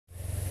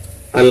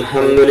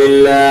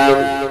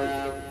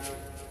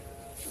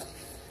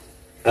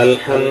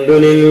الحمد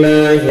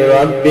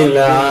لله رب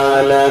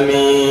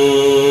العالمين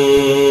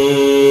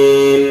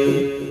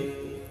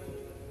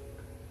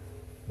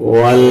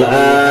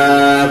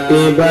والعاقبة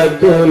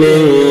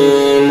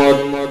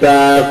للمتقين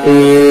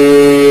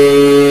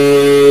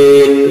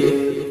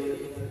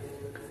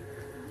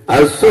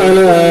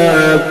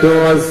الصلاة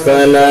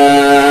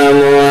والسلام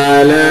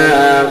على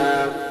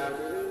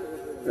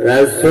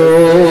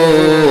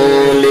رسوله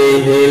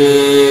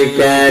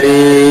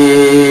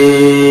الكريم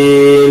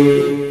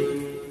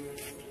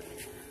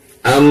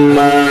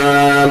أما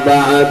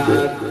بعد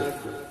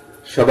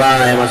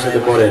সবাই আমার সাথে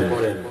পড়েন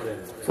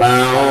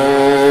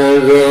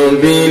فأعوذ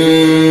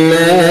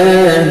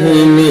بالله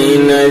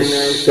من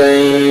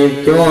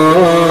الشيطان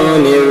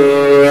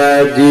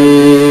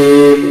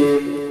الرجيم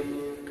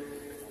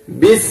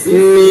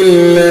بسم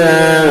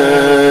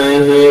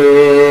الله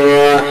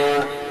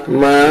الرحمن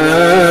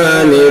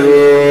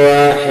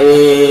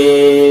الرحيم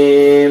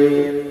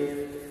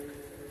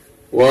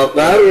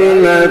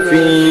وقرن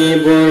في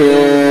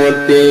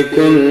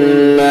بيوتكن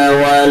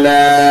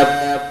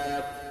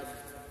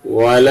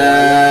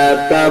ولا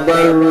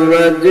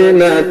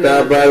تبرجن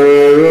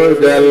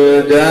تبرج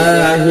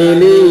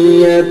الجاهلية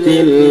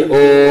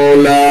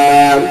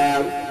الأولى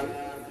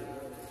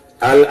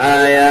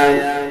الآية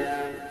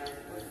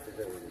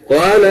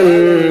قال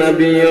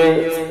النبي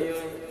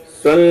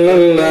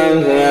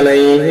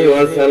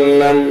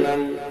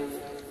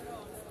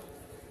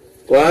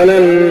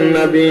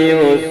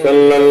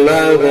صلى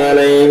الله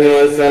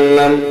عليه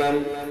وسلم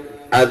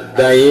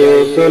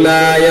الديوث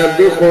لا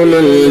يدخل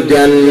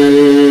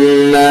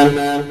الجنة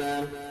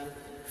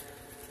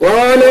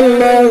قال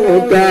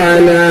الله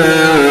تعالى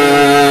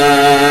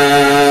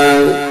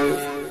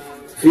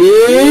في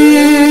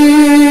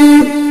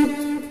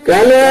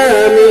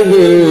كلامه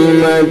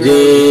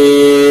المجيد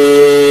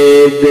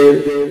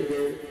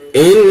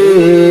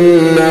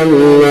إن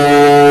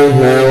الله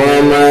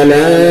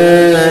وملائكته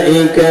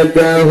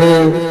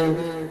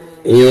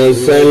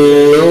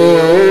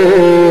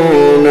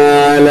يصلون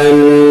على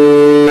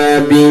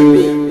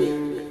النبي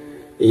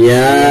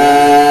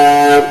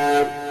يا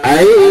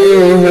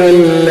أيها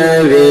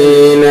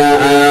الذين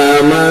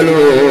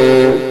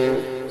آمنوا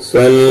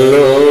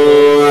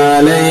صلوا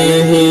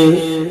عليه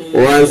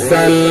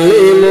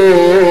وسلموا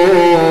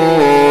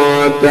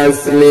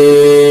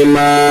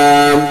تسليما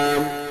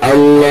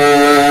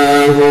اللهم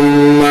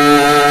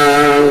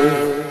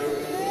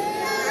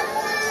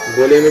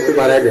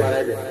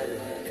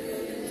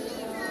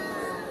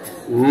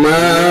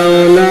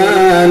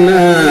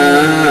مولانا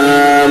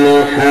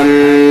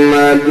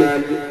محمد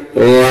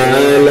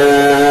وعلى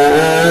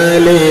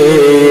آله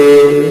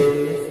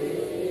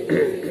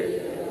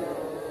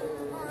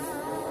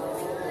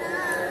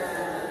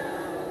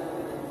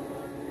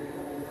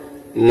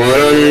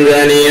মরণ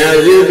জানি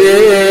আসবে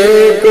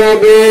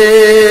কবে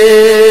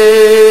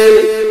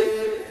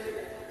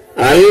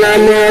আল্লাহ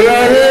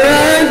মরণ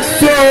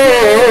রাখছো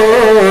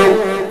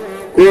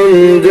কোন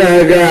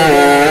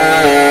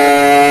জায়গায়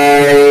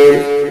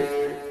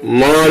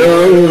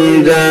মরণ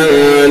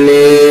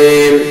জানি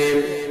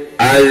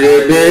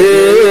আসবে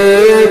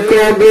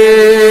কবে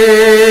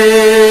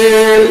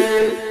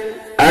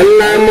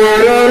আল্লাহ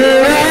মরণ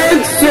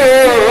রাখছো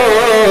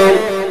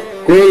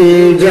কোন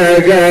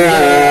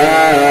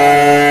জায়গায়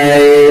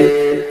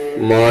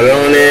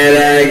মরণের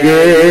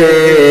আগে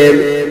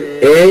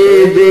এই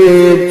দুই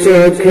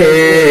চোখে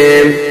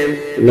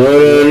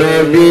নূর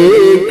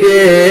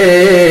নবীকে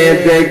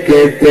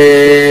দেখতে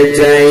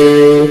চাই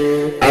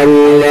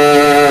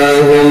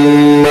আল্লাহুম্মা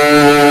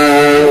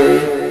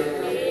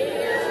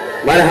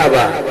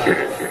মারহাবা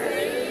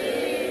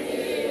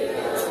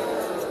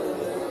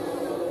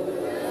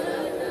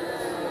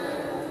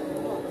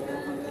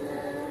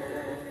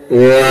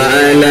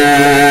وعلى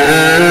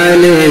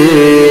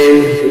آله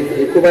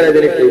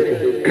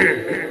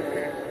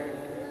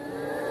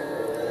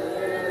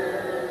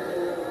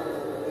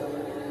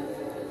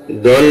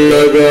ধন্য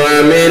গো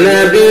আমিনা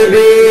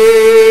বিবি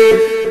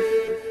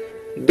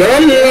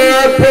ধন্য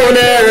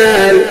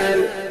আপনার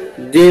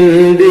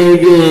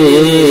জিন্দেগি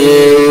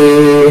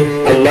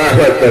আল্লাহু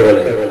আকবার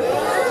বলেন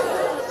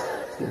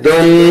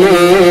ধন্য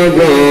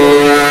গো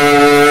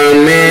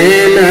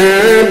আমিনা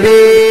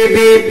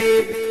বিবি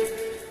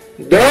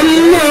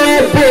ধন্য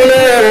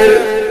আপনার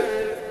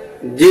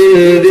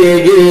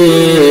জিন্দেগি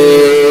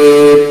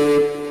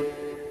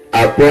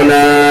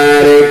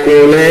আপনার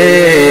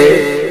কোলে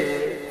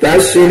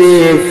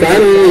تشريف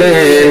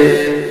আনলেন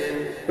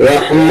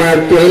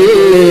রহমাতুল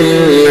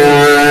লিল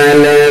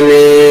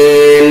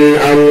আলামিন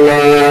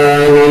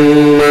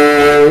আল্লাহুম্মা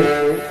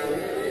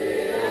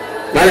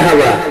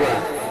মারহাবা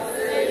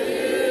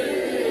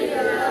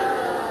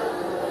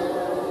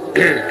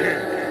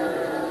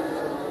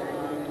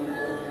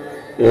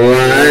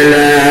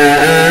وعلى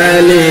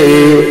آل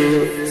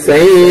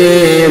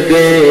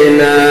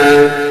سيدنا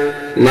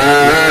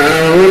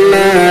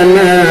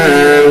مولانا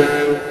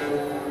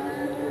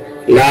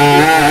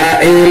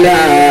لا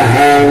إله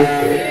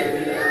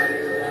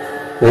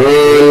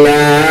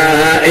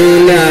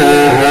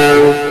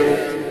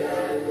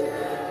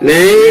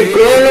নেই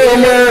কোনো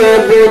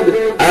মাবুদ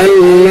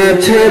আল্লাহ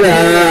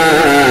ছাড়া,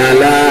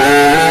 লা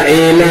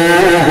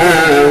ইলাহা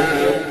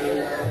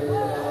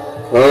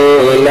ও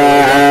লা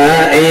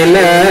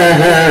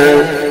ইলাহা।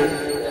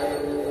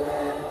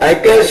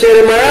 আকাশের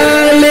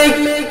মালিক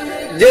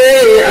যে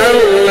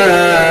আল্লাহ,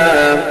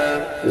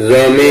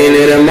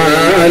 জমিনের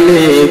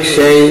মালিক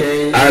সেই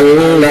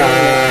আল্লাহ,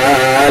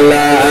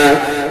 লা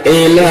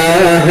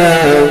ইলাহা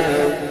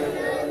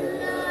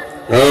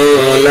ও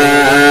লা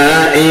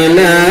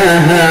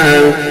ইলাহা।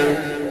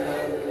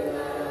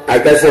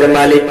 আকাশের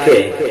মালিক কে?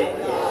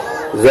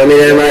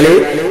 জমিনের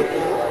মালিক?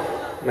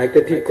 মাইকটা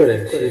ঠিক করেন।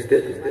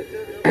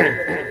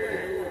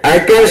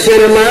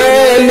 আকাশের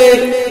মালিক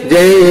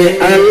যে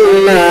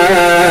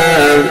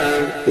আল্লাহ,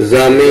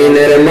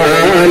 জমিনের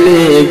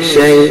মালিক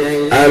সেই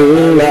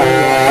আল্লাহ,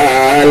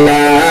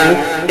 লা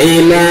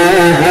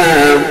ইলাহা।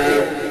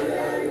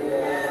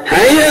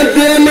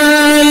 হায়াতের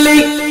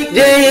মালিক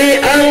যে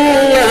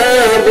আল্লাহ,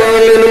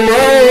 বলেন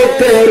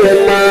মৌতের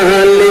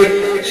মালিক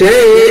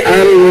সেই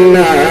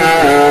আল্লাহ,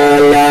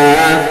 লা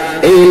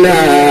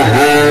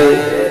ইলাহা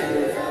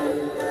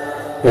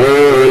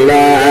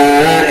লা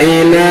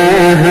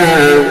ইলাহা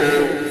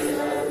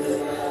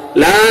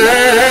লা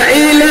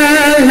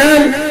ইলাহা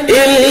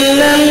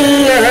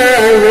ইল্লাল্লাহ,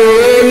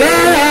 লা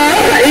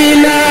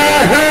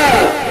ইলাহা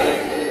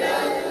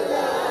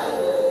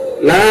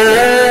লা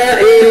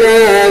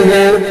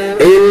ইলাহা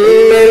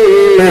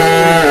ইল্লাল্লাহ,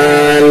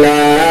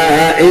 লা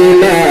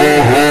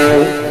ইলাহা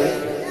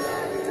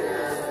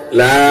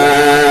লা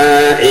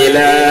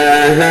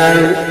ইলাহা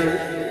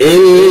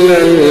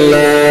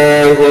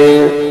ইল্লাল্লাহ,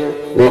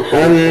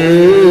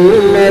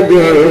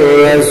 মুহাম্মাদুর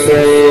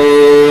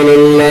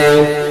রাসূলুল্লাহ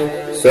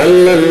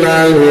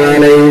সাল্লাল্লাহু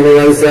আলাইহি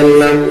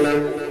ওয়াসাল্লাম।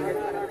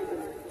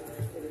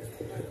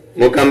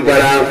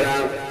 মোকামপাড়া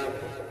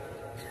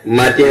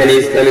মাটিহানি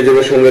ইসলামী যুব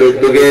সংঘের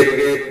উদ্যোগে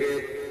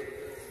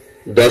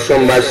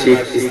 10ম বার্ষিক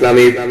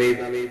ইসলামী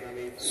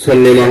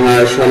সুন্নি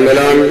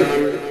মহাসম্মেলন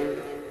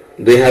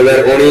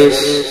 2019,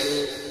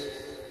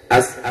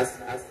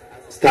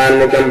 স্থান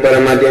মোকামপাড়া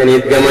মাটিহানি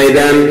ঈদগাহ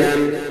ময়দান,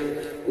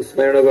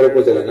 উসমানীনগর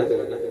উপজেলা,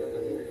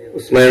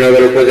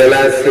 উসমানীনগর উপজেলা,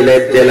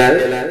 সিলেট জেলা।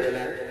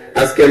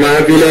 আজকে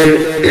মাহফিলের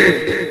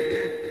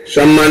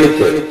সম্মানিত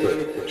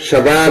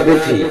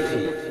সভাপতি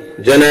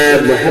জনাব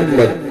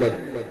মুহাম্মদ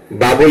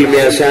বাবুল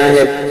মিয়া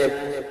সাহেব,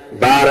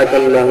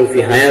 বারাকাল্লাহু ফি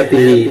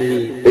হায়াতিহি।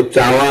 উচ্চ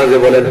আওয়াজে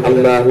বলেন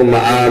আল্লাহুম্মা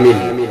আমিন।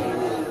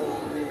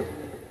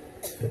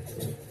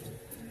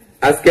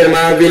 আজকের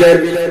মাহফিলের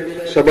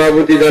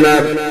সভাপতি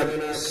জনাব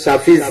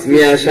সাফিজ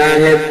মিয়া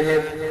সাহেব,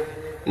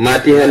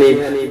 মাটিহানি,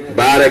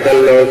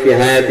 বারাকাল্লাহু ফি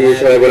হায়াতিহি।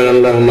 সবাই বলেন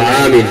আল্লাহুম্মা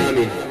আমিন।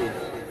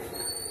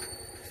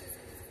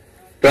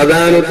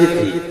 প্রধান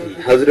অতিথি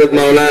হযরত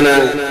মাওলানা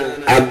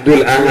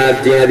আব্দুল আহাদ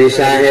জিহাদি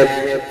সাহেব,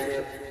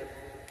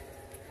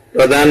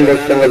 প্রধান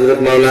বক্তা হযরত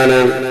মাওলানা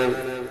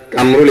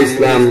কামরুল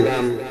ইসলাম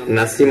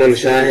নাসিমুল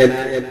সাহেব,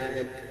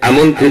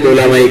 আমন্ত্রিত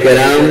উলামায়ে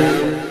কেরাম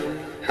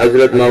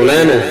হযরত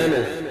মাওলানা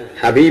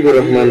হাবিবুর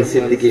রহমান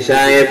সিদ্দিকী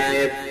সাহেব,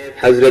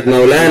 হযরত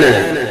মাওলানা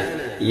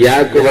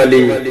ইয়াকুব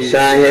আলী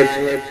সাহেব,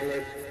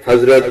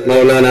 হযরত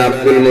মাওলানা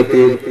আব্দুল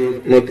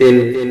মতিন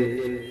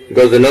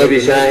গজনবী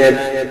সাহেব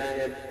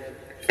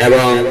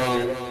এবং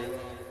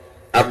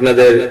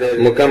আপনাদের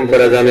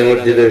মোকামপাড়া জামে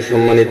মসজিদের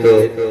সম্মানিত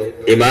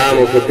ইমাম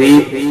ও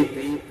খতিব,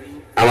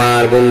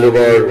 আমার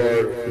বন্ধুবর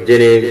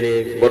যিনি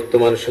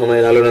বর্তমান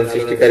সময়ের আলোড়ন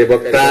সৃষ্টিকারী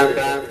বক্তা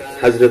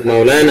হযরত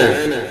মাওলানা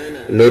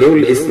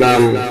নুরুল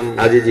ইসলাম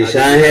আজিজি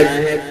সাহেব,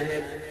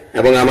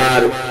 এবং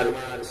আমার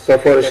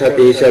সফর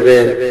সাথী হিসাবে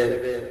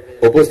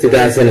উপস্থিত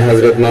আছেন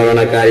হযরত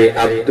মাওলানা কারি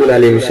আব্দুল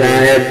আলিম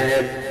সাহেব,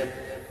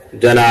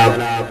 জনাব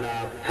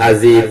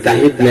হাজী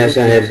তাহিদ মিয়া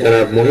সাহেব,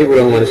 জনাব মুহিবুর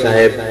রহমান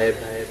সাহেব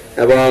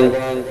এবং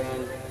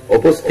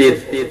উপস্থিত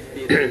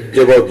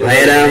যুবক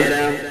ভাইয়েরা,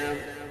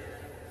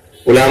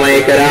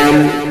 উলামায়ে কেরাম।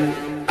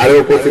 আরো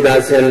উপস্থিত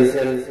আছেন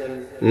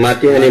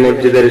মাটিহানি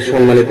মসজিদের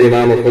সম্মানিত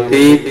ইমাম ও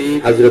খতিব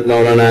হযরত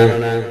মাওলানা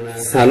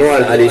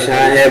সানোয়ার আলী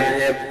সাহেব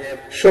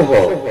সহ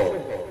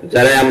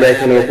যারা আমরা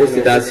এখানে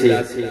উপস্থিত আছি।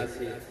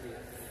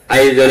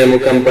 আয়োজনে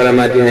মোকামপাড়া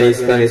মাটিহানি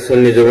ইসলামী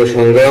সুন্নি যুব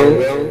সংঘ,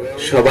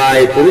 সবাই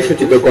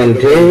পুরুষোচিত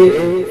কণ্ঠে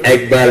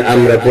একবার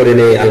আমরা পড়ে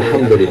নেই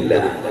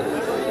আলহামদুলিল্লাহ।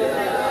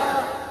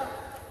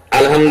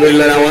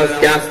 আলহামদুলিল্লাহ আওয়াজ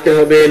কে আসতে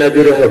হবে না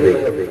জোরে হবে?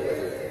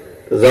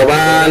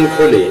 জবান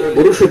খুলে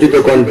পুরুষোচিত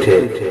কণ্ঠে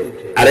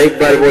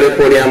আরেকবার বলে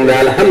পড়ি আমরা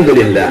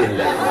আলহামদুলিল্লাহ।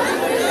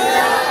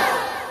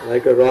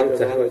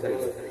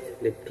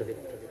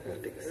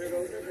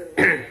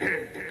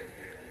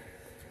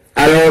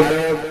 আরো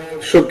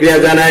শুকরিয়া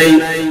জানাই,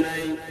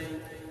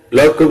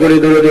 লক্ষ্য করে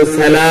দরুদ ও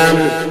সালাম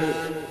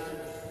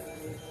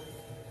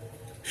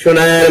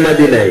সোনার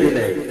মদিনায়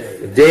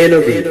যে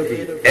নবী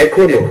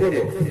এখনো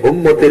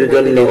উম্মতের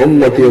জন্য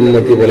উম্মতি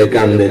উম্মতি বলে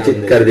কান্দে,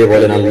 চিৎকার দিয়ে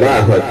বলেন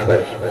আল্লাহু আকবার।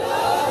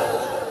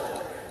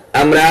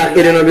 আমরা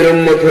আখিরে নবীর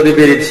উম্মত হতে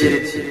পেরেছি,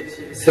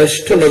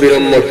 শ্রেষ্ঠ নবীর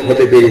উম্মত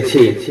হতে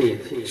পেরেছি,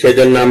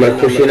 সেজন্য আমরা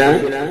খুশি না?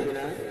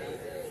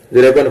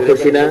 যেরকম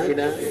খুশি না?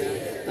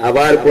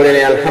 আবার পড়ে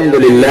নেই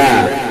আলহামদুলিল্লাহ।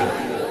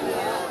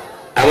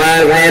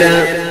 আমার ভাইরা,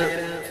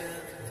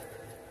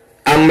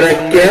 আমরা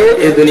কেউ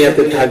এই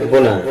দুনিয়াতে থাকবো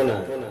না,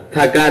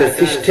 থাকার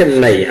সিস্টেম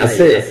নাই।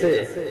 আছে?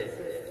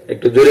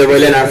 একটু জোরে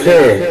বলেন আছে?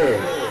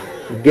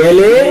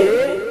 গেলে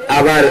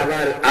আবার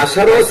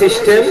আসারও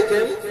সিস্টেম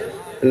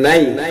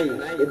নাই।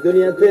 এই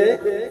দুনিয়াতে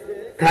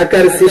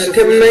থাকার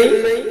সিস্টেম নাই,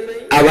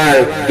 আবার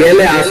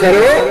গেলে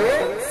আসারও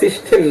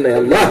সিস্টেম নাই।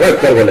 আল্লাহু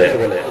আকবার বলে।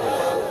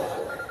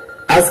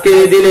 আজকে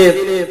এই দিনে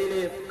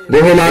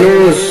বহু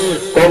মানুষ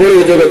কবর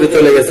জগতে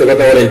চলে গেছে,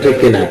 কথা বলেন ঠিক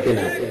কিনা?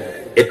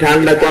 এই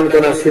ঠান্ডা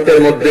কনকনা শীতের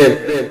মধ্যে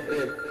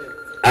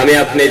আমি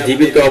আপনি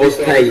জীবিত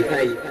অবস্থায়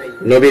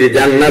নবীর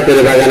জান্নাতের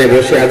বাগানে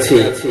বসে আছি।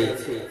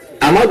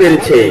 আমাদের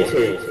চেয়ে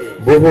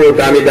বহু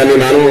দামি দামি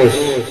মানুষ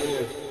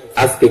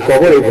আজকে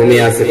কবরে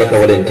ঘুমিয়ে আছে, কথা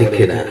বলেন ঠিক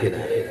কিনা?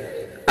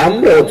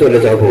 আমরাও চলে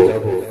যাব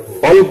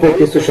অল্প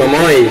কিছু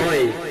সময়,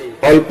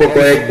 অল্প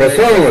কয়েক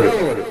বছর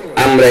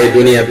আমরা এই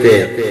দুনিয়াতে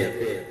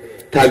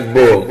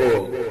থাকবো,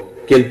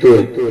 কিন্তু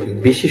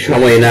বেশি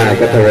সময় না,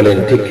 কথা বলেন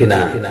ঠিক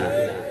কিনা?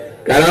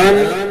 কারণ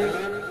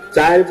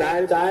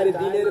 4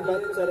 দিনের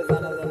বাচ্চার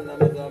জানাজার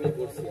নামাজ আমি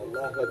পড়ছি।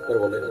 আল্লাহু আকবার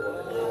বলেন।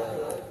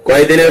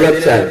 কয় দিনের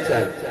বাচ্চা?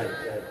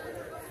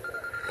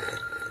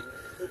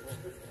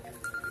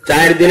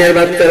 4 দিনের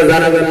বাচ্চার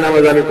জানাজার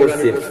নামাজ আমি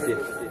পড়ছি।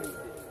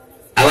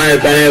 আমার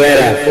প্রাণের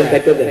ভাইরা,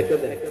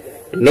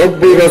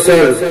 90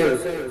 বছর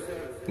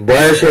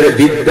বয়সের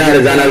বৃদ্ধার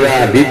জানাজা,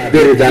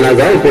 বৃদ্ধের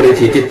জানাজাও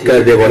পড়েছি। চিৎকার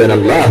দিয়ে বলেন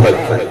আল্লাহু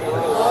আকবার।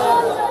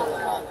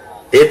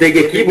 এ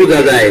থেকে কি বোঝা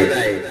যায়?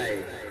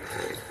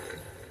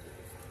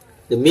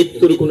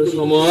 মৃত্যুর কোন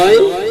সময়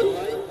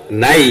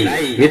নাই,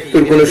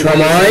 মৃত্যুর কোন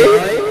সময়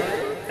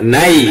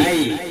নাই।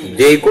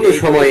 যে কোনো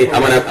সময়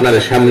আমার আপনার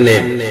সামনে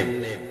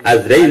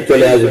আজরাইল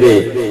চলে আসবে,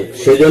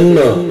 সেজন্য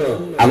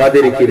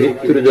আমাদেরকে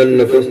মৃত্যুর জন্য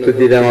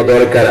প্রস্তুতি নেওয়া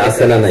দরকার,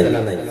 আছে না নাই?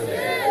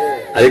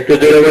 আর একটু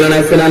জোরে বলেন,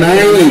 আছে না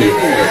নাই?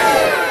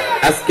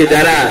 আজকে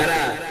যারা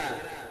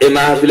এই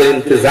মাহফিলের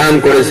ইন্তজাম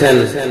করেছেন,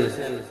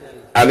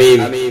 আমি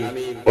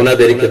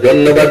ওনাদেরকে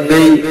ধন্যবাদ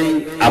দিই।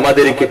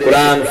 আমাদেরকে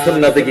কোরআন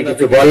সুন্নাহ থেকে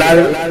কিছু বলার,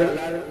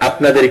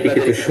 আপনাদেরকে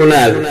কিছু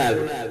শোনার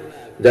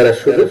যারা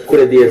সুযোগ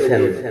করে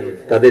দিয়েছেন,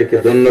 তাদেরকে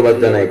ধন্যবাদ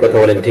জানাই, কথা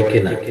বলেন ঠিক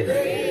কিনা?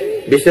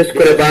 বিশেষ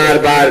করে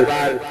বারবার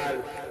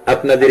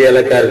আপনাদের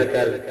এলাকার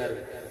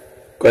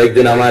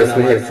কয়েকজন আমার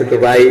স্নেহের ছোট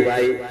ভাই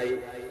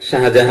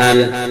শাহজাহান,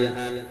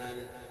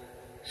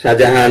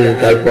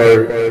 তারপর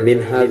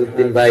মিনহাজ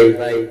উদ্দিন ভাই,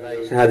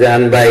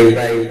 শাহজাহান ভাই,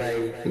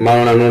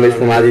 মাওলানা নুরুল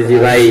ইসলাম আজিজি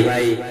ভাই,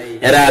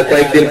 এরা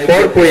কয়েকদিন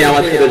পর পরই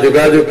আমার সাথে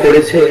যোগাযোগ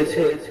করেছে।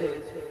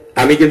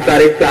 আমি কিন্তু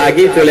আরেকটু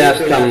আগেই চলে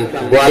আসতাম,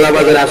 গোয়ালা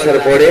বাজার আসার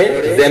পরে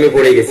জ্যামে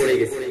পড়ে গেছি।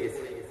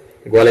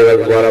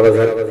 গোয়ালা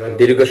বাজার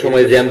দীর্ঘ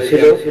সময় জ্যাম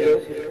ছিল,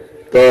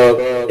 তো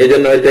এই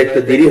জন্য হয়তো একটু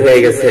দেরি হয়ে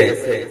গেছে।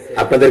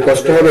 আপনাদের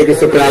কষ্ট হবে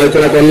কিছুক্ষণ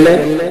আলোচনা করলে।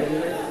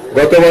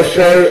 গত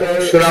বছর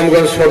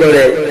সুনামগঞ্জ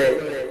সদরে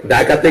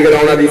ঢাকা থেকে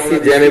রওনা দিচ্ছি,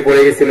 জ্যামে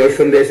পড়ে গেছিল,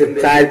 সন্ধ্যে এসে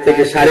 4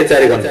 থেকে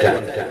 4.5 ঘন্টা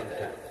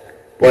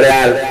পরে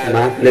আর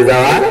মাহফিলে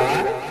যাওয়া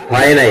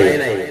হয় নাই।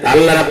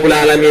 আল্লাহ রাব্বুল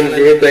আলামিন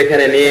যেহেতু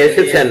এখানে নিয়ে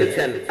এসেছেন,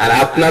 আর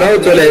আপনারাও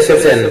চলে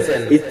এসেছেন,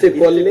 ইচ্ছে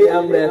করলেই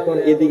আমরা এখন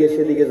এদিকে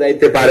সেদিকে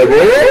যাইতে পারবো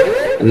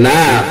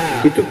না।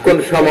 কিছুক্ষণ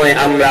সময়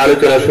আমরা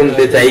আলোচনা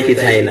শুনতে চাই কি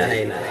চাই না?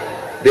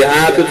 দুই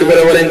হাত উঁচু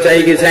করে বলেন, চাই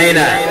কি চাই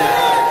না?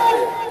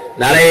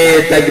 নারে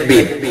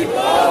তাকবীর,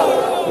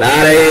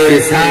 নারে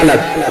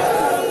রিসালাত,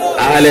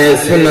 আহলে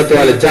সুন্নাত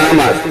ওয়াল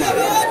জামাত।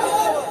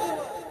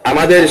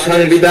 আমাদের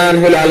সংবিধান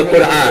হলো আল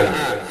কোরআন,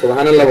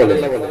 সুবহানাল্লাহ বলেন।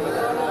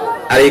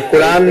 আর এই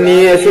কোরআন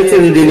নিয়ে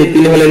এসেছেন যিনি,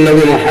 তিনি হলেন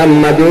নবী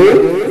মুহাম্মদুর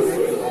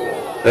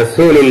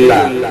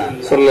রাসূলুল্লাহ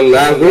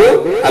সাল্লাল্লাহু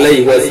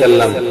আলাইহি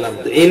ওয়াসাল্লাম।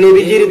 এই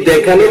নবীজির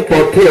দেখানো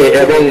পথে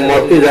এবং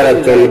মতে যারা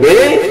চলবে,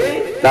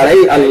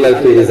 তারাই আল্লাহর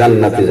তৈরি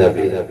জান্নাতে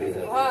যাবে।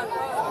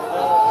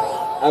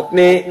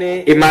 আপনি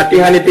এই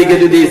মাটিহানি থেকে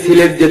যদি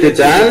সিলেট যেতে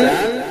চান,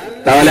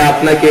 তাহলে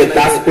আপনাকে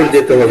তাজপুর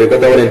যেতে হবে,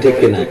 কথা বলেন ঠিক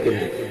কিনা?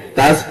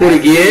 তাজপুর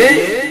গিয়ে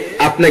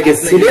আপনাকে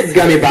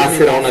সিলেটগামী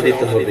বাসে রওনা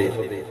দিতে হবে।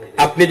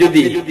 আপনি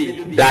যদি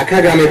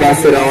ঢাকাগামী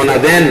বাসে রওনা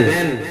দেন,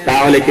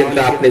 তাহলে কিন্তু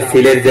আপনি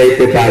সিলেট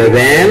যাইতে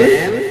পারবেন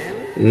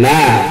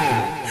না।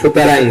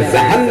 সুতরাং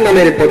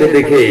জাহান্নামের পথে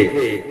দেখে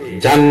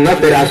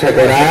জান্নাতের আশা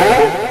করা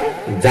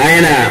যায়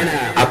না।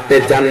 আপনি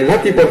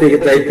জান্নাতি পথে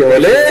যাইতে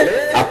হলে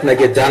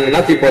আপনাকে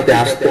জান্নাতি পথে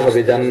আসতে হবে,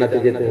 জান্নাতে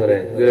যেতে হবে।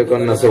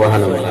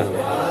 সুবহানাল্লাহ।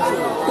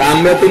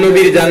 আমরা তো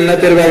নবীর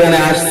জান্নাতের বাগানে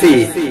আসছি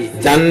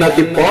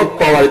জান্নাতি পথ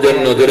পাওয়ার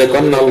জন্য। জোরে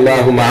কন্না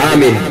আল্লাহুম্মা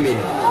আমিন।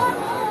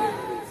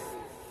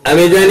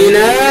 আমি জানি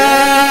না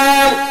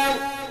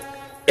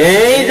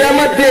এই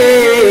জামাতে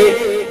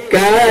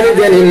কার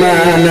জানি মা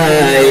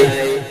নাই,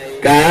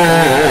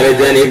 কার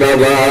জানি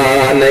বাবা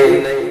নাই,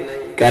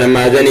 কার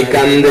মা জানি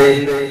কান্দে,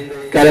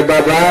 কার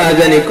বাবা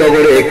জানি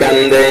কবরে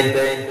কান্দে।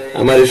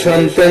 আমার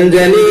সন্তান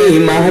জানি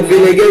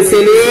মাহফিলে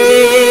গেছিনি,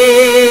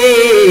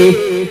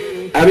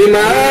 আমি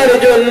মার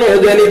জন্য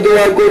জানি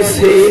দোয়া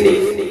করছিনি।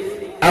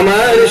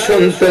 আমার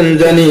সন্তান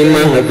জানি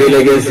মাহফিলে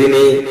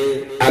গেছিনি,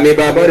 আমি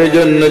বাবার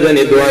জন্য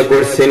জানি দোয়া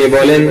করছিনি।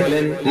 বলেন,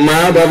 মা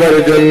বাবার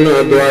জন্য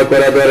দোয়া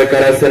করা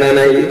দরকার আছে না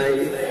নাই?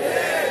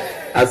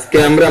 আজকে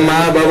আমরা মা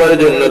বাবার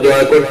জন্য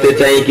দোয়া করতে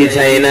চাই কি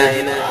চাই না?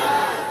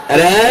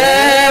 আরে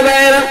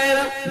ভাইরা,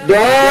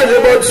 10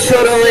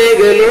 বছর হয়ে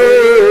গেল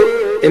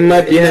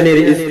মাটিহানির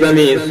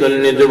ইসলামী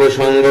সুন্নি যুব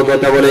সংঘ,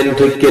 কথা বলেন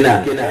ঠিক কিনা?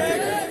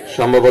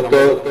 সম্ভবত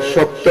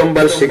 7ম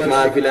বার্ষিক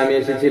মাহফিলে আমি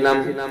এসেছিলাম,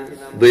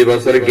 2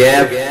 বছর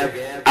গ্যাপ,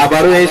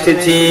 আবারও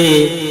এসেছি।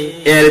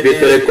 এর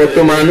ভিতরে কত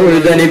মানুষ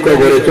জানি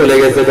কবরে চলে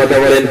গেছে, কথা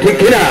বলেন ঠিক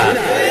কিনা?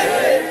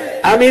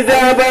 আমি যে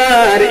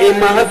আবার এই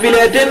মাহফিল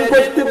অ্যাটেন্ড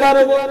করতে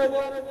পারবো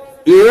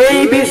এই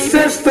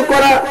বিশ্বাস তো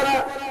করা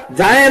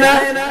যায় না,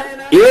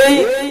 এই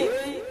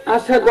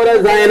আশা করা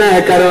যায় না,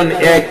 কারণ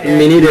 1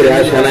 মিনিটের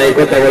আশা নাই,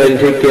 কথা বলেন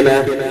ঠিক কিনা?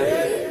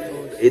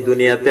 এই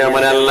দুনিয়াতে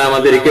আমার আল্লাহ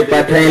আমাদেরকে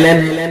পাঠাইলেন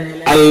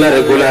আল্লাহর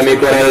গোলামি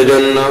করার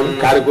জন্য।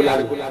 কার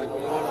গোলামি?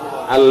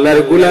 আল্লাহর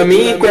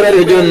গোলামি করার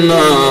জন্য।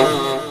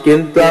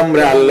 কিন্তু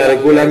আমরা আল্লাহর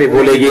গোলামি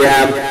ভুলে গিয়া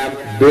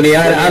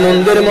দুনিয়ার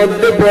আনন্দের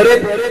মধ্যে পড়ে,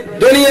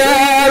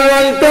 দুনিয়ার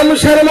রং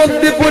তামাশার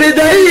মধ্যে পড়ে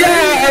যাইয়া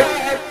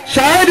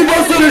 60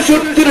 বছর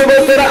 70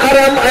 বছর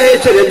আরাম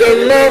আয়েশের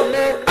জন্য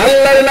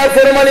আল্লাহর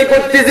নাফরমানি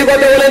করতেছি,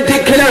 কথা বলেন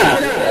ঠিক কিনা?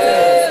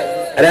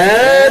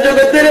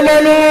 জগতের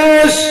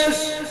মানুষ,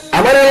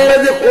 আমার আল্লাহ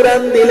যে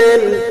কোরআন দিলেন,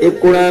 এই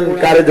কোরআন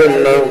কার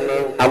জন্য?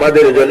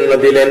 আমাদের জন্য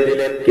দিলেন।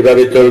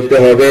 কিভাবে চলতে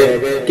হবে,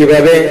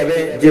 কিভাবে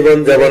জীবন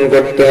যাপন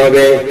করতে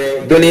হবে।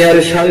 দুনিয়ার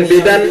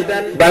সংবিধান,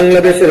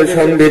 বাংলাদেশের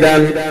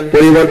সংবিধান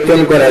পরিবর্তন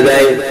করা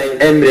যায়,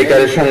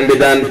 আমেরিকার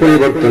সংবিধান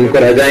পরিবর্তন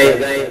করা যায়,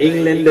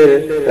 ইংল্যান্ডের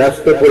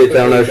রাষ্ট্র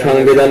পরিচালনার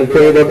সংবিধান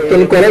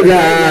পরিবর্তন করা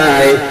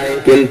যায়,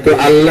 কিন্তু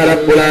আল্লাহ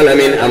রাব্বুল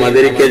আলামিন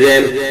আমাদেরকে যে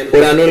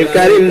কোরআনুল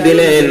কারীম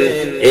দিলেন,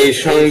 এই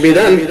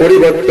সংবিধান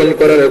পরিবর্তন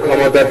করার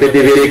ক্ষমতা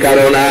পৃথিবীর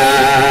কারো না।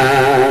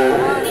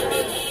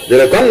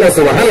 যেরকম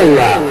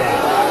সুবহানাল্লাহ,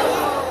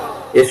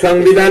 এই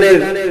সংবিধানের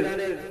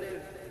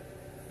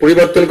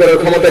পরিবর্তন করার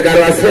ক্ষমতা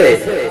কারো আছে?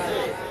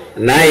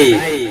 নাই।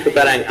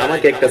 সুতরাং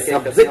আমাকে একটা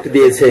সাবজেক্ট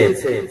দিয়েছে,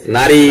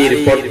 নারীর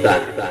পর্দা।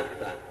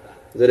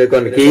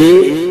 যেরকম কি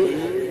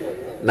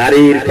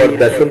নারীর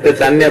পর্দা। শুনতে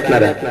চাননি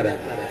আপনারা?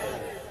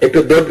 একটু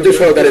ধৈর্য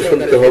সহকারে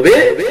শুনতে হবে।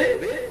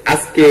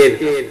 আজকের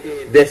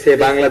দেশে,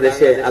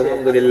 বাংলাদেশে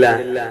আলহামদুলিল্লাহ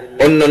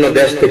অন্যান্য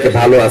দেশ থেকে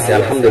ভালো আছে,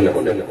 আলহামদুলিল্লাহ।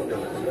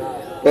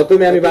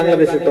 প্রথমে আমি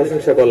বাংলাদেশের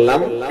প্রশংসা করলাম,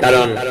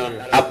 কারণ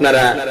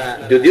আপনারা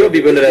যদিও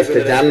বিভিন্ন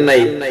রাষ্ট্রে যান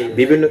নাই,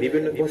 বিভিন্ন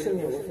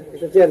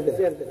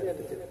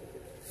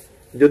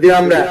যদিও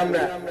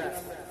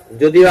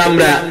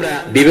আমরা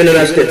বিভিন্ন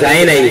রাষ্ট্রে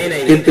যাই নাই,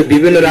 কিন্তু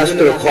বিভিন্ন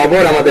রাষ্ট্রের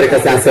খবর আমাদের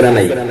কাছে আছে না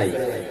নাই?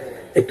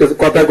 একটু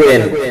কথা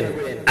কইেন,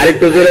 আর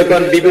একটু জোরে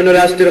কোন, বিভিন্ন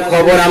রাষ্ট্রের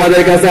খবর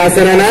আমাদের কাছে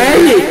আছে না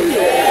নাই?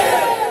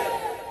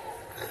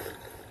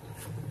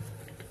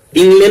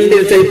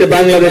 ইংল্যান্ডের চাইতে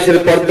বাংলাদেশের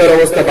পর্দার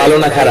অবস্থা ভালো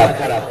না খারাপ?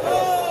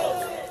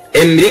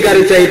 আমেরিকার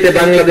চাইতে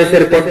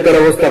বাংলাদেশের পর্দার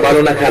অবস্থা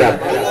ভালো না খারাপ?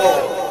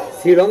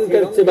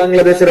 শ্রীলঙ্কার চেয়ে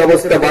বাংলাদেশের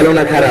অবস্থা ভালো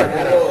না খারাপ?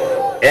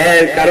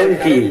 এর কারণ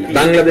কি?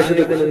 বাংলাদেশে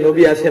তো কোনো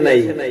নবী আসে নাই,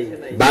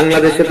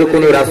 বাংলাদেশে তো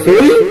কোনো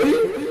রাসূল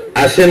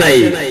আসে নাই।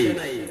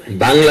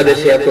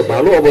 বাংলাদেশে এত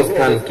ভালো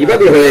অবস্থান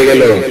কিভাবে হয়ে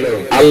গেল?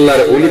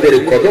 আল্লাহর ওলিদের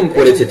কদম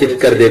পড়েছে,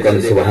 চিৎকার দিয়ে কোন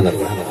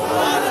সুবহানাল্লাহ।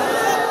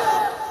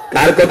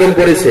 কার কদম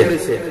পড়েছে?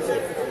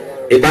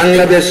 এই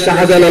বাংলাদেশ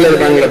শাহজালালের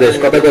বাংলাদেশ,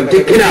 কথা কোন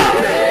ঠিক কিনা?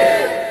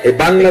 এই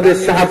বাংলাদেশ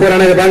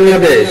শাহপুরানের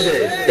বাংলাদেশ,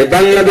 এই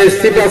বাংলাদেশ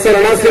সিপাসর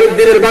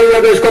নাসিরউদ্দিনের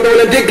বাংলাদেশ, কথা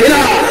বলেন ঠিক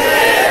কিনা?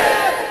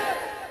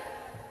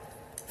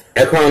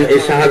 এখন এই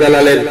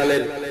শাহজালালের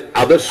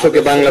আদর্শকে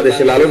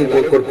বাংলাদেশে লালন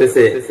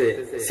করতেছে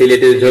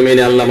সিলেটের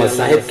জমিনে আল্লামা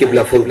সাহেব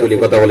কিবলা ফুলতুলি,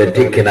 কথা বলেন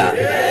ঠিক কিনা?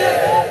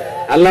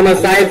 আল্লামা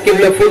সাহেব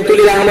কিবলা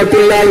ফুলতুলি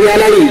রাহমাতুল্লাহি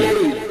আলাইহি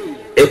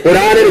এই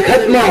কোরআনের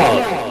খেদমত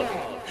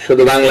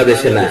শুধু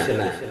বাংলাদেশে না,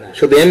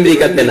 শুধু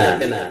আমেরিকাতে না,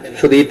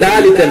 শুধু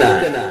ইতালিতে না,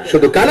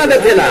 শুধু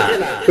কানাডাতে না,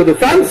 শুধু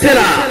ফ্রান্সে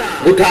না,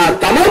 গোটা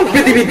তাম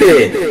পৃথিবীতে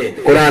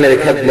কোরআনের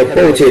খেদমত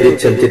পৌঁছে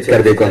দিচ্ছেন, চিৎকার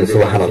দিয়ে কোন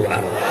সুবহানাল্লাহ।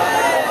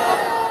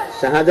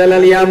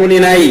 শাহজালাল ইয়ামুনি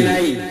নাই,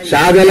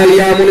 শাহজালাল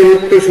ইয়ামুনির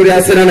উত্তরসূরি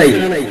আছে না নাই?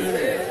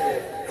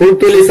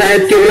 ফুলতুলি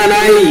সাহেব কিবলা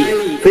নাই,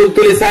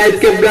 ফুলতুলি সাহেব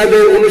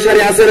কিবলাদের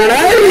অনুসারী আছে না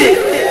নাই?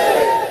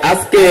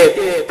 আজকে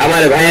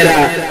আমার ভাইয়েরা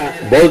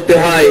বলতে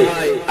হয়,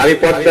 আমি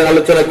পর্দার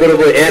আলোচনা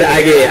করব, এর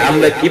আগে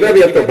আমরা কিভাবে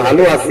এত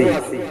ভালো আছি,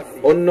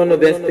 অন্যান্য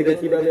দেশ থেকে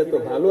কিভাবে এত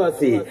ভালো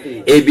আছি,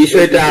 এই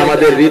বিষয়টা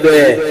আমাদের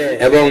হৃদয়ে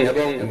এবং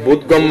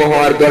বোধগম্য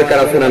হওয়ার দরকার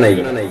আছে না নাই?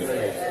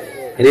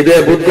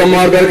 হৃদয়ে বোধগম্য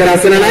হওয়ার দরকার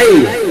আছে না নাই?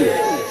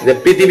 যে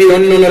পৃথিবীর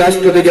অন্যান্য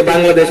রাষ্ট্র থেকে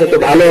বাংলাদেশ এত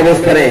ভালো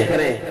অবস্থানে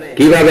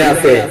কিভাবে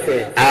আছে,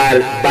 আর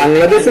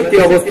বাংলাদেশও কি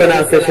অবস্থানে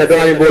আছে সেটা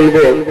আমি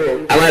বলবো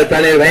আমার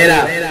প্রাণের ভাইয়েরা।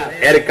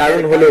 এর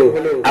কারণ হলো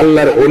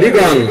আল্লাহর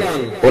ওলিগণ,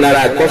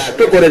 ওনারা কষ্ট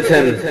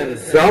করেছেন,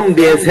 শ্রম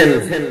দিয়েছেন।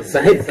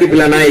 সাহেব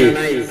কিবলা নাই,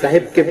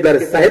 সাহেব কিবলার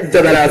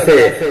সাহেবজাদারা আছে,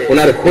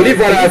 ওনার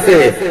খলিফারা আছে,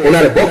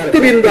 ওনার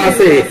ভক্তবৃন্দ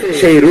আছে,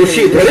 সেই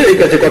রশি ধরে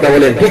রেখেছে, কথা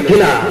বলেন ঠিক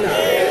কিনা?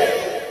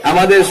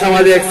 আমাদের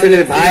সমাজে এক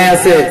শ্রেণীর ভাই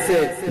আছে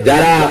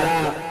যারা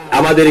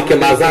আমাদেরকে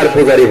মাজার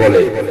পূজারী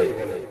বলে,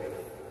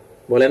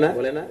 বলে না?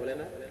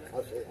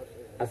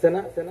 আছে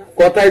না?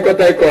 কথায়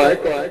কথায় কয়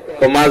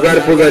মাজার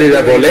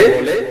পূজারীরা বলে,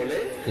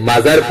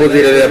 মাজার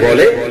পূজারীরা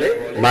বলে,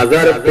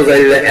 মাজার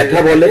পূজারীরা এটা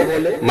বলে,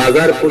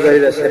 মাজার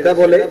পূজারীরা সেটা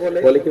বলে,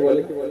 বলে কি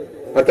বলে?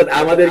 অর্থাৎ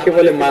আমাদেরকে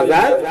বলে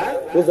মাজার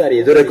পূজারী।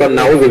 জোরে কর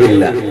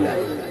নাউযুবিল্লাহ।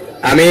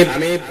 আমি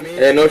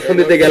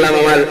নরসিংদীতে গেলাম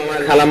আমার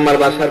খালাম্মার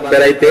বাসার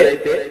বেড়াইতে।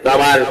 তো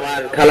আমার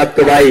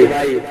খালাতো ভাই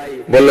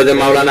বললো যে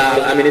মাওলানা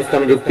আল আমিন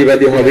ইসলাম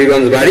যুক্তিবাদী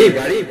হবিগঞ্জ বাড়ি,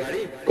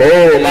 ও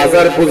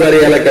মাজার পূজারি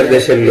এলাকার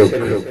দেশের লোক।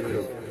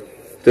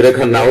 তোর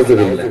এখন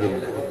নাউজুবিল্লাহ।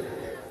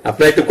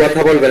 আপনারা একটু কথা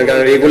বলবেন,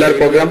 কারণ রেগুলার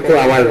প্রোগ্রাম তো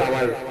আমার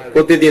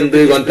প্রতিদিন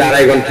 2 ঘন্টা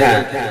 2.5 ঘন্টা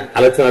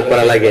আলোচনা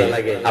করা লাগে।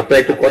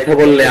 আপনারা একটু কথা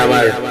বললে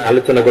আমার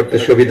আলোচনা করতে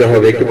সুবিধা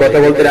হবে। একটু কথা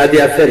বলতে রাজি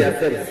আছেন?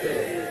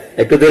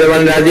 একটু জোরে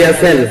বলেন, রাজি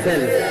আছেন?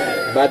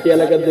 বাটি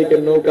এলাকার দিকে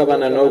নৌকা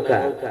নৌকা,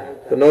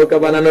 তো নৌকা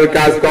বানানোর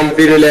কাজ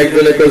কমপ্লিট হলে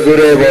একজনে তো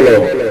জোরে বলো,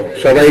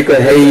 সবাই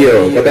কয় হেইও,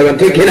 কথা বলেন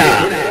ঠিক কিনা?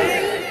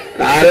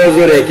 আরো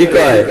জোরে কি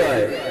কয়?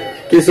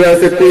 কিছু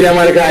আছে তীর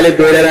আমার গালে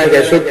ধরে রাখে,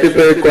 শক্তি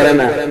প্রয়োগ করে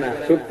না,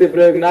 শক্তি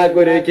প্রয়োগ না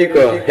করে কি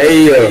কয়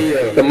হেইও।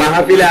 তো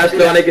মাহফিলে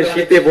আসলে অনেকে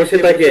শীতে বসে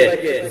থাকে,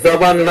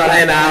 জবান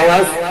নড়ায় না,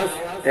 আওয়াজ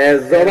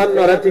জবান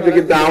নড়া ঠিক,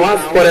 কিন্তু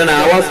আওয়াজ করে না।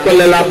 আওয়াজ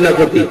করলে লাভ না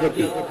ক্ষতি।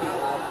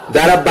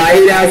 যারা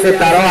বাইরে আছে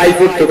তারাও আই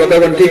করতো, কথা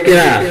বলেন ঠিক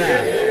কিনা?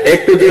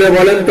 একটু জোরে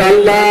বলেন তো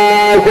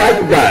আল্লাহু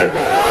আকবার।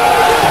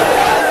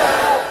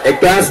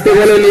 একটু আস্তে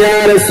বলেন ইয়া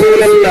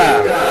রাসূলুল্লাহ।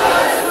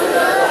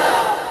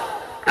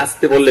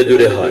 আস্তে বললে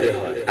জোরে হয়।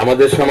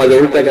 আমাদের সমাজে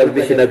উল্টা কাজ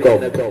বেশি না কম?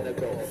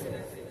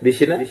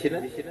 বেশি না?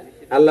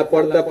 আল্লাহ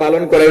পর্দা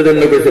পালন করার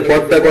জন্য কইছে,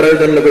 পর্দা করার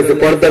জন্য কইছে,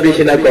 পর্দা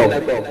বেশি না কম?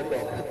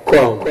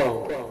 কম।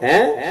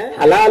 হ্যাঁ,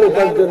 হালাল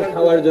উপার্জন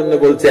খাওয়ার জন্য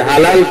বলছে,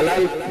 হালাল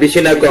বেশি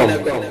না কম?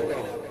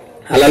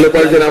 হালাল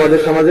উপার্জন আমাদের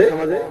সমাজে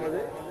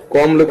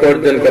কম লোক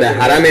অর্জন করে,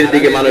 হারামের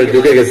দিকে মানুষ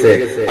ঢুকে গেছে।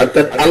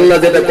 অর্থাৎ আল্লাহ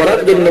যেটা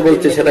করার জন্য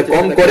বলছে সেটা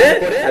কম করে,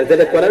 আর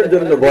যেটা করার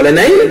জন্য বলে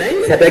নাই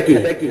সেটা কি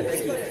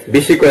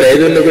বেশি করে। এই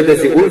জন্য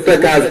বলতেছি উল্টা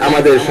কাজ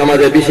আমাদের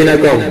সমাজে বেশি না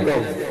কম?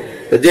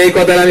 যেই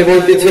কথা আমি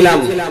বলতেছিলাম,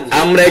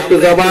 আমরা একটু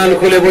জবান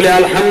খুলে বলি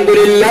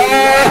আলহামদুলিল্লাহ।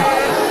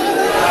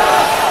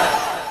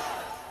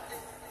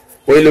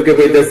 ওই লোকে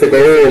কইতেছে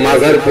ও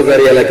মাজার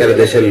পূজারি এলাকার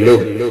দেশের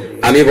লোক।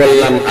 আমি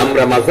বললাম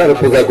আমরা মাজার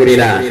পূজা করি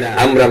না,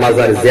 আমরা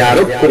মাজার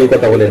জিয়ারত করি,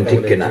 কথা বলেন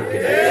ঠিক কিনা?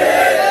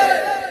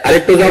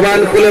 আরেকটু জবান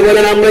খুলে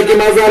বলেন, আমরা কি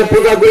মাজার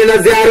পূজা করি না,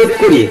 জিয়ারত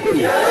করি?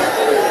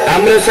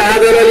 আমরা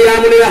শাহজালাল আলী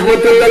আমলি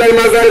রহমাতুল্লাহর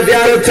মাজার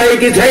জিয়ারত চাই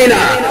কি চাই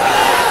না?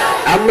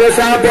 আমরা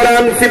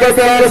শাহপরান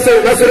সিবাসার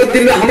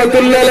নাসরউদ্দিন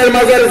রহমাতুল্লাহর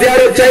মাজার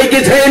জিয়ারত চাই কি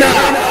চাই না?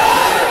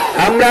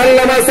 আমরা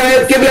আল্লামা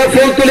সাহেব কিবলা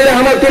ফুলতুলি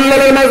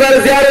রহমাতুল্লাহর মাজার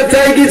জিয়ারত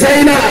চাই কি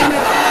চাই না?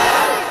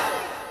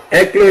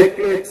 এক লোক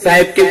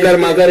সাহেব কিবলার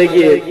মাজারে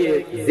গিয়ে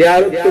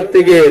জিয়ারত করতে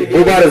গিয়ে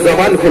বুবার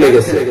জবান খুলে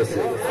গেছে।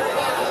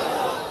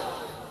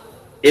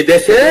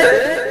 এদেশে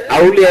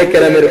আউলিয়া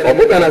কেরামের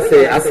অবদান আছে।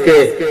 আজকে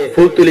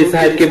ফুলতুলি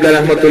সাহেব কিবলা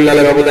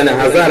রহমাতুল্লাহর অবদানে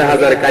হাজার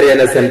হাজার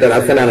কারিয়ানা সেন্টার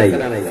আছে না নাই?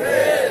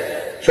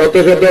 শত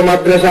শত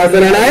মাদ্রাসা আছে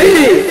না নাই?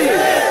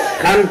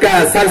 খানকা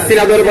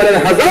সারসিনা দরবারের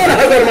হাজার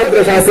হাজার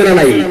মাদ্রাসা আছে না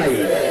নাই?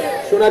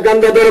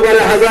 সোনাকান্দা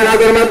দরবারে হাজার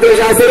হাজার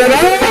মাদ্রাসা আছে না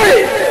নাই?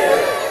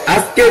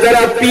 আজকে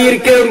যারা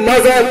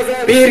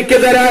পীরকে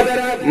যারা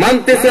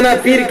মানতেছে না,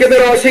 পীরকে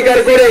যারা অস্বীকার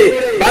করে,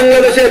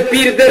 বাংলাদেশের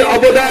পীরদের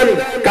অবদান,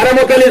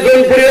 কারামত আলী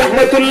জৌনপুরী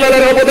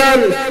রহমাতুল্লাহর অবদান,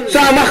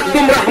 শাহ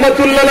মাখদুম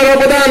রহমাতুল্লাহর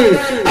অবদান,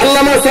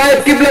 আল্লামা সাহেব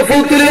কিবলা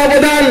ফুলতুলির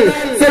অবদান,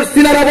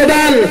 সরসিনার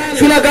অবদান,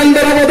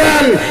 সোনাকান্দার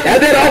অবদান,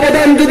 এদের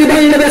অবদান যদি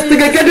বাংলাদেশ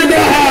থেকে কেটে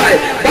দেওয়া হয়,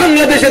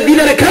 বাংলাদেশে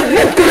দিনের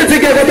খেদমত করেছে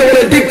কে, কথা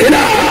বলেন ঠিক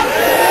কিনা?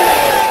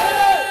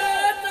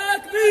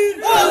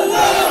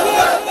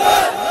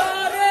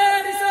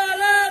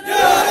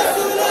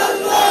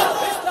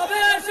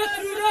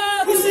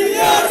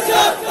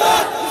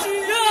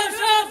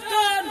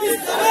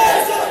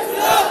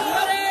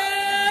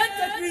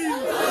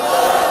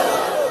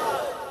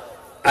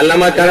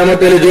 আল্লামা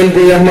কারামত আলী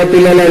জৌনপুরী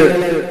রহমাতুল্লাহর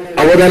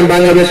অবদান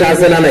বাংলাদেশে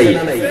আছে না নাই?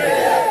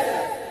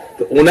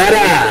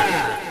 ওনারা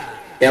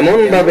এমন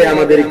ভাবে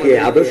আমাদেরকে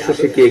আদর্শ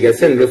শিখিয়ে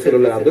গেছেন,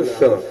 রাসূলুল্লাহর আদর্শ।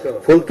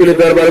 ফুলতুলি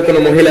দরবারে কোন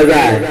মহিলা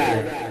যায়?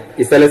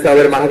 ইসালে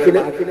সাহেবের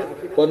মাহফিলে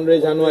 15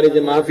 জানুয়ারি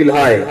যে মাহফিল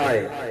হয়,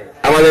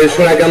 আমাদের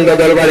সোনাকান্দা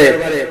দরবারে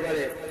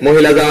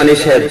মহিলা যাওয়া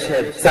নিষেধ,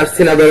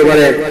 সারসিনা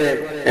দরবারে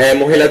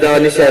মহিলা যাওয়া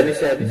নিষেধ,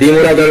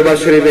 দিমুরা দরবার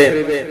শরীফে,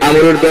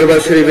 আমরুর দরবার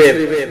শরীফে,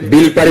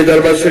 বিলপাড়ি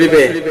দরবার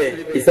শরীফে,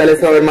 ইসালে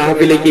সাহেবের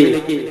মাহফিলে কি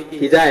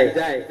যায়?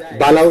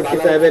 বালাউদ্দি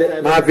সাহেবের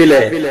মাহফিলে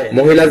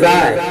মহিলা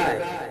যায়?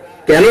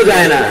 কেন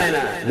যায় না?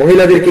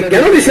 মহিলাদেরকে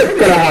কেন নিষেধ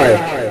করা হয়?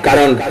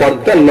 কারণ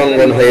পর্দার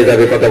লঙ্ঘন হয়ে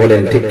যাবে, কথা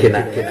বলেন ঠিক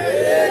কিনা?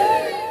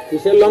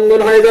 কিসের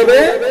লঙ্ঘন হয়ে যাবে?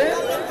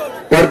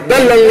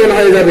 পর্দার লঙ্ঘন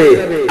হয়ে যাবে।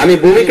 আমি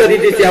ভূমিকা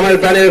দিতেছি আমার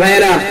প্রাণের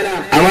ভাইয়েরা,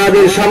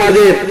 আমাদের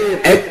সমাজে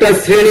একটা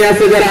শ্রেণী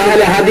আছে যারা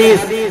আহলে হাদিস,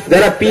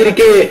 যারা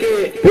পীরকে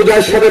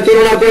পূজার সাথে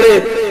তুলনা করে,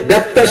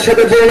 দেবতার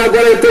সাথে তুলনা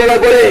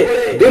করে,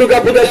 দুর্গা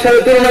পূজার সাথে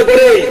তুলনা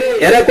করে,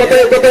 এরা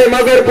কোথায় কোথায়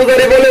মাজার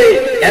পূজারে বলে,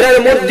 এরা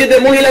মসজিদে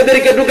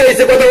মহিলাদেরকে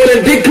ঢুকাইছে, কথা বলেন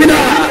ঠিক কিনা?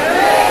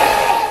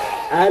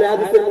 আহলে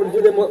হাদিসের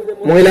মসজিদে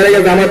মহিলারা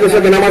জামাতের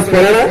সাথে নামাজ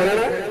পড়ে না?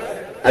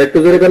 আর একটু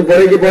জোরে কোন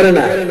পড়ে কি পড়ে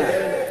না?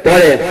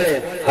 পড়ে।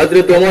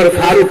 হযরত ওমর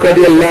ফারুক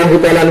রাদিয়াল্লাহু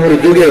তাআলা আনহুর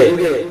যুগে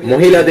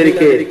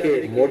মহিলাদেরকে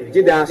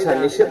মসজিদে আসা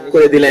নিষেধ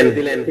করে দিলেন,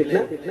 ঠিক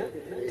না?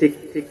 ঠিক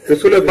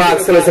রাসূল পাক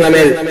সাল্লাল্লাহু আলাইহি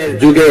ওয়াসাল্লামের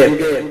যুগে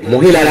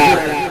মহিলারা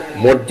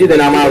মসজিদে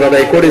নামাজ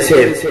আদায় করেছে।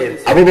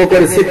 আবু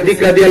বকর সিদ্দিক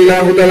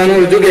রাদিয়াল্লাহু তাআলা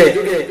আনহুর যুগে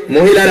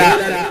মহিলারা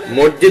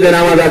মসজিদে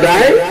নামাজ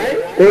আদায়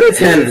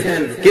করেছেন,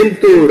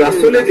 কিন্তু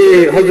রাসূল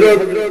করিম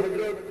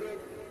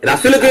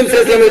সাল্লাল্লাহু আলাইহি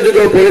ওয়াসাল্লামের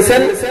যুগেও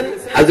পড়েছেন,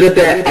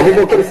 হযরতে আবু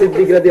বকর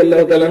সিদ্দিক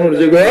রাদিয়াল্লাহু তাআলা আনহুর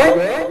যুগেও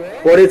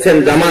পড়েছেন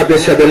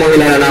জামাতের সাথে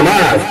মহিলারা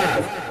নামাজ।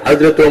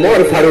 হযরত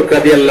ওমর ফারুক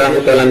রাদিয়াল্লাহু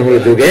তাআলা আনহুর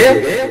যুগে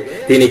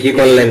তিনি কি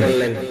করলেন?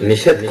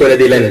 নিষেধ করে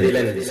দিলেন।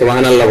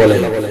 সুবহানাল্লাহ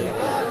বলেন।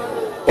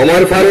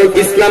 ওমর ফারুক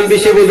ইসলাম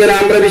বেশি বুঝে না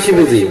আমরা বেশি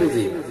বুঝি।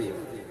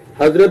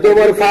 হযরত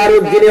ওমর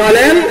ফারুক যিনি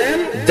হলেন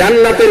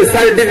জান্নাতের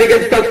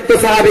সার্টিফিকেট প্রাপ্ত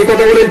সাহাবী,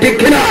 কথা বলেন ঠিক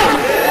কিনা?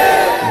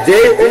 যে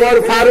ওমর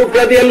ফারুক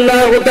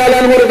রাদিয়াল্লাহু তাআলা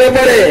আনহুর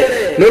ব্যাপারে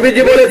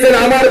নবীজি বলেছেন,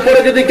 আমার পরে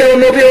যদি কেউ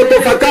নবী হতো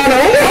ফাকানা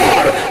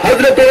ওমর,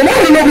 হযরত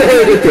ওমর নবী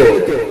হয়ে যেত।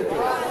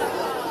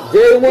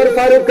 যে ওমর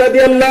ফারুক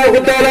রাদিয়াল্লাহু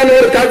তাআলা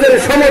আনহুর কাজের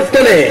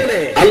সমর্থনে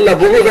আল্লাহ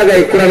বহু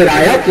জায়গায় কোরআনের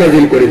আয়াত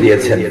নাযিল করে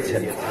দিয়েছেন।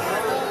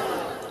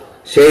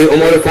 সেই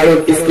ওমর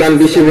ফারুক ইসলাম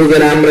বেশি বুঝে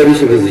না আমরা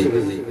বেশি বুঝি।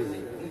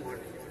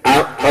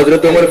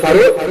 হযরত ওমর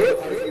ফারুক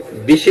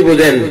বেশি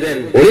বুঝেন।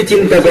 উনি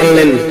চিন্তা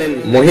করলেন,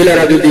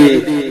 মহিলারা যদি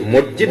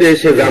মসজিদে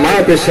এসে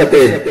জামাতের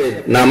সাথে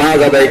নামাজ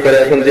আদায় করে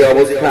এখন যে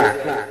অবস্থা,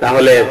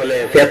 তাহলে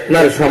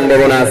ফিতনার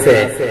সম্ভাবনা আছে।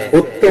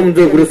 উত্তম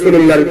যুগ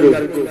রাসূলুল্লাহর যুগ,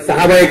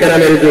 সাহাবায়ে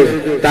কেরামের যুগ,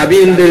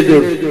 তাবিঈনদের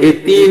যুগ, এই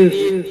তিন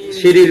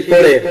সিঁড়ির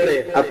পরে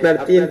আপনার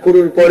তিন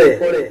কুরুর পরে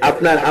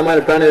আপনার আমার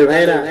প্রাণের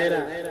ভাইরা,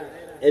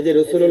 এই যে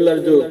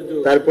রাসূলুল্লাহর যুগ,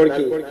 তারপর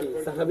কি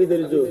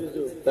সাহাবীদের যুগ,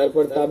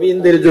 তারপর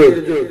তাবিঈনদের যুগ,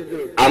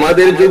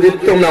 আমাদের যুগ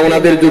উত্তম না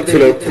ওনাদের যুগ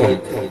ছিল উত্তম?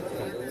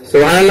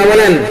 সুবহানাল্লাহ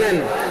বলেন।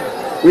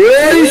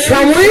 ওই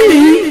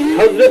সময়ই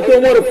হযরত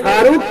ওমর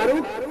ফারুক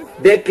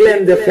দেখলেন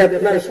যে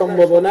ফিতনার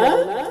সম্ভাবনা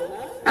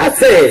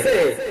আছে।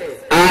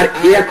 আর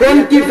এখন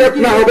কি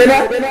ফিতনা হবে না?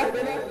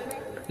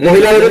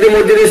 মহিলারা যদি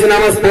মসজিদে এসে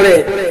নামাজ পড়ে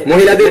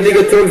মহিলাদের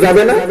দিকে চোখ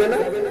যাবে না?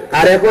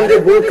 আর এখন যে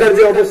বোরকার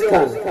যে অবস্থা,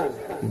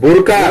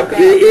 বোরকা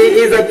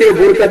এই জাতীয়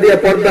বোরকা দিয়ে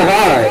পর্দা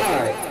হয়,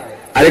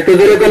 আর একটু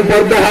যেরকম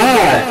পর্দা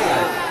হয়,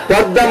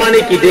 পর্দা মানে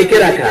কি? ডেকে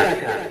রাখা।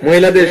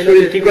 মহিলাদের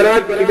শরীর কি করা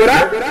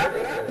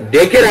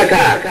ডেকে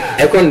রাখা।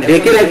 এখন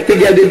ডেকে রাখতে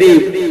গিয়ে যদি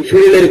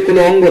শরীরের কোন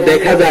অঙ্গ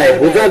দেখা যায়,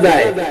 বোঝা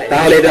যায়,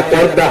 তাহলে এটা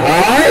পর্দা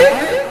হয়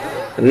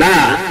না।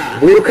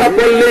 বোরকা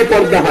পরলেই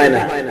পর্দা হয়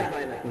না।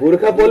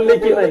 বোরকা পরলে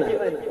কি হয় না?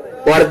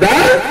 পর্দা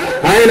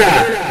হয় না।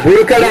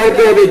 বোরকাটা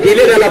হতে হবে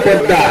দিলের আলা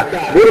পর্দা।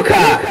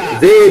 বোরকা,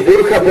 যে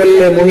বোরকা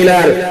পরলে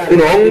মহিলার কোন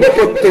অঙ্গ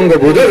প্রত্যঙ্গ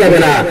বোঝা যাবে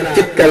না।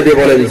 চিৎকার দিয়ে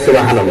বলেন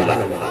সুবহানাল্লাহ।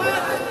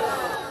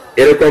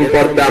 এরকম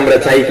পর্দা আমরা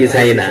চাই কি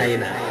চাই না?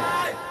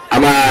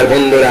 আমার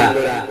বন্ধুরা,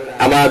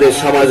 আমাদের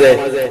সমাজে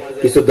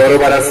কিছু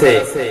দরবার আছে,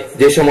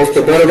 যে সমস্ত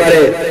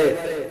দরবারে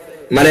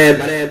মানে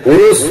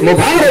উরুস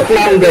মুবারক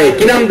নাম দেয়।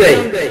 কি নাম দেয়?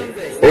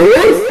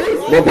 উরুস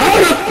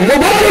মুবারক।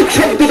 মুবারক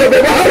শব্দটা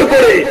ব্যবহার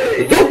করে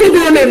যত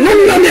ধরনের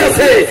নোংরামি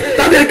আছে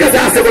তাদের কাছে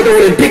আছে, কথা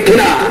বলেন ঠিক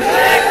কিনা?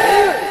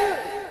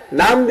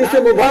 নাম দিছে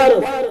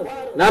মুবারক।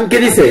 নাম কি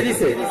দিছে?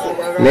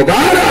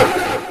 মুবারক।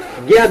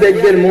 গিয়া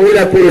দেখবেন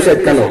মহিলা পুরুষ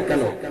কেন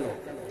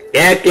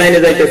এক লাইনে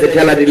যাইতেছে,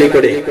 ঠেলা দিলি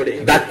করে,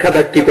 ধাক্কা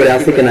ধাক্কি করে,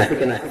 আছে কিনা?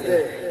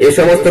 এই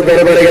সমস্ত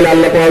দরবারে গেলে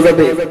আল্লাহ পাওয়া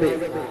যাবে?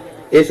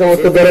 এই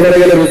সমস্ত দরবারে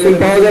গেলে রাসূল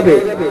পাওয়া যাবে?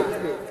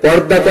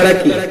 পর্দা করা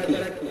কি?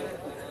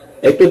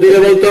 একটু দূরে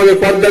বলতে হবে,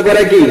 পর্দা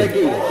করা কি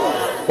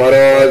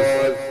ফরজ।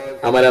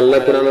 আমার আল্লাহ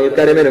কোরআনুল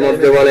কারীমের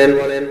মধ্যে বলেন,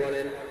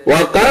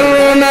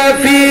 ওয়াকারনা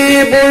ফি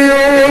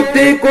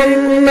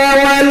বুয়ুতিকুন্না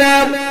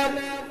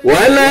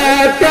ওয়ালা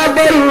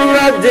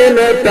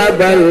তাবাররাজনা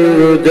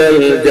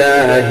তাবাররুজাল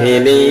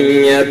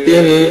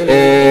জাহিলিয়াতিল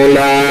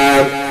উলা।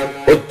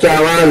 উচ্চ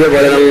আওয়াজে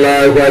বলেন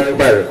আল্লাহু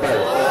আকবার।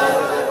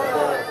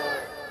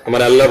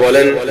 আমার আল্লাহ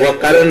বলেন,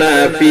 ওয়াকারনা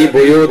ফি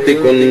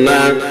বুয়ুতিকুন্না,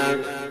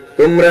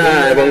 তোমরা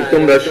এবং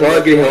তোমরা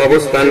স্বগৃহে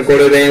অবস্থান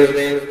করবে,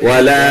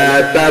 ওয়ালা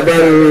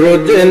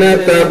তাবাররুজনা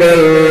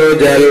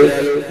তাবাররুজাল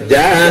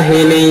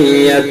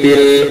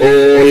জাহিলিয়াতিল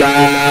উলা,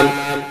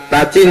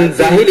 প্রাচীন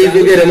জাহিলি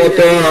যুগের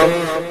মতো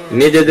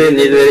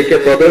নিজেদেরকে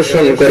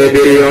প্রদর্শন করে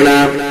বেরিও না।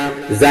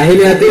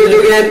 জাহিলিয়াতের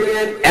যুগে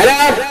এরা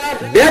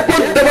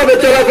বেপরোয়াভাবে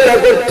চলাফেরা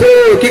করত।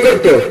 কি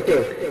করত?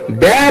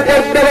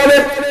 বেপরোয়াভাবে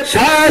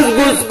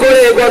সাজগুজ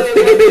করে ঘর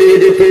থেকে বেরিয়ে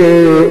যেত।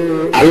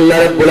 আল্লাহ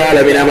রাব্বুল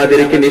আলামিন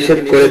আমাদেরকে নিষেধ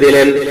করে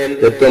দিলেন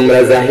যে তোমরা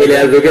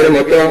জাহিলিয়া যুগের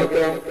মতো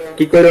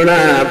কি করো না,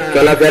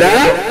 চলাফেরা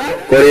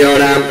করিও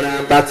না।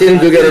 প্রাচীন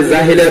যুগের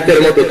জাহিলিয়াতের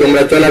মতো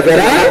তোমরা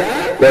চলাফেরা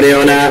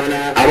করিও না।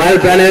 আমার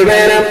প্রাণের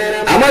ভাইয়েরা,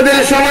 আমাদের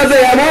সমাজে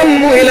এমন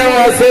মহিলাও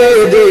আছে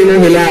যে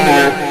মহিলা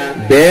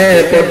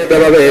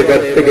বেপরোয়াভাবে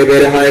ঘর থেকে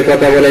বের হয়,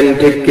 কথা বলেন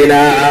ঠিক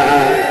কিনা?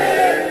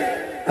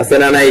 আছে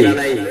না নাই?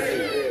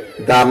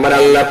 আমার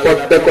আল্লাহ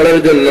পর্দা করার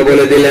জন্য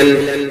বলে দিলেন,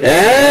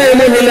 এই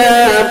মহিলা,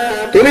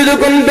 তুমি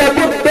যখন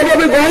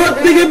বেপরোয়াভাবে ঘর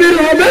থেকে বের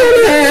হবে,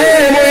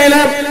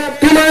 মহিলা,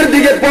 তোমার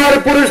দিকে পর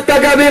পুরুষ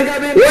তাকাবেন,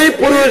 ওই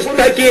পুরুষ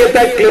তাকিয়ে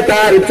থাকলে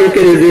তার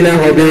চোখের জিনা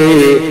হবে,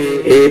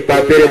 এই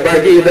পাপের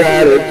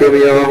ভাগীদার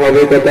তুমিও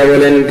হবে, কথা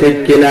বলেন ঠিক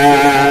কিনা?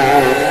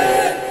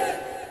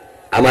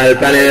 আমার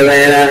প্রাণের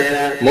ভাইয়েরা,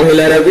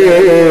 মহিলারা গো,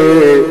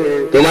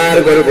 তোমার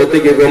গর্ভ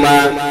থেকে গোমা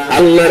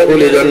আল্লাহর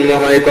ওলি জন্ম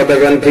হয়, কথা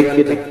বলেন ঠিক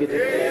কিনা?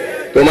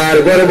 তোমার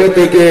গর্ভ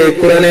থেকে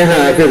কোরআনে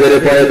হাফেজের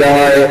পয়দা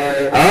হয়।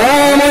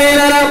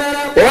 মহিলারা,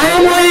 ও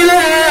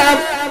মহিলারা,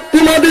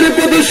 তোমাদের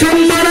কত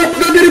সম্মান,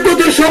 আপনাদের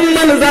কত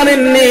সম্মান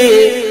জানেননি?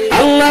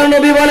 আল্লাহর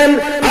নবী বলেন,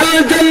 আল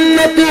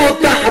জান্নাতু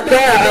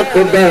তাহতা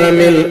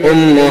আকদামিল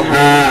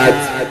উম্মাহাত,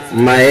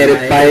 মায়ের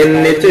পায়ের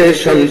নিচে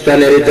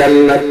সন্তানের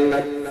জান্নাত।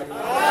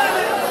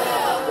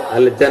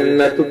 আল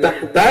জান্নাতু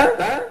তাহতা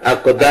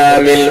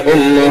আকদামিল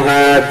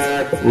উম্মাহাত,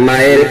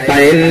 মায়ের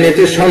পায়ের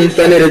নিচে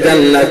সন্তানের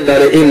জান্নাত।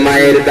 আর এই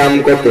মায়ের দাম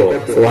কত?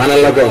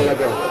 সুবহানাল্লাহ।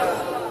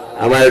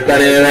 আমার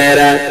প্রাণের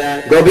মায়েরা,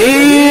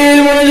 গভীর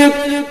মনোযোগ।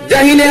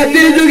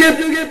 জাহিলিয়াতের যুগে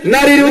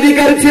নারীর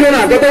অধিকার ছিল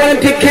না, কথা বলেন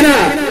ঠিক কিনা?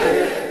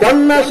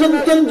 কন্যা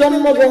সন্তান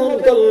জন্মগ্রহণ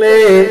করলে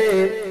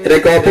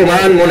এটাকে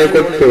অপমান মনে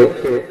করত,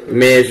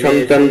 মেয়ে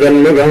সন্তান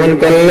জন্মগ্রহণ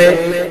করলে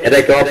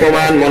এটাকে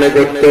অপমান মনে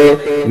করত।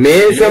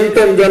 মেয়ে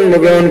সন্তান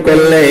জন্মগ্রহণ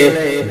করলে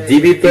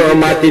জীবিত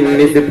মাটির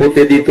নিচে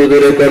পুঁতে দিত।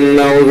 জোরে কন্যা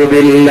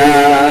নাউযুবিল্লাহ।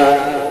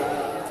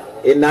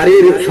 এই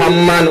নারীর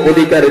সম্মান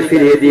অধিকার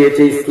ফিরিয়ে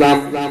দিয়েছে ইসলাম।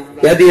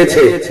 কে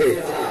দিয়েছে?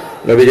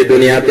 নবীজি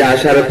দুনিয়াতে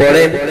আসার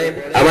পরে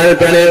আমার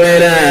প্রাণের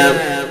মেয়েরা,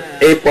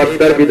 এই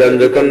পর্দার বিধান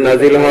যখন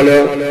নাজিল হলো,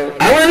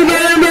 আমার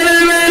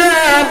প্রাণের মেয়েরা,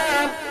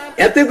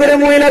 এতে করে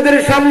মহিলাদের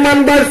সম্মান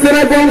বাড়ছে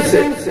না কমছে?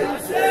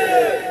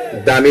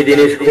 দামি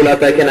জিনিস খোলা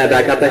থাকে না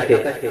ঢাকা থাকে?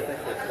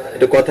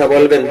 একটু কথা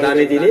বলবেন।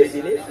 দামি জিনিস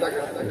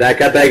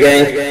ঢাকা থাকে।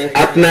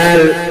 আপনার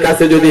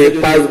কাছে যদি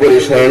 5 ভরি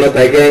স্বর্ণ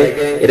থাকে,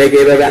 এটাকে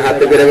এভাবে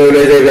হাতে করে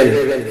বলে যাবেন,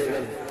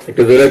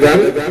 একটু জোরে গান,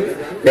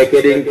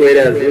 প্যাকেটিং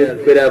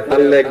কইরা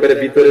পারলে একবারে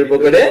ভিতরের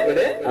পকেটে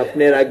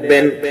আপনি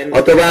রাখবেন,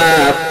 অথবা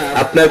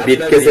আপনার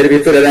ব্রিফকেসের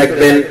ভিতরে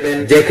রাখবেন।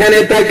 যেখানে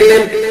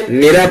থাকলেন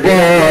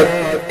নিরাপদ,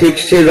 ঠিক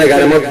সেই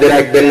জায়গার মধ্যে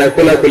রাখবেন না,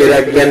 খোলাখুলি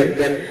রাখবেন।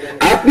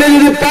 আপনি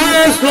যদি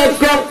 5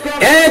 লক্ষ,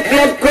 1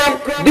 লক্ষ,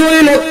 2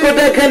 লক্ষ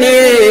টাকা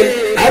নিয়ে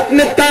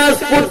আপনি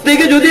তাজপুর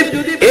থেকে যদি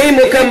এই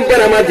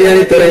মুকাম্পারা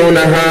মাদিনাতে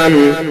রওনা হন,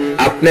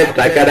 আপনার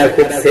টাকাটা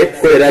খুব সেভ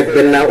করে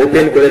রাখবেন না,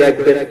 ওপেন করে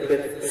রাখবেন,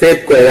 সেভ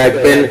করে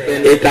রাখবেন।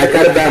 এই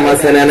টাকার দাম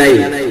আছে না নাই?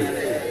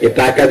 এই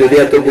টাকা যদি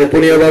এত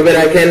গোপনীয় ভাবে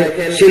রাখেন,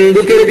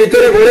 সিন্ধুকের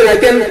ভিতরে ভরে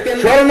রাখেন,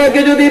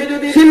 স্বর্ণকে যদি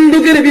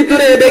সিন্ধুকের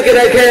ভিতরে ডেকে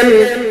রাখেন,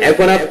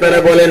 এখন আপনারা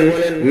বলেন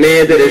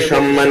মেয়েদের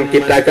সম্মান কি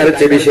টাকার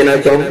চেয়ে বেশি না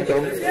কম?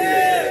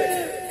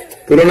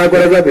 তুলনা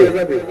করা যাবে?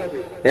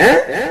 হ্যাঁ,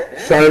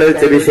 স্বর্ণের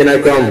চেয়ে বেশি না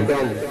কম?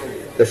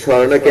 তো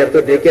স্বর্ণকে এত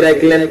ডেকে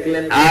রাখলেন।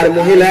 আর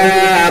মহিলা,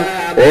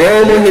 ও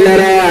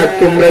মহিলারা,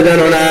 তোমরা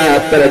জানো না,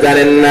 আপনারা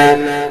জানেন না,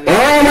 ও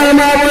আমার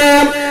মা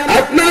বোনেরা,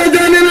 আপনারা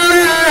জানেন না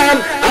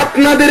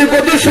আপনাদের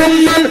কত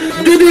সম্মান।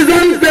 যদি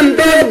জানতেন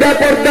তো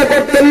পর্দা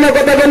করতেন না,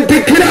 কথা বলেন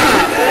ঠিক না?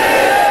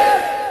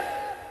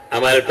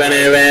 আমার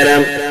প্রাণের ভাইয়েরা,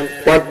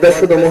 পর্দা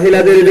শুধু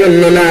মহিলাদের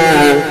জন্য না,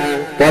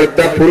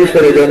 পর্দা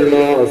পুরুষের জন্য।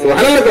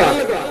 সুবহানাল্লাহ।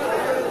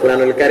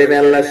 কুরআনুল কারীমে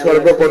আল্লাহ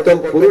সর্বপ্রথম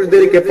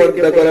পুরুষদেরকে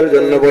পর্দা করার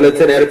জন্য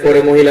বলেছেন, এরপরে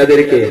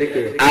মহিলাদেরকে।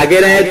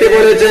 আগের আয়াতে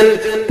বলেছেন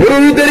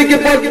পুরুষদেরকে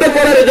পর্দা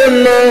করার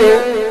জন্য,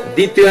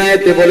 দ্বিতীয়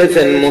আয়াতে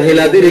বলেছেন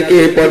মহিলাদেরকে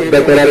পর্দা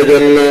করার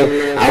জন্য।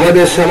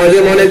 আমাদের সমাজে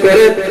মনে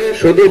করে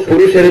শুধু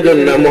পুরুষের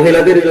জন্য,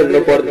 মহিলাদের জন্য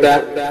পর্দা,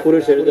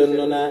 পুরুষের জন্য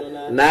না।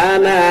 না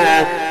না,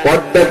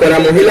 পর্দা করা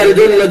মহিলার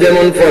জন্য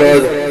যেমন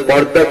ফরজ,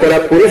 পর্দা করা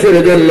পুরুষের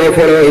জন্য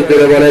ফরজ।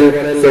 ধরে বলেন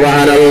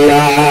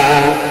সুবহানাল্লাহ।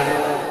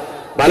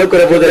 ভালো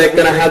করে বোঝার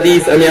একটা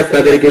হাদিস আমি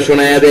আপনাদেরকে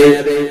শোনায়া দেই।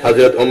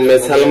 হযরত উম্মে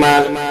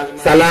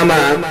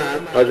সালামা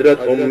হযরত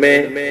উম্মে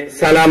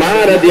সালামা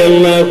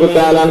রাদিয়াল্লাহু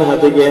তাআলা আনহা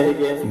থেকে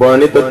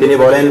বর্ণিত, তিনি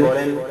বলেন,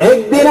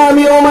 একদিন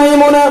আমি ও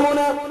মাইমুনা,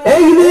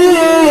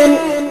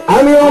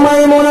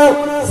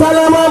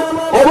 সালামা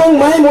এবং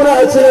মাইমুনা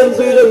ছিলেন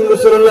দুইজন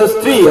রাসূলুল্লাহর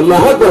স্ত্রী।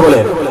 আল্লাহু আকবার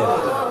বলেন।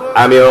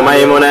 আমি ও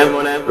মাইমুনা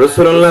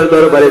রাসূলুল্লাহর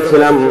দরবারে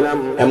ছিলাম।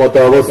 এমত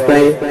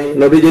অবস্থায়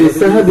নবীজির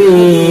সাহাবী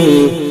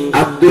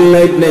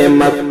আব্দুল্লাহ ইবনে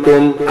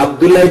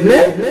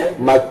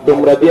মাকতুম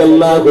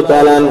রাদিয়াল্লাহু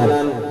তাআলা আনহু,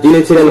 যিনি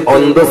ছিলেন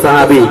অন্ধ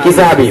সাহাবী। কি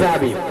সাহাবী?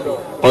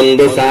 অন্ধ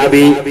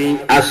সাহাবী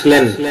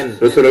আসলেন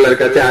রাসূলুল্লাহর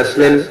কাছে,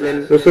 আসলেন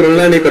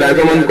রাসূলুল্লাহ নিকট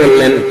আগমন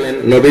করলেন।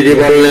 নবীজি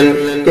বললেন,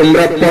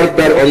 তোমরা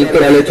পর্দার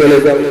অন্তরালে চলে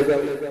যাও।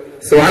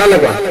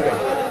 সুবহানাল্লাহ।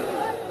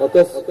 কত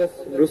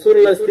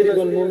রাসূলুল্লাহ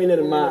স্ত্রীগণ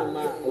মুমিনের মা।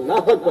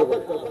 আল্লাহু আকবার।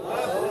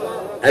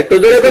 একটু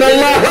জোরে বলেন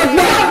আল্লাহু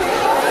আকবার।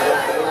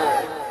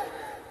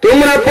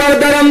 তোমরা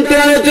পর্দার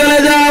অন্তরালে চলে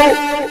যাও।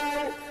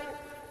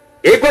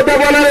 এই কথা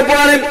বলার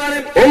পরে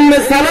উম্মে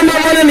সালামা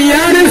বলেন,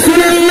 ইয়া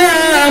রাসূলুল্লাহ।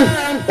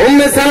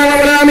 উম্মে সালামা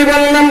বলেন, আমি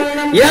বললাম,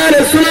 ইয়া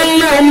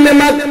রাসূলুল্লাহ, উম্মে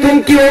মাকতুম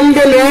কি অন্ধ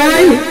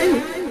নয়?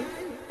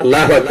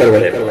 আল্লাহু আকবার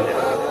বলেন।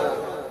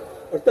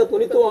 অর্থাৎ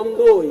উনি তো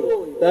অন্ধই,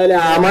 তাহলে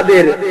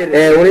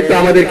উনি তো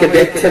আমাদেরকে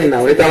দেখছেন না,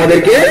 উনি তো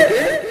আমাদেরকে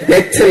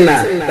দেখছেন না,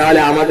 তাহলে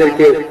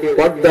আমাদেরকে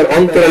পর্দার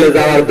অন্তরালে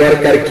যাওয়ার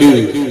দরকার কি?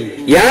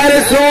 ইয়া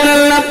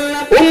রাসূলুল্লাহ,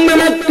 উম্মে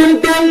মাকতুম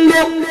তো অন্ধ,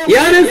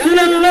 ইয়া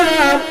রাসূলুল্লাহ,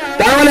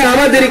 তাহলে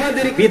আমাদের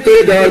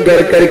ভিতরে যাওয়ার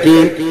দরকার কি?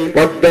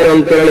 পর্দার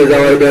অন্তরালে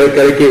যাওয়ার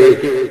দরকার কি?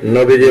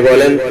 নবীজি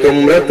বলেন,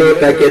 তোমরা তো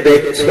তাকে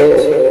দেখছো।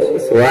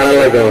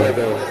 সুবহানাল্লাহ।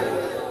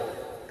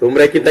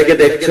 তোমরা কি তাকে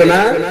দেখছো না?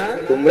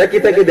 তোমরা কি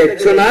তাকে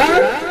দেখছো না?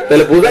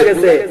 তাহলে বোঝা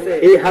গেছে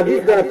এই হাদিস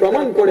দ্বারা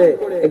প্রমাণ করে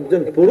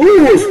একজন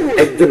পুরুষ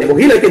একজন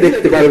মহিলাকে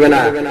দেখতে পারবে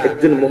না,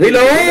 একজন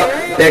মহিলাও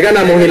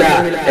বেগানা মহিলা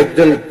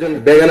একজন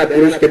বেগানা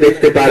পুরুষকে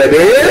দেখতে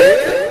পারবে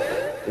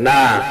না।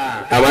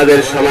 আমাদের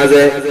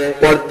সমাজে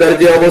পর্দার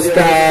যে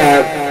অবস্থা,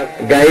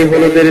 গায়ে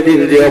হলুদের দিন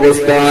যে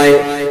অবস্থা হয়,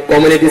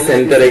 কমিউনিটি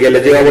সেন্টারে গেলে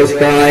যে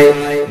অবস্থা হয়,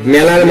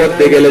 মেলার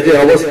মধ্যে গেলে যে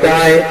অবস্থা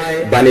হয়,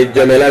 বাণিজ্য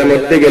মেলার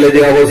মধ্যে গেলে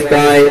যে অবস্থা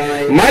হয়,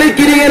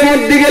 মার্কেটিং এর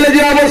মধ্যে গেলে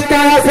যে অবস্থা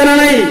আছে না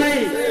নাই,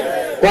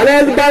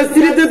 কলেজ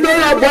ভার্সিটিতে তো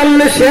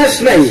বললে শেষ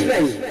নাই।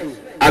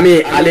 আমি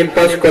আলিম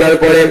পাস করার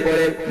পরে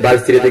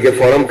ভার্সিটি থেকে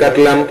ফর্ম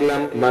কাটলাম,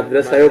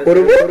 মাদ্রাসায়ও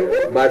পড়বো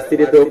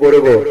ভার্সিটিতেও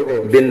পড়বো।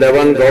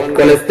 বৃন্দাবন গভ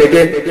কলেজ থেকে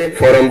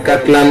ফর্ম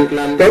কাটলাম,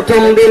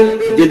 প্রথম দিন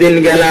যেদিন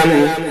গেলাম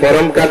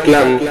ফর্ম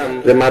কাটলাম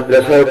যে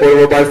মাদ্রাসায়ও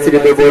পড়বো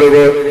ভার্সিটিতেও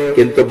পড়বো,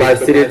 কিন্তু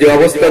ভার্সিটির যে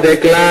অবস্থা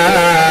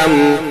দেখলাম,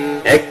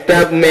 একটা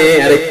মেয়ে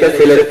আরেকটা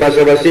ছেলের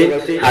পাশাপাশি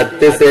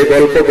হাঁটতেছে,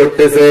 গল্প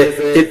করতেছে,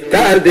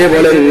 চিৎকার দিয়ে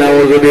বলেন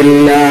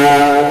নাউযুবিল্লাহ।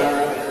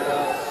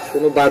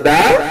 কোনো বাধা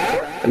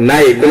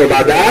নাই, কোনো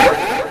বাধা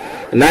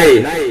নাই।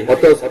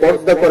 অত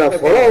পর্দা করা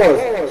ফরজ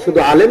শুধু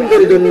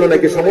আলেমদের জন্য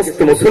নাকি সমস্ত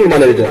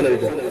মুসলমানের জন্য?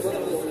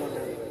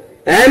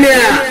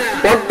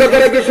 পর্দা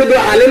করা কি শুধু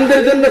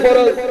আলেমদের জন্য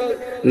ফরজ?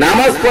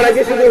 নামাজ পড়া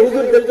কি শুধু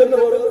হুজুরদের জন্য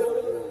ফরজ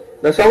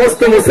না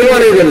সমস্ত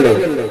মুসলমানের জন্য?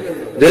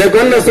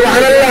 যেরকম না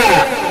সুবহানাল্লাহ।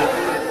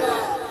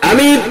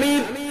 আমি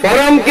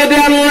ফর্ম কেটে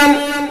আনলাম,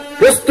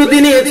 প্রস্তুতি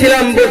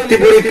নিয়েছিলাম ভর্তি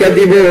পরীক্ষা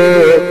দিব,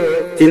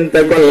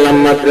 চিন্তা করলাম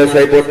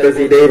মাদ্রাসায়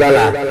পড়তেছি এই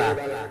বালা,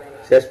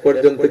 শেষ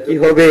পর্যন্ত কি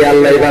হবে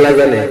আল্লাহ ভালো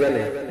জানে।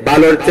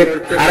 ভালোর চেয়ে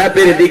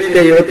খারাপের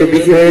দিকটাই হয়তো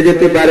বেশি হয়ে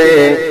যেতে পারে,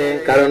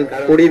 কারণ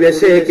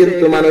পরিবেশে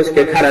কিন্তু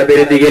মানুষকে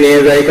খারাপের দিকে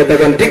নিয়ে যায়। কথা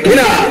কোন ঠিক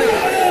না?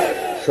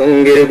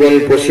 সঙ্গের গুণ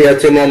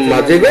পশিয়াছে মম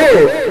মাঝে গো,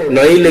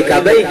 নইলে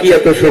কাদাই কি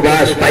এত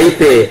সুবাস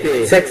পাইতে।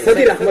 শেখ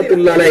সাদী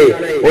রাহমাতুল্লাহ আলাইহি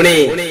উনি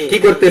কি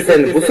করতেছেন?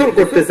 গোসল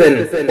করতেছেন,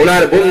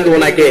 ওনার বন্ধু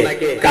ওনাকে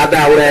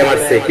কাদা উড়ায়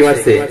মারছে। কি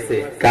মারছে?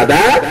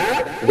 কাদা।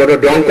 বড়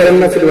ডং করেন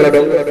না, ছোট বড়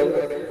ডং,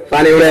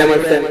 পানি উড়ায়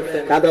মারছেন,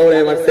 কাদা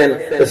উড়ায় মারছেন।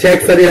 তো শেখ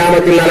সাদী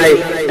রাহমাতুল্লাহ আলাইহি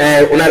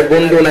ওনার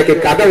বন্ধু ওনাকে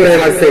কাদা উড়ায়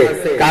মারছে,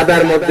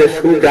 কাদার মধ্যে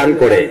সুগান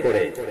করে।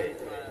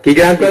 কি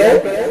গান করে?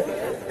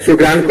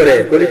 সুগান করে।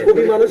 উনি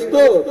খুবই মানুষ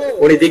তো,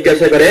 উনি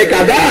জিজ্ঞাসা করে,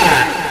 কাদা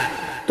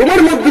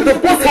তোমার মধ্যে তো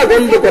পচা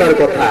গন্ধ করার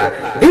কথা,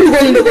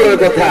 দুর্গন্ধ করার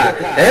কথা,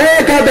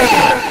 কাদা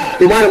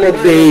তোমার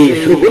মধ্যে এই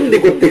সুগন্ধি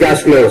করতে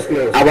আসলো?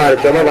 আবার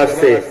জবাব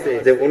আসছে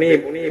যে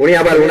উনি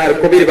আবার ওনার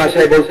কবির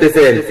ভাষায়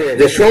বলতেছেন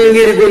যে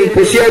সঙ্গীর গুণ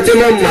পুষিয়াছে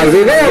মম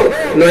মাঝে গো,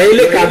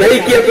 নইলে কাদাই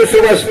কি এত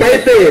সুবাস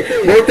পাইতে।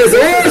 বলতেছে,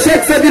 ও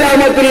শেখ সাদী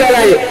রাহমাতুল্লাহ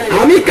আলাইহি,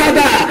 আমি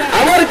কাদা,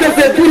 আমার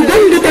কাছে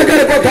দুর্গন্ধ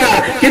থাকার কথা,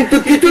 কিন্তু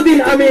কিছুদিন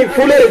আমি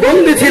ফুলের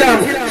গন্ধে ছিলাম,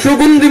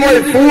 সুগন্ধিময়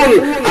ফুল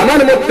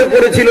আমার মধ্যে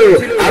পড়েছিল,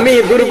 আমি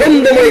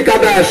দুর্গন্ধময়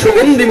কাদা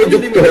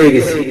সুগন্ধিযুক্ত হয়ে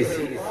গেছি।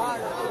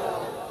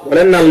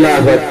 বলেন না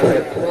আল্লাহু আকবার।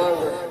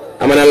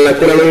 আমার আল্লাহ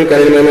কোরআনুল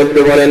কারীমের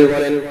মধ্যে বলেন,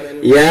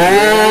 ইয়া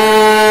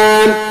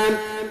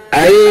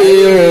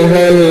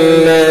আইয়ুহাল্লাযীনা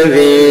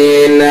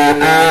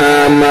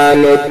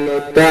আমানুত্তাকুল্লাহ।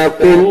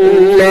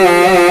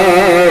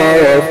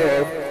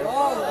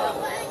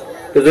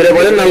 তো জোরে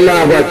বলেন না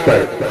আল্লাহু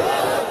আকবার।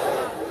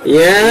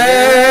 ইয়া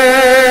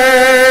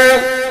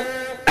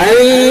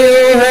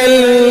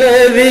আইয়ুহাল্লাযীনা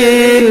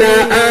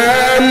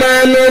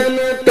আমানুত্তাকুল্লাহ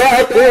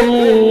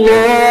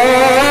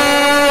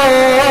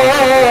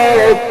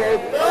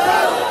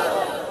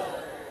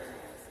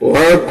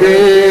ওয়া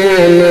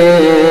কুনু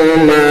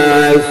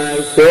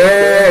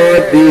মা'আস-সাদিকিন।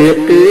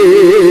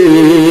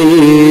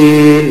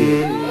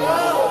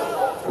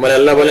 আমার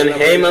আল্লাহ বলেন,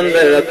 হে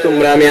ইমানদাররা,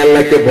 তোমরা আমি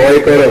আল্লাহকে ভয়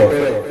করো,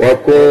 ওয়া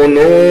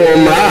কুনু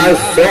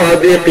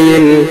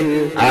মা'আস-সাদিকিন,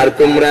 আর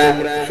তোমরা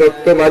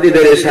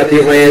সত্যবাদীদের সাথী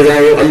হয়ে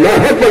যাও।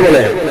 আল্লাহু আকবার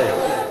বলেন।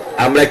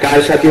 আমরা কার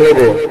সাথী হব?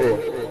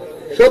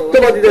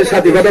 সত্যবাদীদের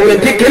সাথী। কথা বলেন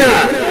ঠিক কিনা?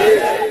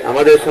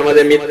 আমাদের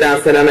সমাজে মিথ্যা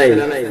আছে না নাই?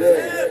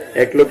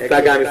 এক লোক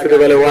তাকে আমি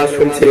ছোটবেলায় ওয়াজ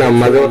শুনছিলাম,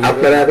 মাঝে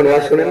আপনারা এখন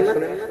ওয়াজ শুনেন না?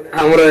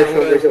 আমরা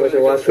বসে বসে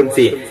ওয়াজ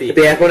শুনছি,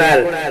 কিন্তু এখন আর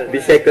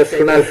বেশি একটা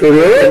শোনার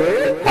শুরু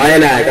হয়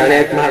না, কারণ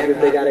এক মাহফিল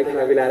থেকে আরেক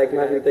মাহফিলে, আরেক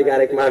মাহফিল থেকে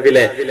আরেক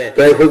মাহফিলে তো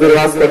এক হুজুর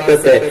ওয়াজ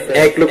করতেছে।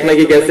 এক লোক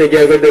নাকি গেছে,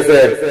 গিয়ে করতেছে,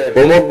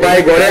 অমুক ভাই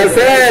ঘরে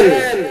আছেন?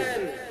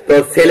 তো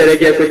ছেলেরে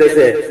গিয়ে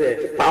কইতেছে,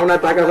 পাওনা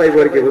টাকা পাইব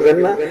আর কি, বুঝেন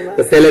না?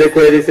 তো ছেলেরে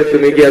কয়ে দিচ্ছে,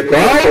 তুমি গিয়ে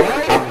কও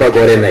আব্বা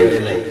ঘরে নাই।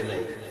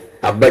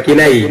 আব্বা কি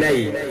নাই?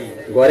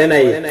 ঘরে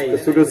নাই।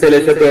 ছোট ছেলে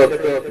সে তো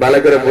ভালো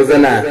করে বোঝে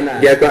না,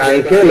 গিয়ে কো,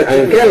 আঙ্কেল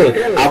আঙ্কেল,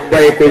 আব্বা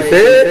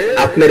কইছে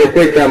আপনারে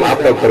কইতাম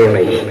আব্বা ঘরে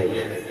নাই।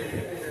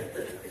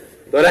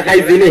 তোরা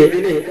খাইছিনি?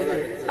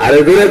 আরে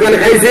দূরে কোন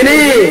খাইছিনি?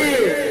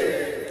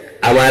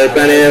 আমার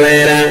প্রাণের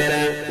ভাইয়েরা,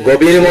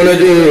 গভীর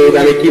মনোযোগ।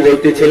 আমি কি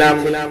বলতেছিলাম?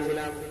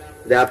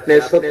 যে আপনি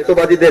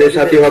সত্যবাদীদের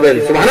সাথী হবেন।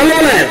 সুবহানাল্লাহ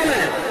বলেন।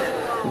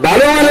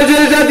 ভালো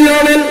মানুষের সাথী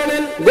হবেন,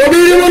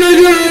 গভীর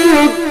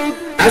মনোযোগ।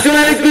 আসুন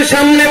আর একটু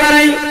সামনে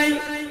বাড়াই।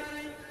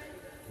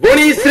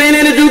 বনি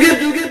ইসরাইলের যুগে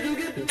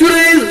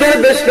জুরাইজ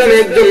দরবেশ নামে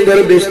একজন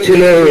দরবেশ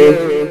ছিল।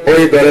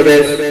 ওই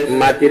দরবেশ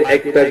মাটির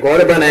একটা ঘর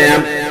বানায়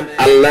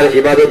আল্লাহর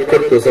ইবাদত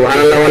করত।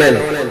 সুবহানাল্লাহ বলেন।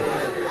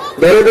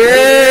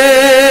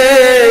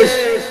 দরবেশ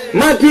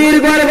মাটির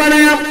ঘর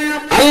বানায়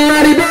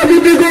আল্লাহর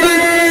ইবাদত করে।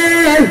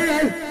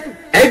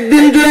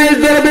 একদিন জুরাইজ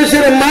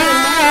দরবেশের মা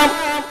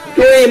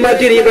ওই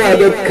মাটির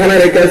ইবাদত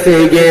খানার কাছে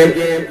গিয়ে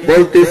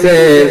বলতেছে,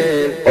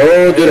 ও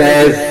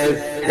জুরাইজ,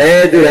 হে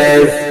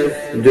জুরাইজ।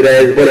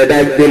 জুরাইজ বলে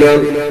ডাক দিল,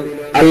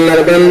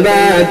 আল্লাহর বান্দা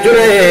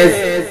জুরাইজ।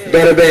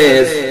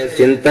 দরবেশ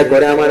চিন্তা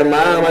করে আমার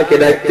মা আমাকে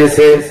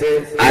ডাকতেছে,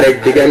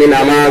 আরেকদিকে আমি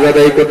নামাজ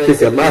আদায়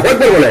করতেছি। আল্লাহু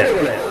আকবার বলে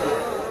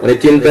উনি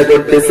চিন্তা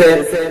করতেছে,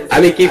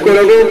 আমি কি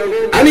করব?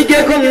 আমি কি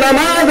এখন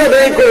নামাজ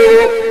আদায় করব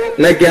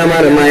নাকি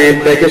আমার মায়ের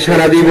ডাকে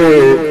সাড়া দিব?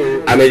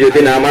 আমি যদি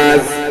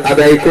নামাজ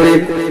আদায় করি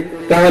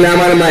তাহলে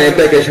আমার মায়ের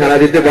ডাকে সাড়া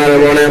দিতে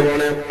পারবো না,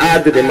 আর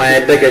যদি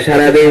মায়ের ডাকে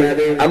সাড়া দিই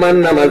আমার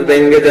নামাজ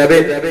ভেঙে যাবে।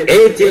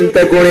 এই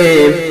চিন্তা করে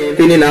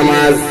তিনি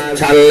নামাজ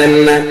ছাড়লেন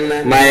না,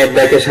 মায়ের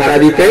ডাকে সাড়া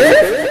দিতে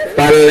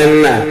পারলেন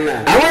না।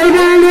 আমার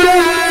বন্ধুরা,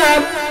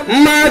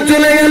 মা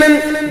চলে গেলেন।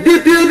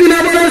 দ্বিতীয় দিন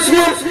আবার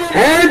আসলো,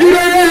 হ্যাঁ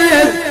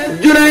জুরাইজ।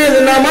 জুরাইজ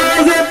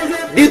নামাজ।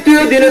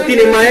 দ্বিতীয় দিনে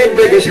তিনি মায়ের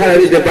ডাকে সাড়া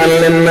দিতে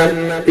পারলেন না।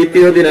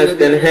 তৃতীয় দিন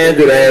আসতেন, হ্যাঁ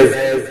জুরাইজ।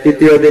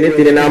 তৃতীয় দিনে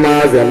তিনি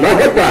নামাজ। আল্লাহু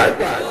আকবার।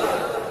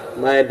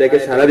 মায়ের ডাকে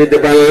সাড়া দিতে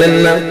পারলেন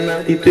না।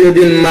 তৃতীয়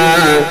দিন মা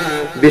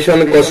ভীষণ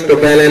কষ্ট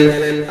পেলেন।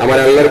 আমার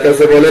আল্লাহর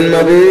কাছে বলেন,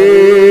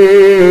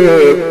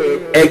 মাবুদ,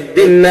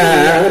 একদিন না,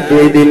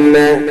 2 দিন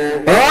না,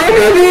 ও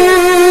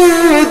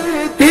মাবুদ,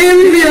 3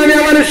 দিন আমি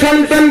আমার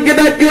সন্তানকে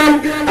ডাকলাম,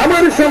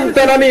 আমার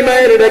সন্তান আমি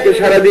মায়ের ডাকে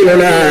সাড়া দিল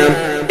না।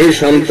 এই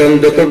সন্তান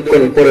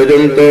যতক্ষণ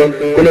পর্যন্ত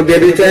কোন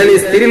ব্যভিচারী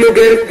স্ত্রী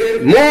লোকের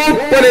মুখ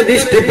পরে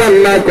দৃষ্টিপাত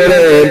না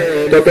করে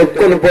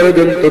ততক্ষণ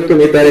পর্যন্ত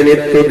তুমি তার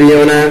মৃত্যু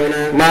দিও না।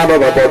 মা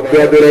বাবা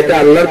বদদুয়া করে এটা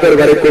আল্লাহর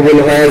দরবারে কবুল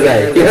হয়ে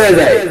যায়। কি হয়ে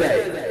যায়?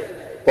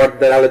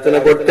 পর্দার আলোচনা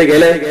করতে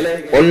গেলে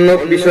অন্য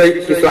বিষয়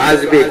কিছু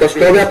আসবে, কষ্ট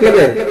হবে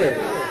আপনাদের।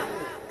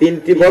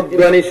 3টি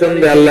বদদুয়া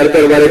নিঃসন্দেহে আল্লাহর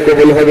দরবারে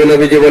কবুল হবে,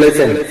 নবীজি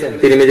বলেছেন।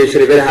 তিরমিজি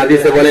শরীফের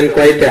হাদিসে বলেন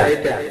কয়টা?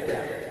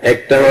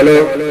 একটা হলো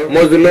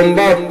মজলুম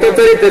বা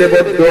অত্যাচারিতের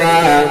বদদুয়া,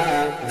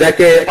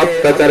 যাকে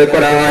অত্যাচার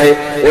করা হয়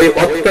ওই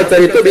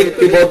অত্যাচারিত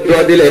ব্যক্তি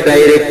বদদুয়া দিলে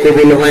ডাইরেক্ট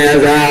কবুল হয়ে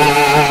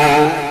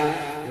যায়।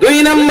 2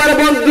 নম্বর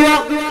বদদুয়া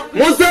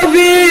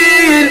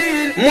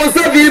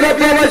মুসাফির বা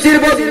প্রবাসীর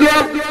বদদুয়া।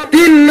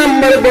 3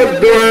 নম্বর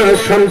বদদুয়া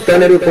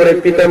সন্তানের উপরে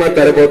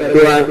পিতামাতার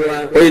বদদুয়া।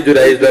 ওই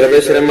জুরাইজ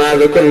দরবেশের মা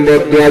যখন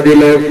বদদুয়া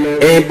দিল,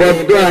 এই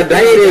বদদুয়া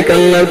ডাইরেক্ট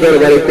আল্লাহর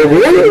দরবারে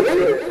কবুল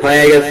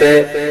হয়ে গেছে।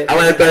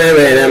 আমার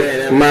ভাইরা,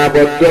 মা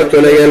বদদুয়া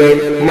চলে গেল,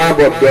 মা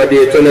বদদুয়া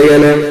দিয়ে চলে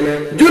গেল।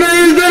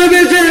 জুরাইজ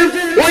দরবেশের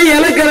ওই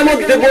এলাকার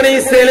মধ্যে পড়ে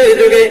ছেলের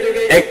যুগে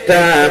একটা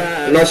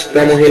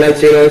নষ্টা মহিলা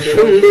ছিল,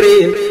 সুন্দরী,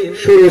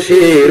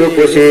 সুরুষী,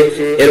 রূপসী।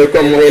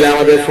 এরকম মহিলা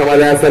আমাদের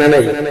সমাজে আছে না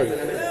নাই?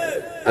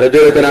 আর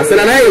জোরে আছে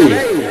না নাই?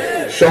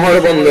 শহর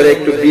বন্দরে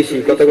একটু বেশি,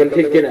 কতক্ষণ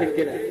ঠিক কিনা?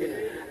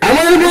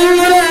 আমার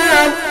বন্ধুরা,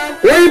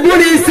 ওই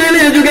বুড়ি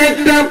ছেলের যুগে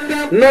একটা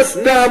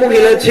নষ্টা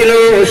মহিলা ছিল,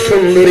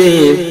 সুন্দরী,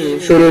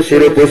 সুরুষী,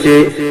 রূপসী।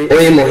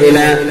 ওই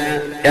মহিলা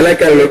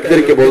এলাকার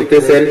লোকদেরকে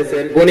বলতেছেন,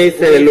 বনি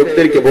ছেলের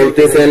লোকদেরকে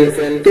বলতেছেন,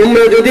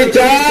 তোমরা যদি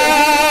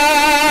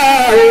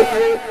চাও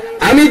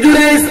আমি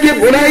জুরাইজকে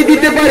বুড়াই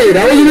দিতে পারি।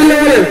 নাউজুবিল্লাহ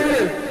বলেন।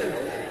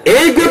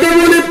 এই কথা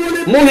বলে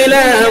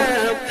মহিলা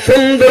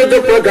সৌন্দর্য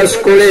প্রকাশ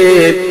করে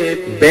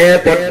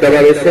বেপর্দা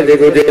ভাবে সেজে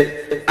গুজে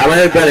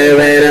আমার প্রাণের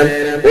ভাইয়েরা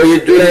ওই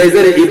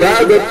জুরাইজের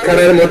ইবাদত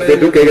খানার মধ্যে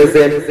ঢুকে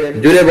গেছে।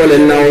 জুড়ে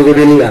বলেন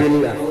নাউজুবিল্লাহ।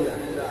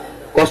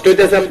 কষ্ট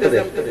হইতেছে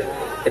আপনাদের?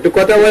 একটু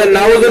কথা বলেন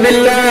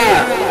নাউজুবিল্লাহ।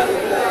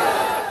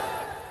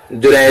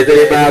 জুরাইজের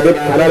ইবাদত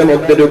খানার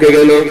মধ্যে ঢুকে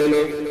গেল।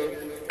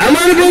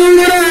 আমার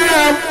বন্ধুরা,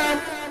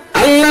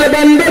 আল্লাহর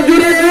বান্দা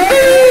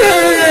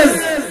জুরাইজ,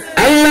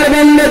 আল্লাহর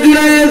বান্দা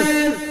জুরাইজ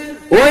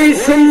ওই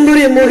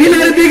সুন্দরী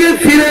মহিলার দিকে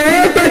ফিরে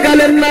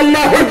তাকালেন না।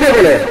 আল্লাহু আকবার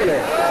বলে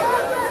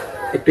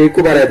একটু একটু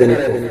বাড়ায় দেন।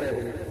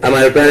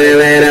 আমার প্রাণের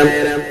ভাইয়েরা,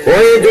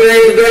 ওই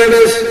জুরাইজ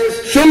দরবেশ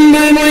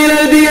সুন্দরী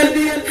মহিলার দিকে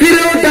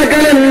ফিরেও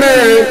তাকালেন না,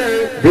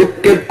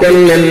 ভ্রুক্ষেপ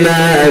করলেন না।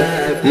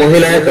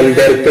 মহিলা এখন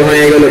ব্যর্থ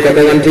হয়ে গেল।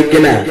 কতক্ষণ ঠিক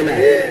কিনা?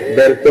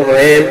 ব্যর্থ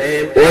হয়ে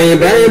ওই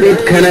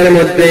বাড়িখানার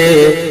মধ্যে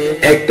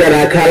একটা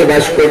রাখাল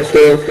বাস করত।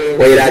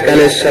 ওই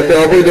রাখালের সাথে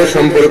অবৈধ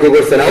সম্পর্ক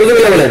করছে।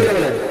 নাউজুবিল্লাহ বলেন।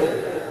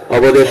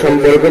 অবৈধ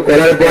সম্পর্ক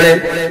করার পরে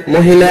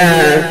মহিলা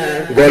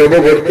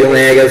গর্ভবতী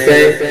হয়ে গেছে,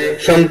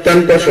 সন্তান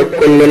প্রসব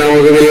করলো।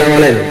 নাউজুবিল্লাহ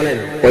বলেন।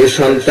 ওই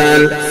সন্তান,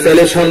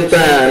 ছেলে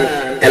সন্তান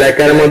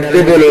এলাকার মধ্যে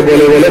বলে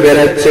বলে বলে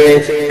বেড়াচ্ছে,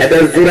 এটা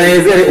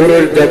জুরাইজের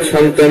উরুজাত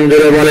সন্তান।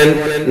 জুড়ে বলেন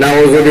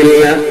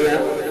নাউজুবিল্লাহ।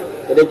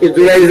 এটা কি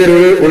জুরাইজের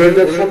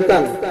উরুজাত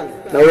সন্তান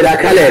না ওই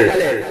রাখালের?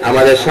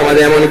 আমাদের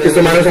সমাজে এমন কিছু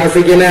মানুষ আছে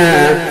কিনা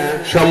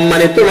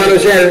সম্মানিত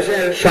মানুষের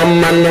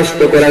সম্মান নষ্ট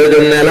করার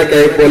জন্য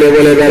এলাকায় বলে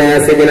বলে বেড়ায়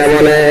আছে কিনা?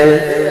 বলে।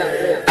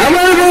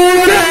 আমার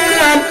বন্ধুরা,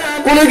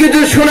 কোন কিছু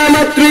শোনা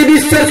মাত্রই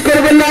বিশ্বাস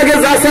করবেন না, আগে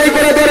যাচাই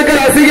করা দরকার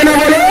আছে কিনা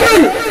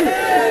বলুন।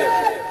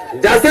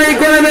 যাচাই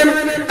করবেন।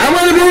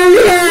 আমার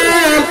বন্ধুরা,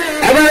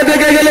 আবার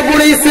দেখা গেল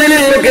পুরো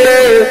ছেলের লোকেরা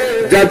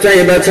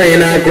যাচাই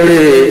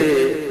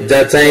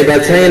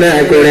বাছাই না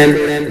করেন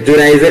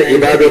জুরাইজের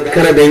ইবাদত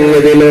খানা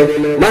ভেঙে দিল।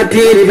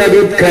 মাটির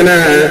ইবাদত খানা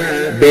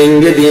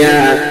ভেঙে দিয়া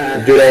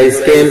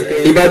জুরাইজকে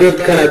ইবাদত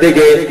খানা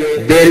থেকে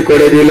বের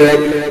করে দিল।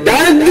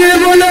 ডাক দিয়ে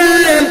বলে,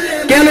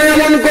 কেন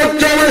এমন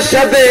করছো আমার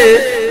সাথে?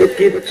 তো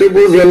কিচ্ছু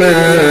বুঝো না,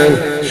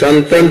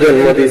 সন্তান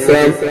জন্ম দিছ,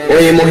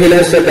 ওই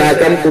মহিলার সাথে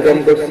আকাম কুকাম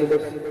করছো,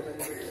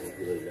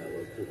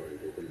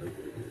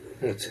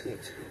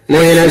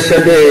 মহিলার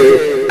সাথে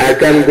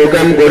আকাম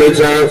কুকাম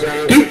করেছ,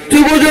 কিচ্ছু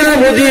বুঝো না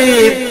বুঝি,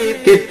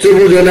 কিচ্ছু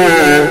বুঝো না।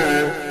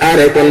 আর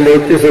এখন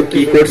বলতেছ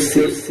কি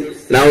করছি?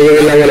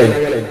 নাউজুবিল্লাহ বলেন।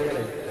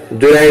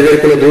 জুরাইজের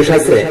কোন দোষ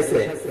আছে?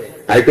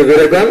 আর একটু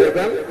জোরে কর।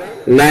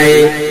 নাই।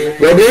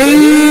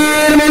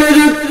 গভীর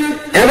মনোযোগ।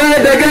 এবার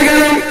দেখা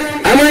গেল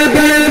আমার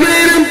প্রাণের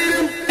বাইরে,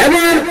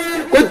 এবার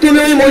তুমি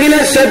ওই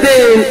মহিলার সাথে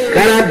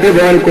খারাপ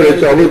ব্যবহার করেছ,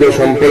 অবৈধ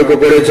সম্পর্ক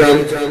করেছ,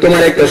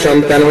 তোমার একটা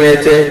সন্তান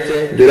হয়েছে।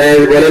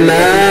 জুরাইজ বলে,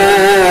 না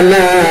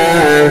না,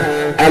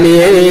 আমি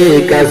এই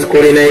কাজ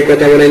করি নাই।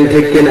 কথা বলেন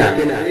ঠিক কিনা?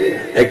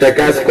 একটা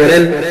কাজ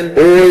করেন,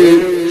 ওই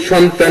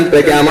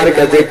সন্তানটাকে আমার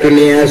কাছে একটু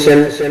নিয়ে আসেন।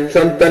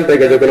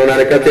 সন্তানটাকে যখন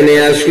ওনার কাছে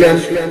নিয়ে আসলেন,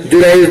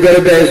 জুরাইজ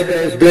দরবেশ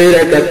 2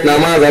 রাকাত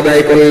নামাজ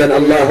আদায় করলেন।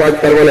 আল্লাহু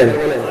আকবার বলেন।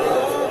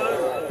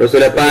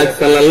 রাসূল পাক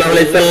সাল্লাল্লাহু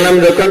আলাইহি সাল্লাম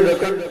যখন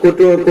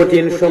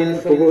কঠিন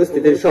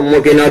পরিস্থিতির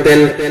সম্মুখীন হতেন,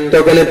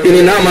 তখন তিনি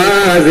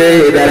নামাজে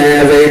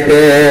দাঁড়ায়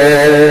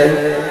যাইতেন।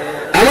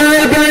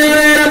 আমার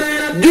ভাইয়েরা,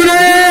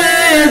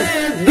 জুরাইজ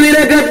 2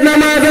 রাকাত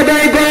নামাজ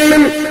আদায়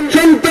করলেন,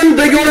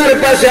 সন্তানটাকে ওনার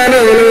পাশে আনা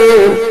হলো।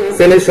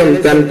 ছেলে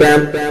সন্তানটা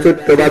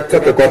ছোট্ট বাচ্চা,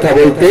 তো কথা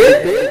বলতে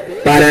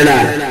পারে না।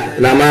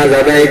 নামাজ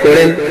আদায়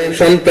করেন,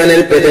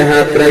 সন্তানের পেটে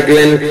হাত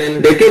রাখলেন,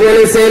 ডেকে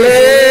বলে, ছেলে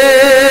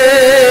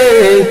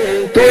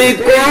তুই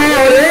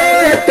করে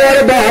তোর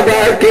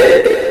বাবাকে।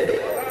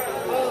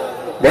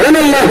 বলেন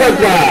আল্লাহু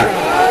আকবার।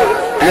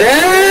 আরে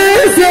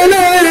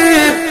ছেলে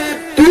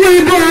তুই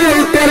বল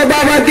তোর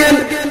বাবাকে,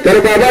 তোর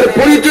বাবার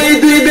পরিচয়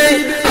তুই দে।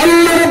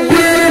 আল্লাহ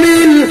রাব্বুল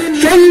আলামিন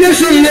সঙ্গে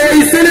সঙ্গে ওই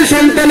ছেলে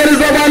সন্তানের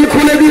জবান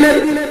খুলে দিলেন।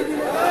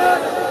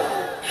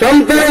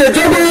 সন্তানের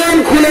জবান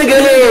খুলে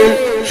গেল।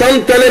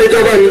 সন্তানের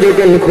জবান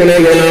যখন খুলে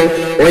গেল,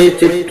 ওই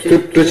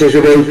ছোট্ট শিশু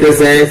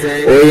বলতেছে,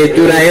 ওই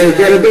জুরাইজ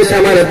দরবেশ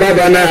আমার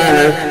বাবা না,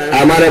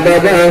 আমার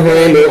বাবা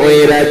হইল ওই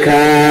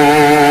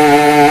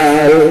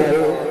রাখাল।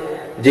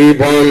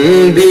 জীবন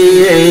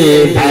দিয়ে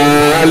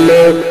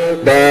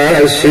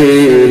ভালোবাসি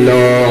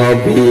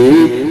নবী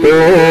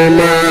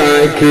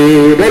তোমাকে।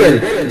 বলেন,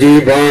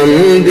 জীবন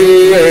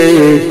দিয়ে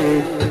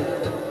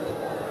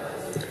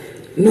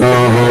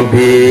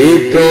নবী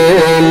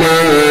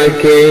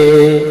তোমাকে।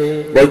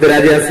 বলতে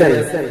রাজি আছেন?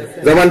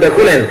 জবানটা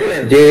খুলেন।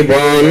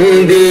 জীবন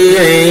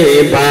দিয়ে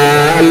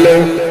ভালো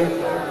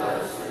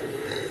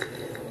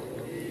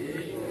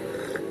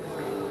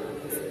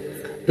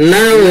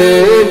নাও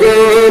গো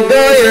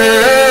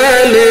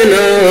দয়াল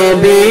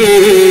নবী,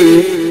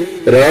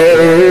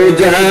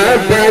 রওজা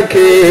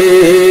পাখি।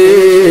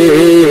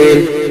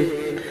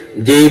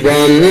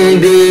 জীবন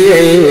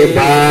দিয়ে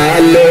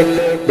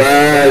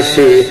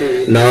ভালোবাসি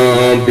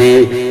নবী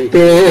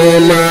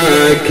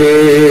তোমাকে।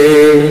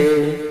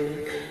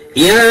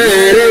 ইয়া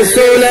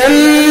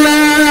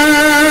রাসূলুল্লাহ,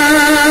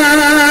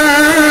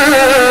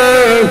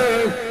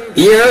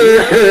 ইয়া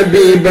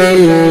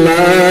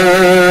হাবিবাল্লাহ,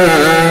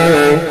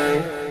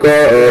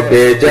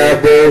 কবে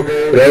যাব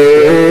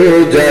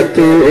রওজা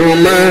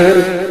তোমার,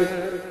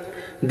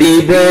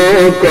 দিব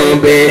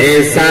কবে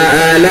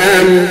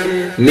সালাম,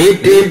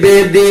 মিটবে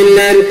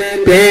দিলের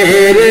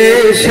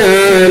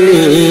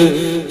পেরেশানি,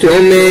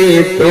 চুমে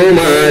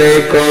তোমার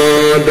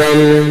কদম।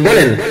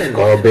 বলেন,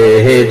 কবে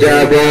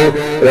যাব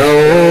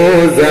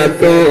রওজা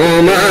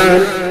তোমার,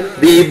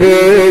 দিব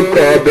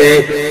কবে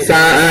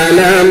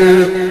সালাম,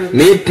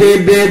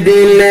 মিটবে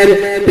দিলের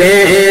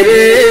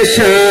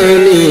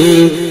পেরেশানি,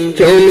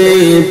 চুমে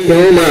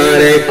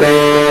তোমার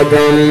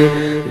কদম।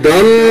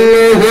 ধন্য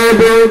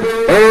হব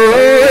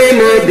ওই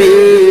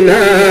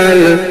মদিনার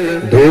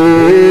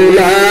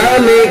ধুলা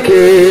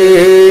মেখে,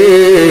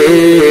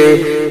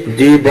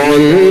 জীবন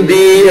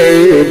দিয়ে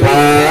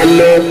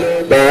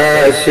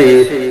ভালোবাসি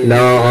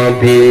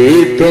নবী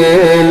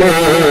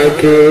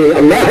তোমাকে।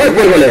 আল্লাহু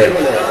আকবার বলে।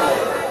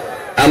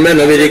 আমরা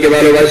নবীজিকে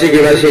ভালোবাসি কি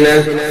বাসি না?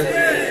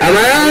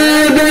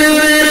 আমার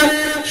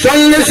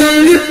সঙ্গে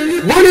সঙ্গে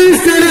বনি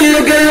ইসরাইলের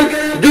লোকেরা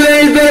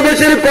জুরাইজ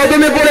দরবেশের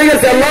কদমে পড়ে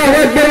গেছে। আল্লাহু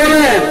আকবার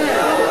বলে।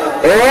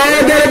 ও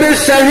দরবেশ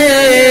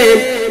সাহেব,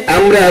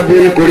 আমরা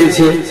ভুল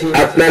করেছি,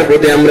 আপনার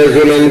প্রতি আমরা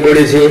জুলুম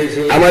করেছি,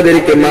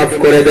 আমাদেরকে মাফ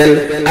করে দেন।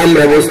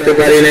 আমরা বুঝতে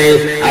পারি নাই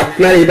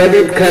আপনার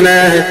ইবাদতখানা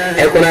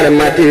এখন আর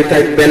মাটির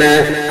থাকবে না,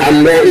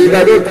 আমরা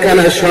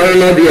ইবাদতখানা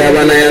স্বর্ণ দিয়া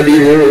বানায়া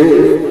দিব।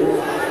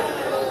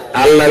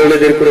 আল্লাহর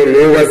ওলিদের কোন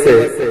লোভ আছে?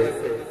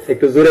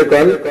 একটু জোরে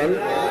কন।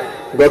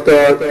 গত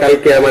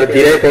কালকে আমার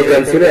দিরাই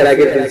প্রোগ্রাম ছিল, এর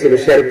আগের দিন ছিল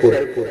শেরপুর।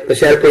 তো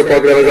শেরপুর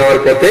প্রোগ্রামে যাওয়ার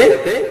পথে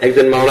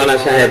একজন মাওলানা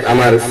সাহেব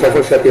আমার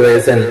সফর সাথী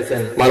হয়েছেন,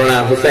 মাওলানা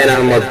হুসাইন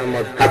আহমদ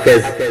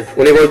হাফেজ।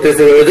 উনি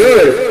বলতেছে,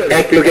 হুজুর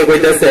এক লোকে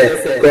কইতেছে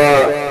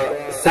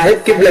সাহেব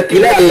কিবলা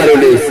কিলা আল্লাহর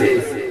ওলি হইছে।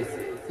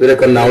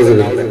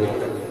 নাউজুবিল্লাহ।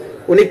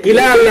 উনি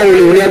কিলা আল্লাহর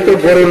ওলি, উনি এত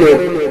বড় লোক,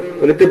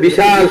 উনি তো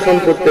বিশাল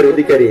সম্পত্তির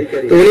অধিকারী,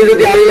 তো উনি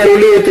যদি আল্লাহর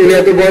ওলি হতো উনি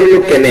এত বড়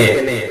লোক কেন?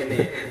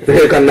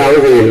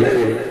 নাউজুবিল্লাহ।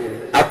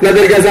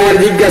 আপনাদের কাছে আমার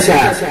জিজ্ঞাসা,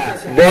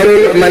 বড়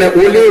মানে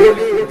ওলি,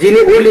 যিনি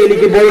ওলি ইনি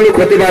কি বড় লোক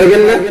হতে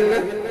পারবেন না?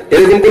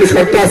 এরকম কোন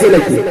শর্ত আছে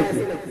নাকি?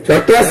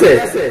 শর্ত আছে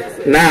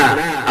না।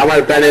 আমার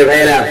প্রাণের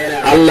ভাইয়েরা,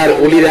 আল্লাহর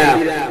ওলিরা,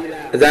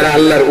 যারা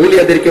আল্লাহর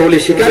ওলিয়াদেরকে ওলি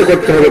স্বীকার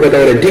করতে হবে, কথা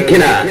বলেন ঠিক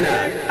কিনা?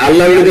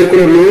 আল্লাহর ওলিদের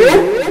কোন লোক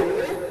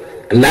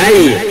নাই।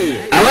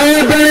 আমার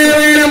প্রাণের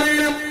ভাইয়েরা,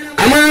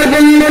 আমার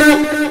বন্ধুরা,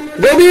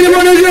 গভীর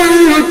মনোযোগ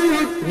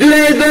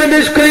জুড়ে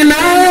দরবেশ করে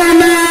না,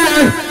 না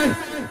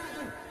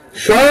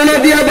স্বর্ণ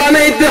দিয়া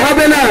বানাইতে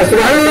হবে না।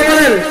 সুবহানাল্লাহ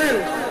বলেন।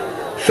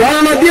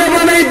 স্বর্ণ দিয়া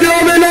বানাইতে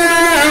হবে না।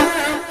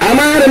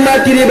 আমার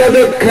মাটির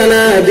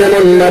ইবাদতখানা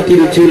যেমন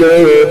মাটির ছিল,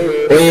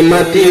 ওই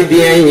মাটি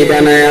দিয়েই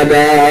বানায়া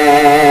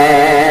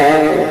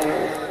দাও।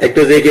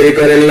 একটু জিকির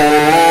করেন লা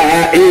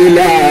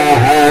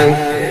ইলাহা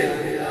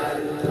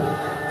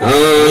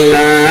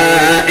লা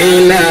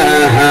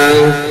ইলাহা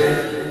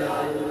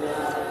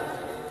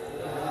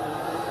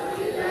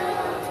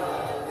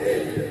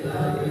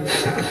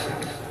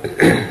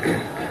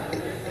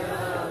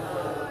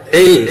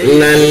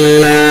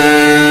ইল্লাল্লাহ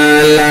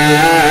লা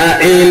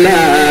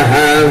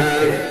ইলাহা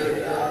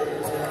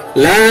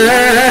লা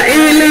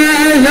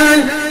ইলাহা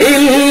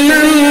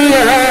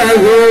ইল্লাল্লাহ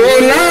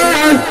লা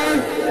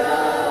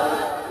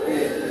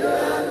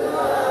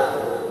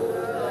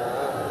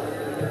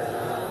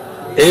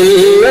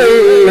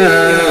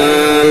ইল্লাল্লাহ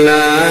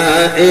লা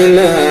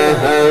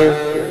ইলাহা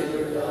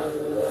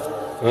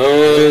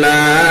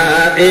লা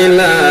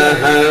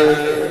ইলাহা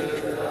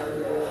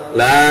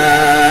লা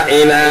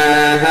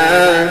ইলাহা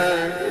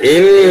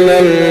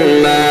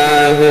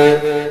ইল্লাল্লাহ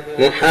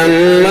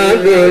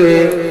মুহাম্মাদুর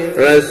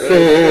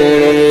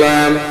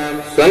রাসূলুল্লাহ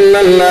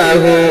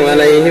সাল্লাল্লাহু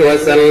আলাইহি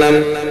ওয়াসাল্লাম।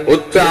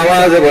 উচ্চ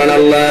আওয়াজে বলেন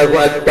আল্লাহু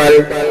আকবার।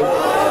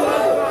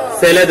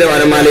 ছেলে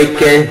দেওয়ার মালিক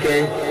কে?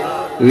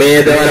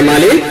 মেয়ে দেওয়ার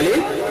মালিক?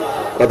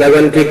 কথা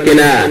বলেন ঠিক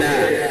কিনা?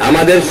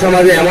 আমাদের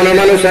সমাজে এমন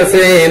মানুষ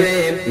আছে,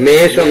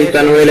 মেয়ে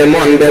সন্তান হইলে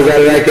মন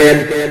বেজার রাখেন,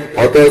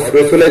 অথচ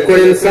রাসূল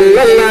করিম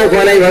সাল্লাল্লাহু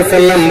আলাইহি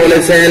ওয়াসাল্লাম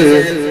বলেছেন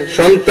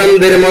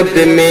সন্তানদের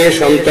মধ্যে মেয়ে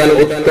সন্তান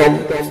উত্তম।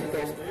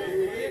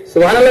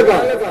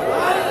 সুবহানাল্লাহ।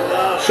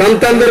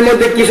 সন্তানদের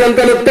মধ্যে কি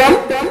সন্তান উত্তম?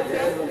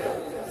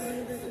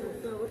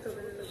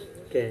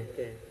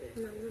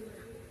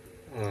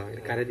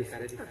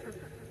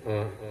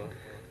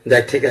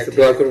 যাক ঠিক আছে,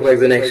 দোয়া করবো।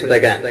 একজন 100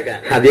 টাকা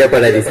হাদিয়া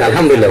পাঠাই দিচ্ছে,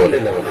 আলহামদুলিল্লাহ বলে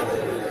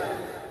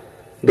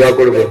দোয়া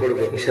করবো,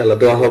 ইনশাআল্লাহ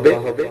দোয়া হবে।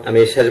 আমি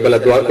শেষ বেলা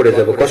দোয়া করে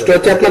যাব। কষ্ট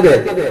হচ্ছে আপনাদের?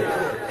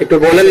 একটু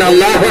বলেন না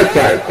আল্লাহু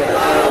আকবার।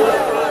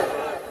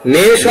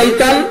 মেয়ে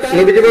সন্তান,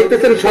 নবীজি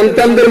বলতেছেন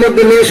সন্তানদের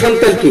মধ্যে মেয়ে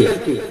সন্তান কি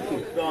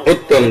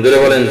উত্তম। জোরে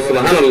বলেন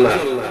সুবহানাল্লাহ।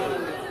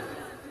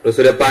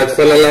 রাসূল পাক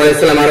সাল্লাল্লাহু আলাইহি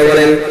ওয়াসাল্লাম আরো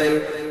বলেন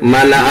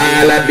মান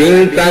আলা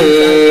বিনতান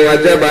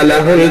ওয়াজাবা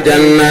লাহুল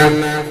জান্নাহ।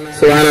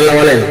 সুবহানাল্লাহ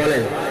বলেন।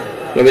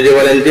 নবীজি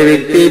বলেন যে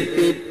ব্যক্তি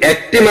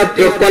একটি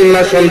মাত্র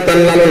কন্যা সন্তান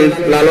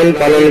লালন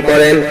পালন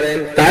করেন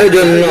তার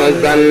জন্য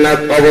জান্নাত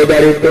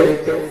অবধারিত।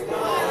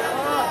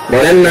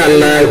 বলেন না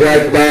আল্লাহু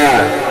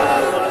আকবার।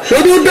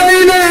 শুধু তাই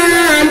না,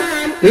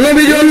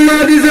 নবীজি অন্য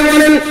হাদিসে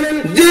বলেন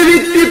যে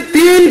ব্যক্তি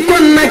 3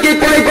 কন্যাকে,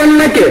 কয়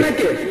কন্যাকে?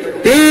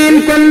 3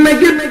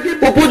 কন্যাকে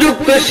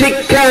উপযুক্ত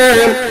শিক্ষা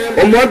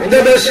ও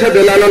মর্যাদার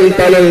সাথে লালন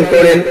পালন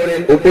করেন,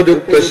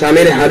 উপযুক্ত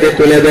স্বামীর হাতে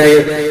তুলে দেয়,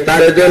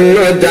 তার জন্য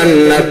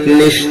জান্নাত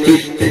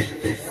নিশ্চিত।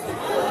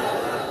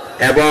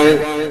 এবং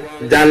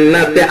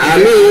জান্নাতে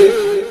আমি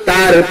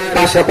তার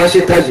পাশাপাশি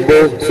থাকবো।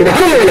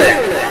 সুবহানাল্লাহ।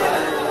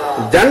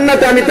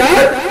 জান্নাতে আমি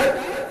তার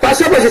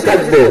পাশাপাশি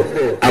থাকবো।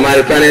 আমার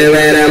প্রাণের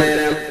ভাইয়েরা,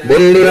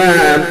 বন্ধুরা,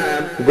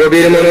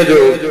 গভীর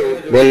মনোযোগ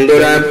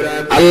বন্ধুরা,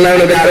 আল্লাহ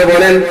নবী আরো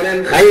বলেন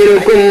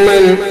খায়রুকুম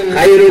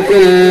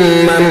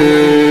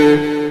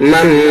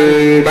মান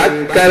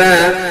বাক্কারা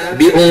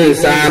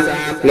বিউনসা।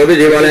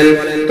 নবীজি বলেন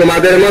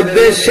তোমাদের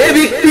মধ্যে সে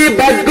ব্যক্তি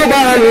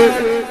ভাগ্যবান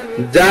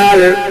যার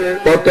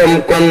প্রথম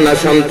কন্যা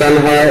সন্তান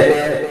হয়।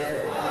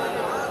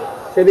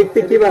 সে ব্যক্তি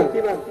কি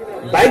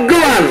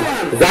ভাগ্যবান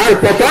যার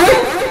প্রথম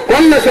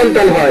কন্যা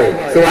সন্তান হয়।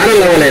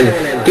 সুবহানাল্লাহ বলেন।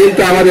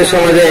 কিন্তু আমাদের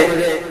সমাজে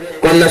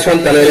কন্যা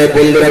সন্তান হইলে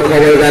বন্ধুরা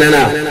খবর জানে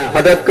না।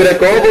 হঠাৎ করে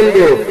কও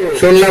বন্ধু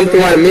শুনলাম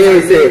তোমার মেয়ে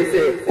হয়েছে,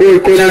 কই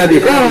কইলা না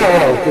দিক।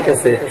 ঠিক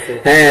আছে,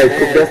 হ্যাঁ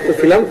খুব ব্যস্ত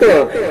ছিলাম তো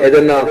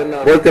এজন্য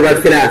বলতে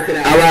পারছি না।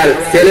 আবার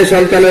ছেলে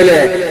সন্তান হইলে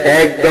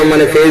একদম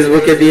মানে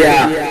ফেসবুকে দিয়া,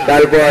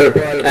 তারপর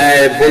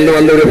বন্ধু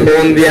বান্ধবের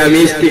ফোন দিয়া,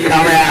 মিষ্টি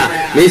খাওয়া,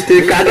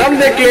 মিষ্টির কাটাম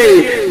দেখলেই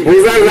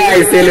বোঝা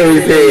যায় ছেলে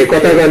হয়েছে।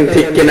 কথা বলেন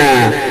ঠিক কিনা?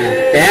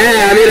 হ্যাঁ,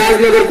 আমি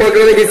রাজনগর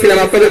প্রোগ্রামে গিয়েছিলাম।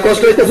 আপনাদের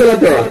কষ্ট হইতেছে না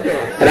তো?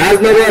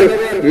 রাজনগর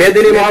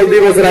মেদিনী মহল 2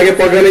 বছর আগে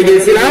প্রোগ্রামে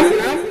গিয়েছিলাম।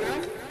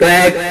 তো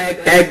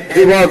এক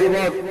যুবক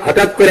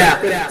হঠাৎ করে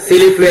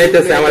সিলিপ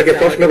হইতেছে আমাকে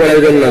প্রশ্ন করার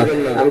জন্য।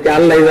 আমাকে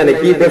আল্লাহ জানে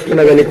কি প্রশ্ন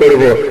না জানি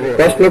করবো,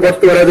 প্রশ্ন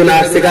করতে করার জন্য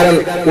আসছে। কারণ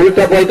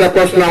উল্টা পাল্টা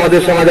প্রশ্ন আমাদের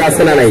সমাজে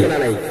আছে না নাই?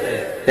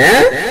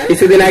 হ্যাঁ,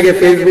 কিছুদিন আগে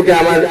ফেসবুকে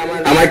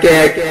আমাকে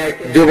এক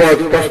যুবক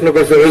প্রশ্ন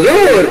করছে,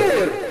 হুজুর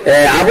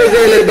আবু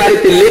জাহেলের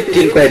বাড়িতে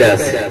লেট্রিন কয়টা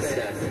আছে?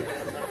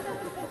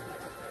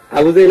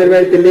 আবু জাহেলের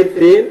বাড়িতে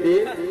লেট্রিন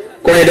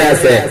কয়টা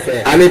আছে?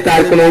 আমি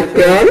তার কোন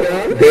উত্তর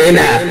দেই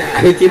না।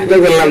 আমি চিন্তা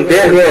করলাম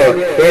দেখো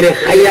এর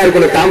খাইয়ার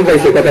কোন কাম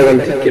পাইছে। কথা বল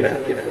ঠিক কিনা?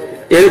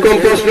 এরকম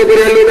প্রশ্ন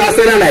করে লোক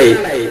আছে না নাই?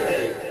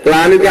 তো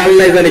আমি কি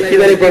আল্লাহ জানি কি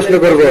জানি প্রশ্ন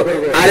করব।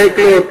 আরেক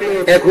লোক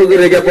এক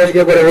হুজুরে গিয়ে প্রশ্ন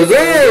করে,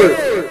 হুজুর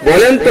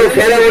বলেন তো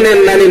ফেরাউনের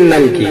নানির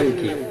নাম কি?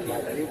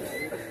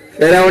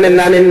 ফেরাউনের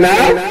নানির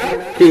নাম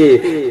কি?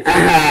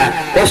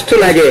 কষ্ট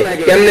লাগে,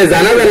 কেমনে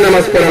জানাজার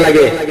নামাজ পড়া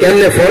লাগে,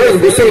 কেমনে ফরজ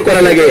গোসল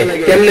করা লাগে,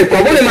 কেমনে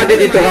কবরে মাটি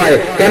দিতে হয়,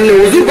 কেমনে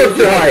উজু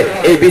করতে হয়,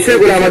 এই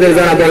বিষয়গুলো আমাদের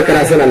জানা দরকার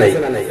আছে না নাই?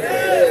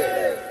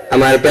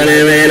 আমার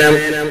প্রাণের মেয়েরা,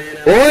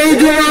 ওই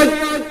যুবক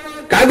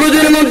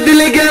কাগজের মধ্যে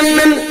লিখে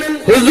আনলেন,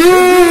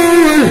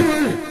 হুজুর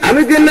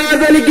আমি কি না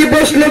জানি কি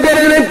প্রশ্ন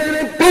করেন?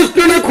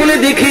 প্রশ্নটা খুলে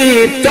দেখি,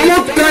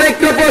 চমৎকার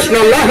একটা প্রশ্ন।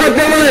 আল্লাহু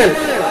আকবার বলেন।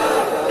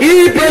 কি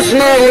প্রশ্ন?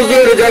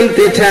 হুজুর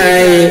জানতে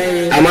চাই,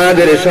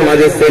 আমাদের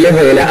সমাজে ছেলে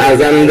হইলে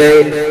আজান দেয়,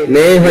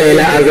 মেয়ে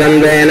হইলে আজান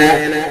দেয় না,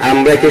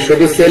 আমরা কি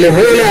শুধু ছেলে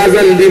হইলে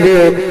আজান দিব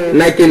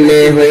নাকি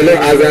মেয়ে হইলে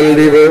আজান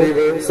দিব?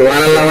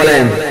 সুবহানাল্লাহ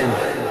বলেন।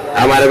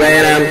 আমার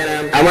ভাইয়েরা,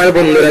 আমার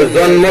বন্ধুরা,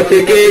 জন্ম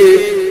থেকে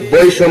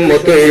বৈষম্য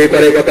তৈরি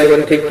করে, কথা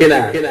বলেন ঠিক কিনা?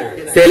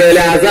 ছেলে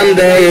হইলে আজান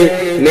দেয়,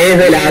 মেয়ে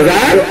হইলে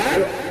আজান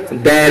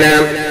দেয় না।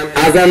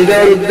 আজান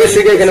দেওয়ার উদ্দেশ্যে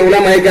এখানে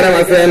উলামায়ে কেরাম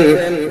আছেন,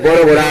 বড়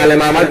বড়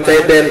আলেম, আমার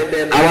চাইতেন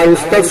আমার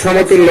উস্তাদ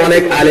সমতুল্য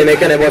অনেক আলেম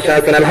এখানে বসা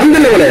আছেন,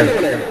 আলহামদুলিল্লাহ বলেন।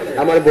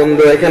 আমার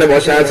বন্ধু এখানে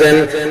বসা আছেন।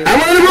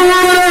 আমার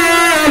বন্ধুরা,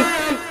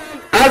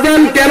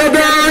 আজান কেন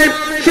দেয়?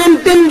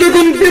 সন্তান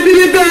যখন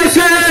পৃথিবীতে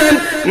আসেন,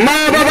 মা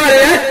বাবার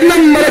এক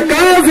নম্বর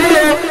কাজ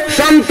হলো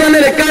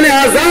সন্তানের কানে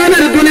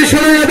আজানের ধ্বনি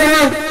শোনায়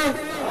দেওয়া।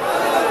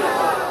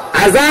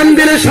 আজান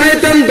দিলে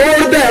শয়তান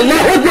দৌড় দেয়,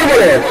 আল্লাহু আকবার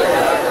বলে।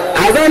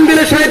 আজান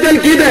দিলে শয়তান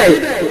কি দেয়?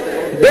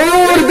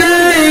 দৌড়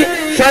দেয়।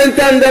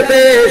 শয়তান যাতে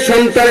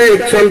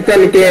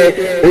সন্তানকে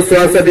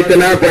ওয়াসওয়াসা দিতে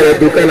না পারে,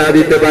 ধোঁকা না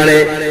দিতে পারে।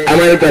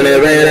 আমার প্রাণের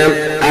ভাইয়েরা,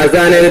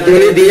 আজানের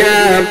ধ্বনি দিয়া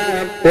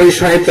ওই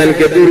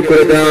শয়তানকে দূর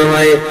করে দেওয়া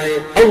হয়।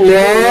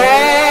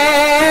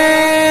 আল্লাহু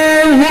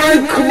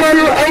আকবার,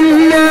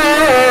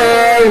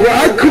 আল্লাহু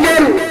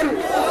আকবার।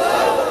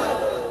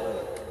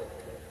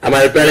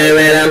 আমার প্রাণের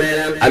ভাইয়েরা,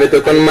 আমি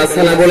তখন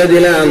মাসালা বলে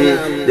দিলাম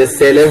যে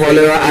ছেলে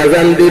হলেও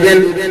আজান দিবেন,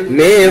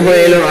 মেয়ে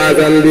হইলেও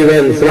আজান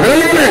দিবেন।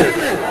 সুবহানাল্লাহ।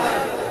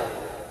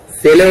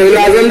 ছেলে হইলে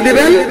আজান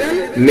দিবেন,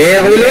 মেয়ে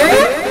হইলেও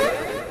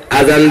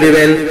আজান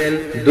দিবেন।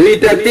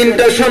 দুইটা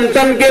তিনটা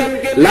সন্তানকে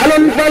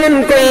লালন পালন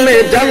করলে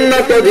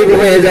জান্নাত অজীব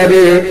হয়ে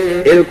যাবে,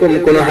 এরকম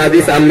কোন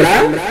হাদিস আমরা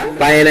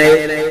পাই নাই।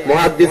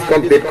 মুহাদ্দিস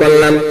কমপ্লিট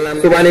করলাম,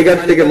 সুবানীঘাট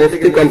থেকে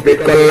মুফতি কমপ্লিট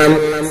করলাম,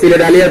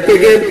 সিলেট আলিয়া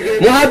থেকে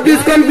মুহাদ্দিস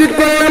কমপ্লিট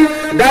করলাম,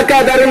 ঢাকা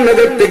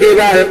দারুন্নগর থেকে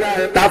এবার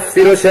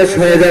তাফসীরও শেষ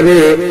হয়ে যাবে,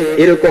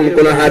 এরকম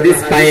কোন হাদিস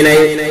পাই নাই।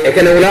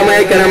 এখানে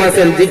উলামায়ে কেরাম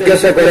আছেন,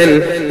 জিজ্ঞাসা করেন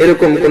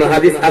এরকম কোন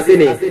হাদিস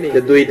আসেনি যে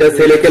দুইটা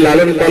ছেলেকে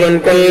লালন পালন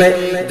করলে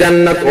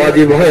জান্নাত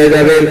ওয়াজিব হয়ে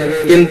যাবে।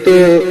 কিন্তু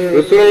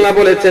রাসূলুল্লাহ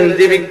বলেছেন,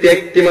 যে ব্যক্তি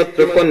একটি মাত্র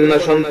কন্যা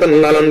সন্তান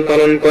লালন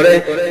পালন করে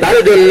তার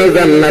জন্য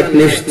জান্নাত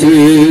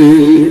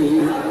নিশ্চিত।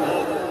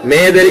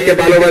 মেয়েদেরকে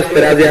ভালোবাসতে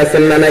রাজি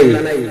আছেন না নাই?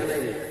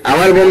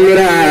 আমার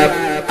বন্ধুরা,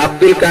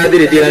 আব্দুল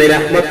কাদের জিলানী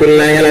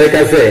রাহমাতুল্লাহি আলাইহির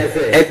কাছে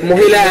এক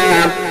মহিলা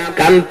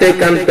কানতে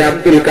কানতে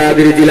আব্দুল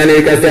কাদের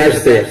জিলানীর কাছে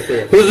আসছে,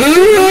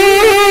 হুজুর,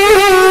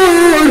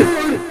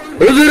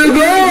 হুজুর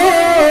গো,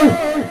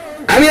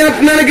 আমি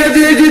আপনার কাছে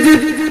এসেছি,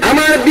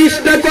 আমার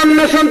 20টা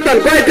কন্যা সন্তান।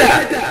 কয়টা?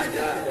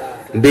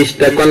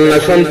 20টা কন্যা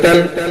সন্তান।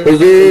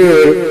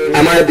 হুজুর,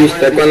 আমার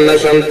 20টা কন্যা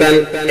সন্তান,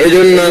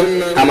 এজন্য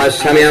আমার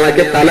স্বামী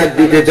আমাকে তালাক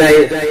দিতে চায়।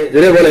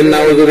 জোরে বলেন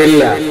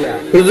নাউযুবিল্লাহ।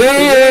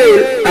 হুজুর,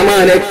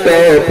 আমার একটা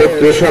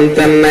পুত্র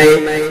সন্তান নাই,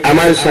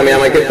 আমার স্বামী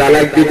আমাকে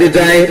তালাক দিতে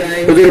চায়।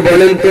 হুজুর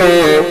বলেন তো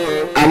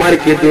আমার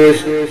কি দোষ?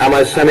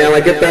 আমার স্বামী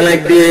আমাকে তালাক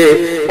দিয়ে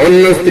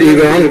অন্য স্ত্রী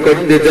গ্রহণ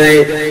করতে চায়।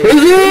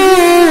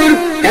 হুজুর,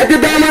 এতে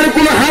তো আমার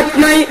কোনো হাত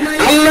নাই,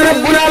 আল্লাহ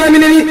রাব্বুল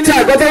আলামিনের ইচ্ছা।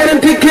 কথা বলেন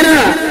ঠিক কিনা?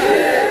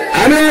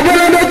 আমি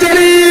অপরাধী,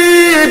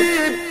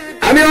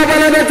 আমি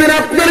অপরাধী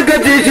আপনার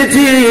কাছে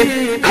এসেছি,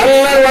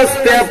 আল্লাহর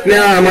ওয়াস্তে আপনি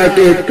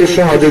আমাকে একটু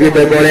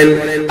সহযোগিতা করেন।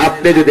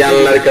 আপনি যদি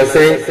আল্লাহর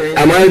কাছে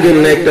আমার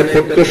জন্য একটা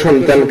পুত্র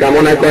সন্তান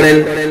কামনা করেন,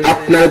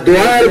 আপনার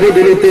দোয়ার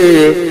বদৌলতে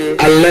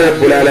আল্লাহ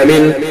রাব্বুল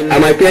আলামিন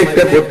আমাকে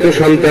একটা পুত্র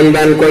সন্তান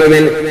দান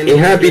করবেন।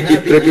 ইহা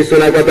বিচিত্র কিছু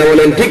না। কথা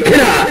বলেন ঠিক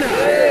কিনা?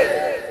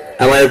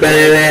 আমার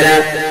প্রাণের ভাইয়েরা,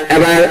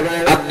 এবার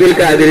আব্দুল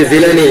কাদের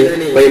জিলানী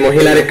ওই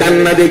মহিলার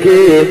কান্না দেখে,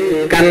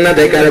 কান্না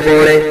দেখার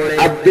পরে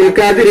আব্দুল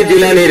কাদের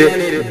জিলানীর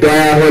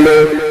দয়া হলো।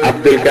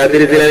 আব্দুল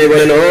কাদের জিলানী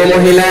বলেন, ও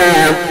মহিলা,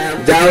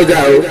 যাও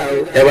যাও,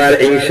 এবার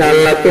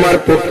ইনশাআল্লাহ তোমার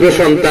পুত্র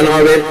সন্তান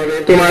হবে।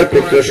 তোমার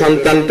পুত্র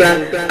সন্তানটা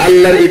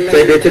আল্লাহর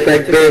ইচ্ছায় বেঁচে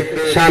থাকবে,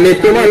 স্বামী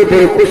তোমার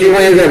উপর খুশি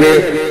হয়ে যাবে।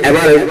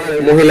 এবার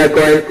মহিলা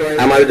কয়,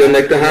 আমার জন্য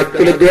একটা হাত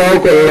তুলে দোয়াও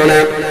করলো না,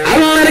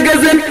 আল্লাহর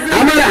কাছে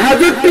আমার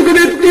হাজতটুকু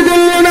ব্যক্ত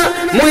করলো না।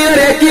 মহিলার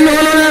একই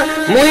হলো না,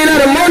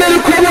 মহিলার মনের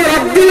খবর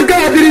আব্দুল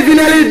কাদের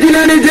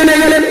জিলানী জেনে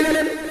গেলেন।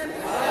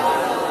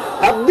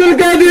 আব্দুল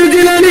কাদের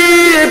জিলানী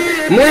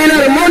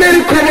মহিলার মনের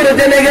খবর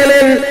জেনে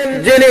গেলেন।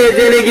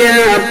 জেনে গিয়া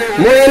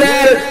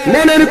মহিলার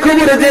মনের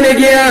খবর জেনে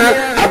গিয়া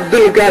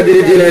আব্দুল কাদের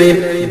জিলানী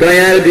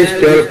দয়ার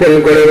দৃষ্টি অর্পণ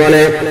করে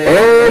বলে, ও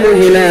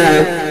মহিলা,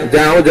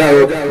 যাও যাও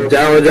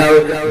যাও যাও,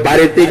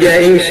 বাড়িতে গিয়া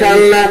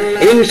ইনশাআল্লাহ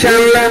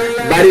ইনশাআল্লাহ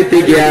বাড়িতে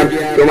গিয়া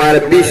তোমার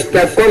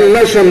 20টা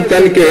কন্যা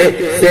সন্তানকে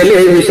ছেলে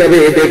হিসাবে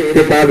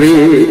দেখতে পাবি।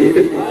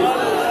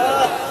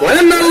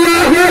 বলেন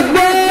আল্লাহু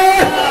আকবার।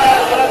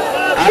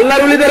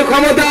 আল্লাহর ওলিদের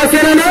ক্ষমতা আছে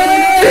না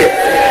নাই?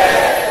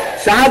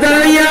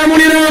 শাহজালাল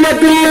ইয়ামুনি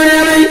রাহমাতুল্লাহ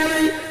আলাইহি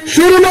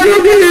সুরমা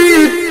নদী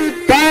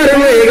পার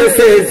হয়ে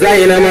গেছে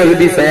জায়নামাজ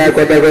বিছায়া,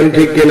 কথা কোন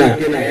ঠিক কিনা?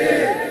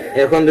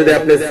 এখন যদি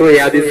আপনি সহিহ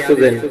হাদিস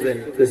খুঁজেন,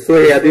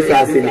 সহিহ হাদিস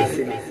আসেনি,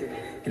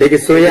 দেখি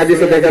সহিহ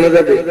হাদিসও দেখানো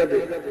যাবে,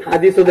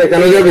 হাদিসও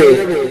দেখানো যাবে।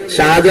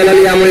 শাহজালাল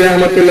ইয়ামুনি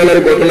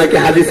রাহমাতুল্লাহর ঘটনা কি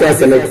হাদিসে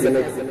আছে নাকি?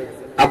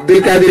 আব্দুল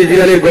কাদের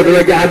জিলানীর ঘটনা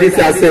কি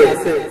হাদিসে আছে?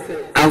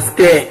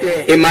 আজকে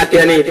এই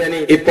মাটিয়ানি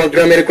এই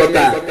প্রোগ্রামের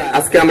কথা,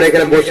 আজকে আমরা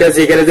এখানে বসে আছি,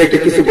 এখানে যে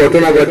কিছু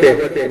ঘটনা ঘটে,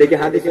 এটা কি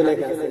হাদিসে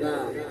লেখা আছে?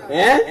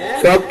 হ্যাঁ,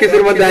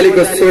 সবকিছুর মধ্যে আলী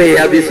সহিহ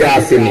হাদিসও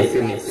আসেনি,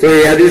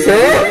 সহিহ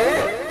হাদিসও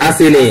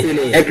আসেনি।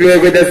 এক লোক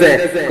কইতেছে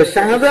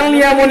শাহজালাল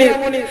ইয়ামুনি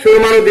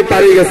সুরমা নদী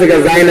পার হয়ে গেছে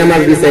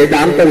জায়নামাজ বিছায়, এটা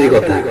আন্তরিক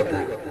কথা।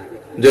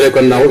 জোরে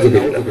কোন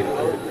নাউযুবিল্লাহ।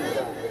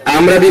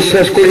 আমরা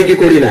বিশ্বাস করি কি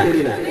করি না?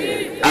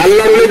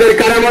 আল্লাহর ওলিদের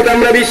কারামত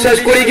আমরা বিশ্বাস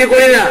করি কি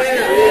করি না?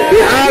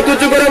 হাত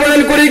উঁচু করে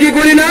বলেন, করি কি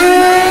করি না?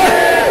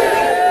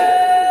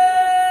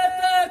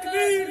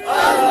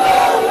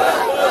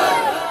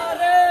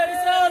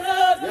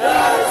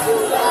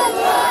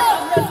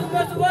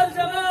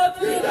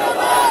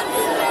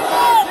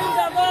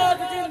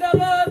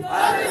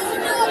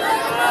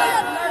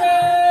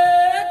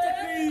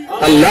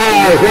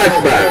 আল্লাহু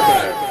আকবার।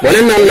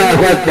 বলেন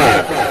আল্লাহু আকবার।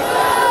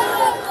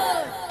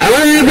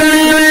 আমার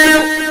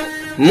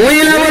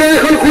মহিলা বলে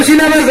এখন খুশি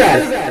না বাজার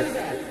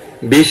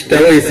 20টা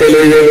ওই ছেলে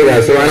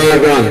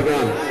সুবহানাল্লাহ।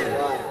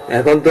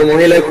 এখন তো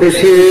মহিলা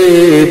খুশি,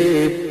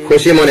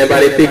 খুশি মনে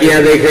বাড়িতে গিয়া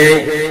দেখে,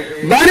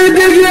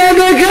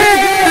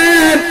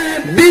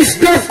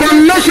 20টা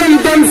কন্যা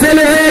সন্তান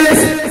ছেলে হয়ে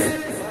গেছে।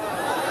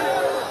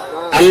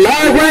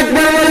 আল্লাহু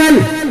আকবার বলেন।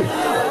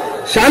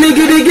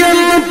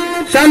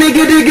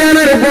 স্বামীকে ডেকে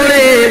আনার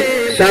পরে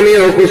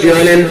স্বামীও খুশি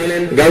হলেন।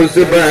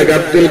 গাউসে পাক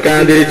আব্দুল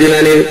কাদের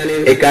জিলানী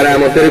এই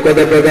কারামতের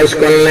কথা প্রকাশ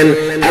করলেন।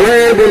 আমার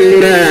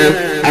বন্ধুরা,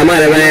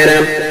 আমার ভাইয়েরা,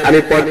 আমি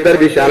পর্দার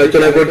বিষয়ে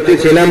আলোচনা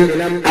করতেছিলাম।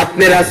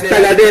 আপনি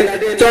রাস্তাঘাটে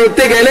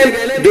চলতে গেলেন,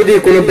 যদি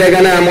কোনো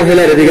বেগানা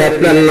মহিলার দিকে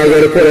আপনার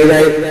নজর পড়ে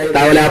যায়,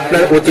 তাহলে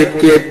আপনার উচিত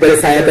কি একবারে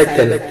ছায়া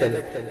থাকতেন?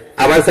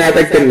 আবার ছায়া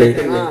থাকতেন নেই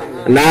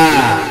না,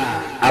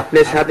 আপনি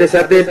সাথে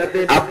সাথে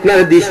আপনার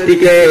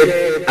দৃষ্টিকে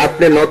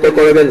আপনি নত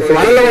করবেন।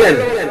 সুবহানাল্লাহ বলেন।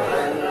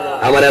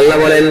 আমার আল্লাহ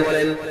বলেন,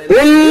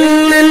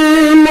 কুল্লিল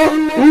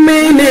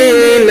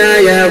মুমিনিনা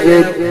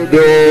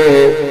ইয়াগুদ্দু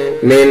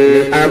মিন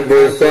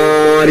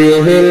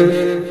আবসারিহিম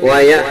ওয়া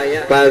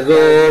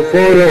ইয়াহফাযু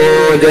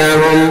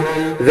ফুরুজাহুম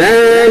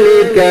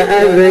যালিকা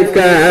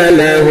আযকা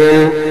লাহুম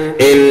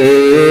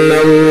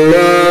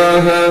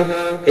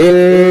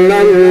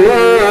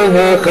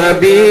ইন্নাল্লাহা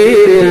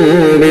খাবীরুম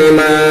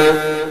বিমা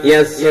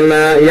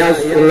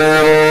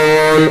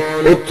ইয়াসনাউন।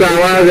 উচ্চ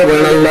আওয়াজে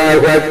বলেন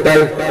আল্লাহু আকবার।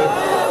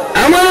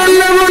 আমার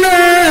আল্লাহ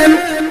বলেন,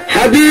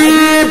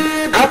 হাবিব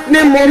আপনি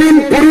মুমিন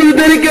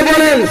পুরুষদেরকে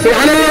বলেন,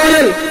 সুবহানাল্লাহ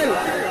বলেন,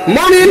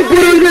 মুমিন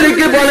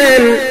পুরুষদেরকে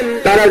বলেন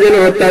তারা যেন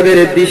তাদের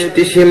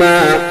দৃষ্টি সীমা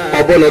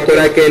অবনত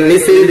রাখে,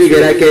 নিচের দিকে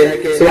রাখে।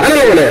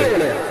 সুবহানাল্লাহ বলেন।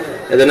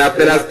 এজন্য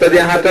আপনি রাস্তা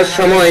দিয়ে হাঁটার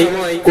সময়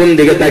কোন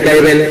দিকে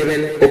তাকাইবেন?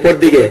 উপর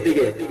দিকে,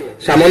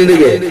 সামন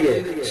দিকে,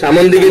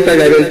 সামন দিকে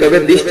তাকাইবেন, তবে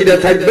দৃষ্টিটা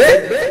থাকবে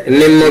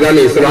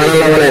নিম্নগামী।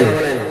 সুবহানাল্লাহ বলেন।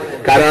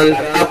 কারণ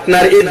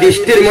আপনার এই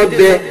দৃষ্টির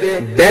মধ্যে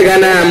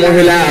বেগানা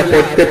মহিলা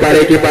পড়তে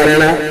পারে কি পারে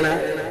না?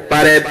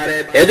 পারে।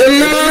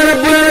 এজন্য আল্লাহ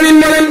রাব্বুল আলামিন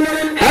বলেন,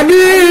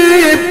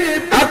 হাবিব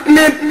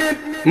আপনি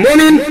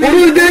মুমিন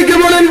পুরুষদেরকে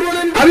বলেন।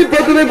 আমি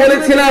প্রথমে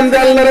বলেছিলাম যে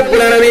আল্লাহ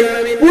রাব্বুল আলামিন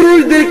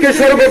পুরুষদেরকে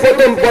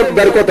সর্বপ্রথম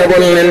পর্দার কথা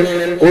বললেন।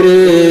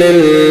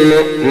 কুল্লিল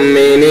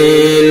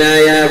মুমিনিনা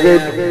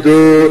ইয়াগুদ্দু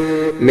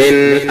মিন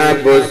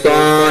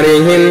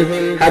আবসারিহিম।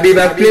 হাবিব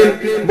আপনি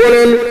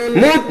বলুন,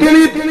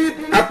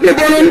 আপনি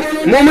বলুন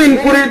মুমিন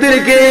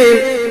পুরুষদেরকে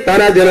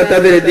তারা যেন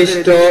তাদের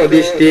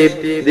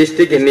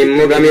দৃষ্টিকে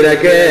নিম্নগামী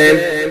রাখে।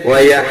 ওয়া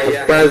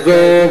ইয়াহফাযু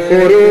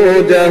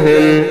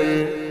ফুরুজাহুম,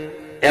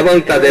 এবং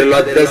তাদের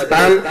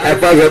লজ্জাস্থান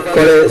হেফাজত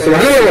করে।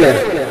 সুবহানাল্লাহ বলেন।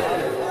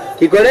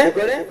 কি করে?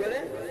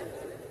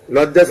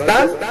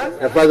 লজ্জাস্থান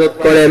হেফাজত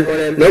করেন।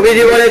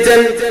 নবীজি বলেছেন,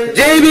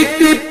 যেই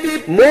ব্যক্তি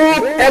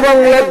মুখ এবং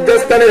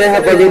লজ্জাস্থানের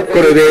হেফাজত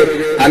করবে,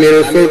 আমি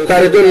রাসূল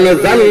তার জন্য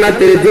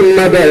জান্নাতের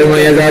জিম্মাদার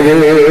হয়ে যাব।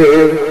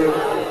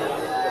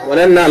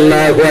 বলেন না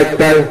আল্লাহু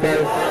আকবার।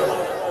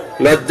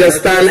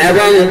 লজ্জাস্থান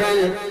এবং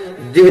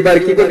জিহ্বার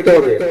কি করতে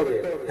হবে?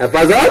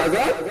 হেফাজত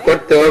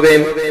করতে হবে।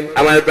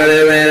 আমার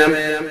প্রাণের ভাইয়েরা,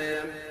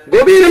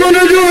 গভীর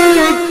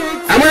মনোযোগ।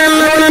 আমার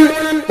আল্লাহ বলেন,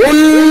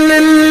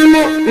 কুল্লিল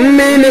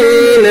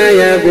মুমিনিনা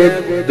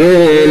ইয়াগুদ্দু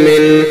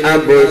মিন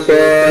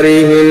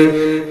আবসারিহিম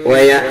ওয়া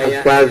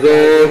ইয়াহফাযু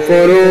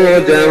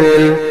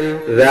ফুরুজাহুম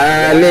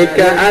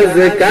যালিকা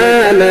আযকা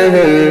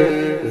লাহুম।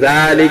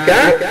 যালিকা,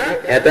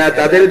 এটা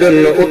তাদের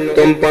জন্য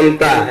উত্তম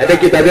পন্থা। এটা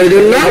কি তাদের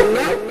জন্য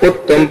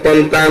উত্তম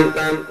পন্থা?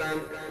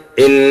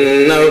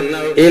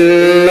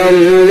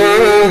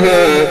 ইন্নাল্লাহা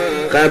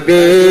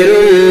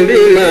খাবীরুম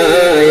বিমা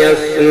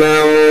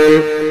ইয়াসনাউন।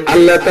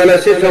 আল্লাহ তাআলা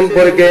সে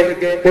সম্পর্কে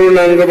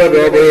পূর্ণাঙ্গভাবে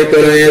অবহিত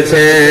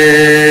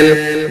রয়েছেন।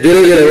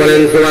 জোরে জোরে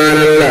বলেন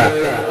সুবহানাল্লাহ।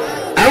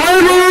 আমার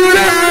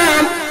বন্ধুরা,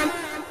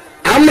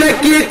 আমরা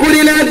কি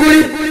করি না করি,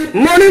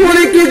 মনে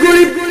মনে কি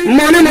করি,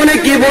 মনে মনে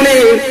কি বলি,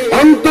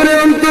 অন্তরে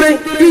অন্তরে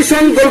কি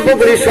সংকল্প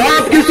করি,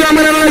 সব কিছু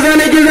আমার আল্লাহ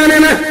জানে কি জানে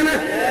না?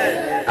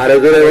 আরো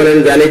জোরে বলেন,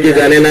 জানে কি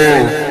জানে না?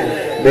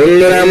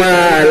 বন্ধুরা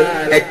আমার,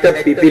 একটা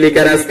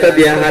পিপিলিকা রাস্তা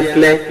দিয়ে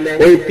হাঁটলে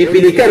ওই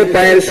পিপিলিকার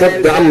পায়ের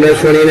শব্দ আমরা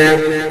শুনি না,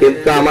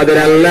 কিন্তু আমাদের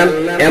আল্লাহ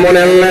এমন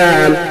আল্লাহ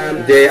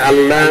যে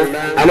আল্লাহ,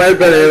 আমার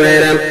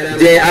ভাইয়েরা,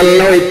 যে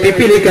আল্লাহ ওই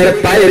পিপিলিকার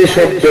পায়ের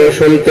শব্দ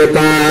শুনতে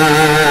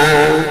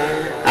পান।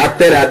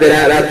 আপনি রাতের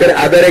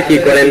আধারে কি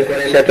করেন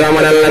সেটা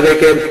আমার আল্লাহ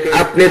দেখেন,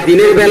 আপনি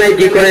দিনের বেলায়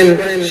কি করেন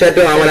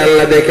সেটা আমার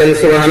আল্লাহ দেখেন।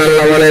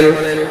 সুবহানাল্লাহ বলেন।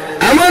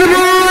 আমার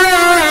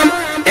বললাম,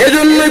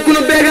 এজন্য কোন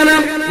বেগানা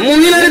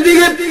মহিলার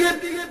দিকে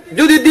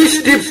যদি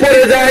দৃষ্টি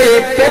পড়ে যায়,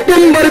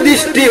 প্রথমবার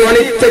দৃষ্টি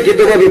অনিচ্ছাকৃত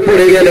ভাবে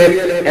পড়ে গেলেন,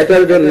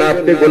 এটার জন্য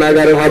আপনি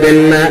গুনাহগার হবেন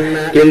না।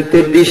 কিন্তু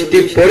দৃষ্টি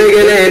পড়ে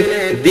গেলেন,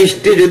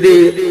 দৃষ্টি যদি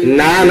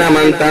না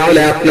নামান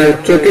তাহলে আপনার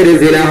চোখের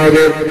জিনা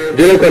হবে।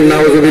 যেরকম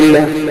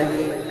নাউজুবিল্লাহ।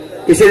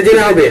 কিসের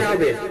জিনা হবে?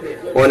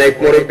 অনেক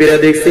মুরব্বীরা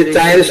দেখছি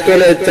চায়ের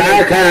স্টলে চা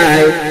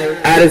খায়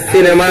আর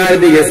সিনেমার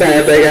দিকে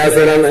চায় থেকে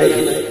আসে না নাই।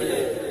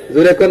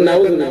 যেরকম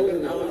নাউজুবিল্লাহ।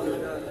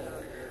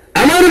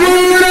 আমার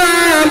বন্ধুরা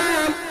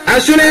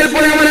আসুন,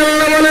 এরপরে আমার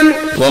আল্লাহ বলেন,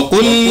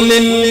 وَقُلْ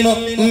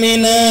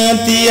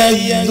لِلْمُؤْمِنَاتِ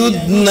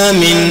يَغْضُضْنَ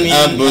مِنْ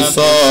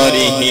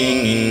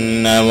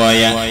أَبْصَارِهِنَّ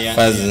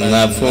وَيَحْفَظْنَ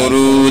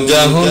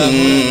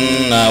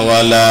فُرُوجَهُنَّ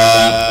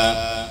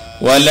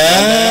وَلَا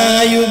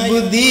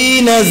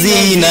يُبْدِينَ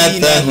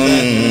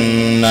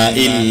زِينَتَهُنَّ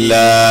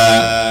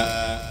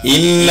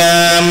إِلَّا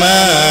مَا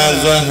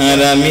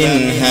ظَهَرَ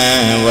مِنْهَا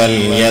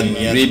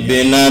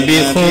وَلْيَضْرِبْنَ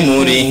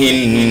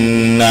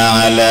بِخُمُرِهِنَّ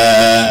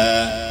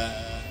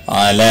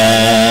على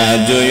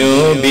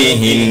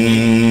جيوبهن।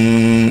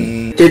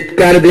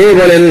 চিৎকার দিয়ে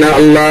বলেন না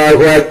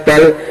আল্লাহু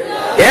আকবার।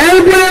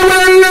 এরপরে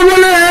আল্লাহ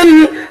বলেন,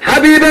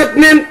 হাবিব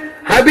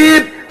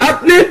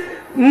আপনি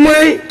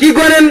কি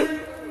করেন?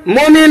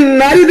 মুমিন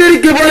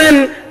নারীদেরকে বলেন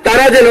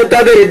তারা যেন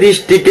তাদের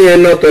দৃষ্টিকে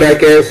নত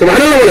রাখে।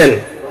 সুবহানাল্লাহ বলেন।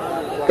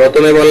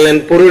 প্রথমে বললেন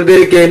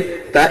পুরুষদেরকে,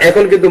 তা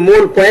এখন কিন্তু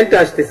মূল পয়েন্টে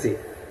আসতেছি।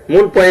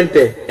 মূল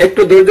পয়েন্টে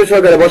একটু ধৈর্য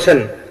সহকারে বসেন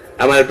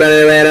আমার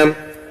প্রাণের ভাইয়েরা।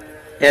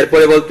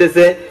 এরপরে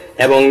বলতেছে,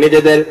 এবং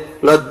নিজেদের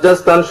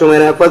লজ্জাস্থান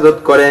সমূহের হেফাজত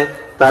করে,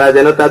 তারা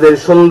যেন তাদের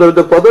সৌন্দর্য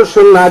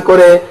প্রদর্শন না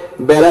করে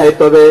বেড়ায়,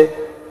 তবে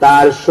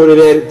তার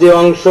শরীরের যে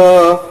অংশ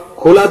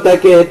খোলা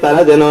থাকে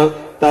তারা যেন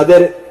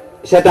তাদের,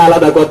 সেটা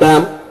আলাদা কথা,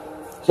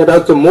 সেটা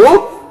হচ্ছে মুখ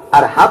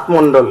আর হাত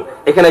মন্ডল।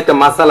 এখানে একটা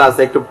মাসালা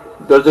আছে, একটু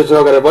ধৈর্য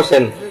সহকারে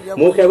বসেন।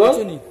 মুখ এবং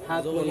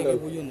হাত মন্ডল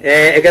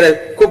এখানে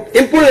খুব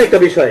ইম্পর্টেন্ট একটা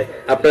বিষয়,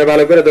 আপনারা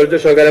ভালো করে ধৈর্য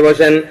সহকারে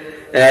বসেন।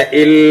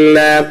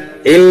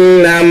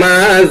 ইল্লা মা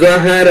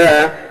যাহারা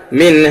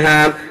মিনহা,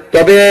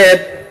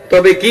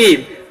 তবে কি,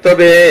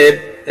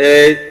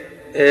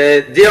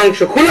 যে অংশ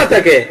খোলা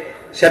থাকে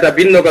সেটা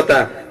ভিন্ন কথা,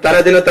 তারা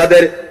যেন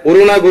তাদের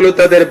ওড়নাগুলো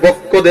তাদের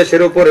বক্ষ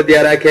দেশের উপরে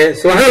দিয়ে রাখে।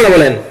 সুবহানাল্লাহ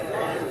বলেন।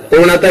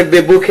 ওড়না থাকবে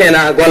বুকে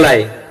না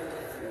গলায়?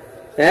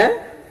 হ্যাঁ,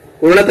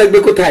 ওড়না থাকবে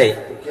কোথায়?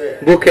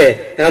 বুকে,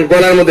 এখন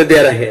গলার মধ্যে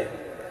দিয়ে রাখে।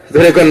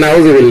 ধরে কোন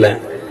নাউজুবিল্লাহ।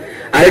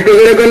 আরেকটু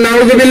ধরে কোন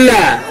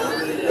নাউজুবিল্লাহ।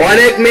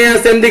 অনেক মেয়ে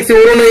আছেন দেখছি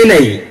ওড়নাই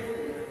নাই,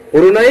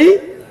 ওড়নাই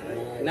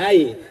নাই।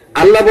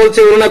 আল্লাহ বলছে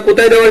ওড়না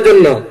কোথায় দেওয়ার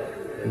জন্য?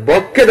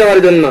 বক্ষে দেওয়ার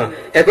জন্য।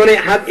 এখন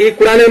এই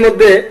কোরআনের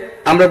মধ্যে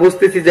আমরা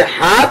বুঝতেছি যে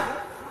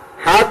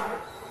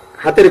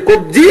হাতের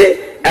কবজি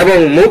এবং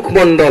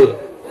মুখমণ্ডল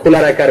খোলা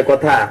রাখার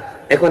কথা।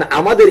 এখন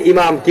আমাদের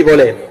ইমাম কি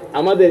বলে?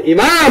 আমাদের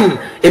ইমাম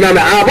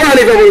আবু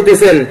হানিফা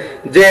বলতেছেন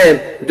যে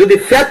যদি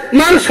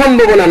ফিতনার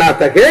সম্ভাবনা না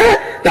থাকে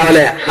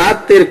তাহলে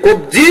হাতের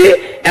কবজি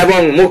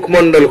এবং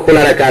মুখমণ্ডল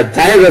খোলা রাখা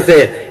জায়েজ আছে,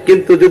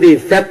 কিন্তু যদি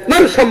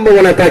ফিতনার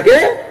সম্ভাবনা থাকে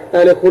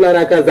তাহলে খোলা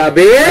রাখা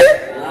যাবে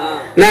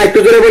না। একটু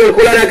জোরে বলেন,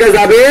 খোলা রাখা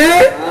যাবে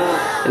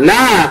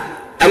না।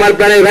 আমার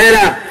প্রাণের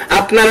ভাইয়েরা,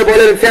 আপনারা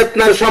বলেন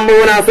ফিতনার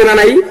সম্ভাবনা আছে না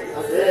নাই?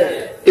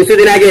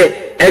 কিছুদিন আগে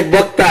এক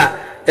বক্তা,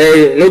 এই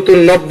নতুন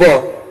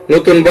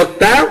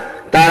বক্তা,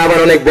 তার আবার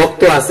অনেক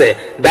ভক্ত আছে,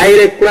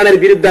 ডাইরেক্ট কোরআনের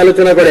বিরুদ্ধে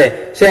আলোচনা করে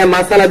সে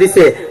মাসালা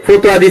দিছে,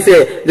 ফতোয়া দিছে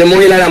যে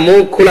মহিলারা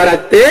মুখ খোলা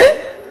রাখতে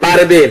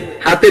পারবে,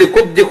 হাতের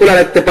কবজি খোলা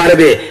রাখতে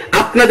পারবে।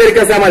 আপনাদের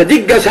কাছে আমার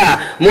জিজ্ঞাসা,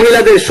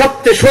 মহিলাদের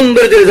সবচেয়ে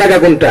সৌন্দর্যের জায়গা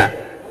কোনটা?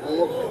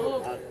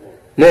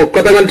 মুখ।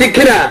 কথা বলেন ঠিক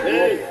কিনা?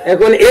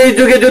 এখন এই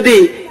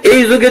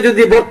যুগে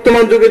যদি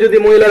বর্তমান যুগে যদি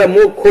মহিলারা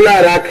মুখ খোলা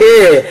রাখে,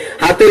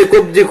 হাতের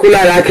কবজি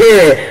খোলা রাখে,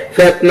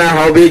 ফিতনা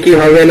হবে কি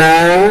হবে না?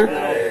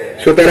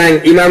 সুতরাং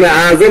ইমামে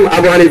আজম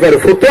আবু হানিফার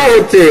ফতোয়া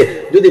হচ্ছে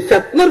যদি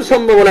ফিতনার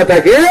সম্ভাবনা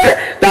থাকে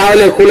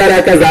তাহলে খোলা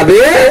রাখা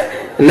যাবে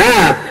না,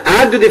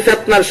 আর যদি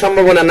ফিতনার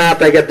সম্ভাবনা না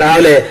থাকে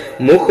তাহলে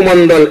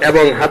মুখমণ্ডল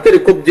এবং হাতের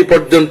কবজি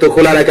পর্যন্ত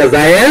খোলা রাখা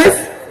জায়েজ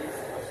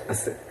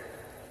আছে।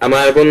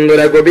 আমার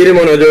বন্ধুরা গভীর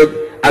মনোযোগ,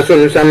 আসুন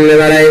সামনে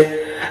দাঁড়াই।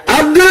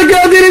 আব্দুল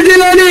কাদের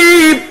জিলানী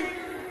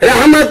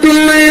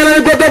রাহমাতুল্লাহি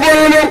আলাইহির কথা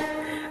বলবো।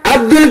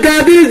 আব্দুল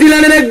কাদের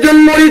জিলানীর একজন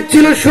মুরিদ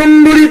ছিল,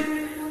 সুন্দরী,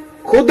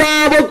 খুদা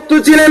ভক্ত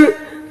ছিলেন,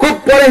 খুব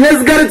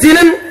পরহেজগার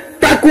ছিলেন।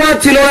 তাকওয়া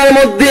ছিল ওর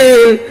মধ্যে।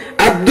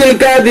 আব্দুল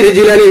কাদের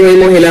জিলানী ওই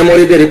মহিলা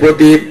মুরিদের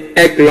প্রতি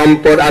এক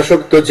লম্পট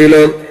আসক্ত ছিল,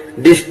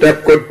 ডিস্টার্ব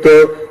করত।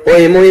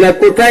 ওই মহিলা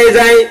কোথায়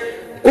যায়,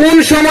 কোন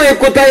সময়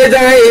কোথায়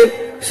যায়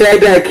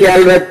সেটা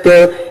খেয়াল রাখতো।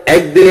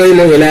 একদিন ওই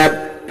মহিলা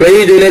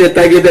প্রয়োজনের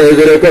তাগিদে,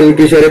 যেরকম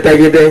কিসের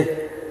তাগিদে,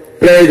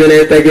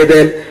 প্রয়োজনের তাগিদে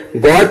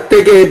ঘর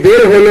থেকে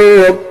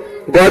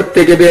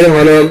বের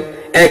হলো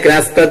এক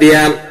রাস্তা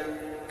দিয়া,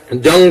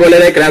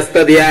 জঙ্গলের এক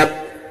রাস্তা দিয়া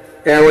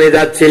উনি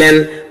যাচ্ছিলেন।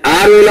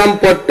 আর ওই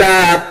লম্পটটা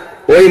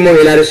ওই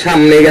মহিলার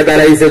সামনে গিয়ে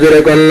দাঁড়াইছে,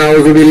 যেরকম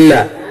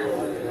নাউজুবিল্লাহ,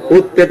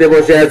 উঠতে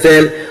বসে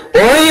আছেন।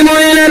 ওই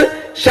মহিলার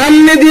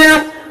সামনে দিয়া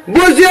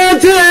বসে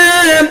আছে।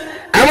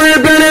 আমার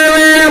প্রাণের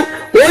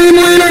ওই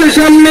মহিলার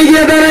সামনে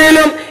গিয়ে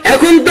দাঁড়াইলাম,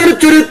 এখন তার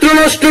চরিত্র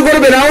নষ্ট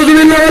করবে,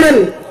 নাউজুবিল্লাহ বলেন।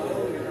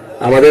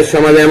 আমাদের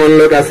সমাজে এমন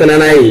লোক আছে না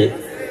নাই?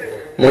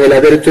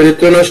 মহিলাদের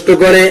চরিত্র নষ্ট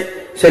করে,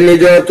 সে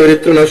নিজের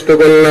চরিত্র নষ্ট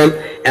করলাম।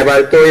 এবার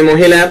তো ওই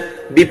মহিলা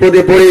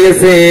বিপদে পড়ে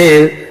গেছেন,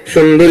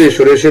 সুন্দরী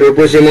সুরেশ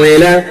রূপসী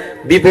মহিলা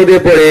বিপদে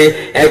পড়ে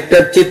একটা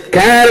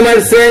চিৎকার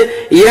মারছে,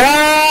 ইয়া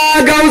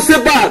গাউসে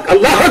পাক,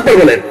 আল্লাহু আকবার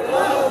বলেন,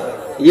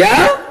 ইয়া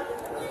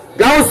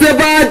গাউসে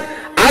পাক,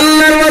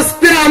 আল্লাহর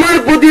ওয়াস্তে আমার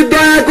প্রতি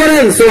দয়া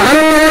করেন,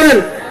 সুবহানাল্লাহ বলেন।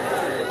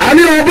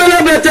 আমি অবলা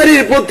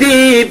বেচারির প্রতি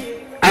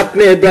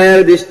আপনি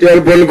দয়ার দৃষ্টি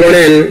অর্পণ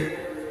করেন,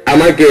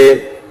 আমাকে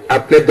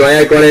আপনি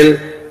দয়া করেন,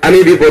 আমি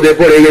বিপদে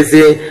পড়ে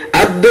গেছি।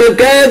 আব্দুল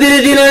কাদের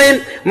জিলানী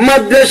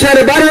মাদ্রাসার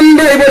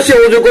বারান্দায় বসে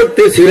ওযু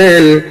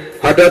করতেছিলেন,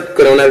 হঠাৎ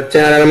করে ওনার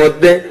চেহারার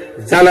মধ্যে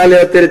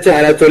জালালিয়াতের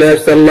চেহারা চলে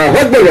আসছে, আল্লাহু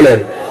আকবার বলেন।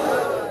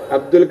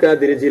 আব্দুল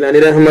কাদের জিলানী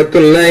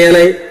রাহমাতুল্লাহি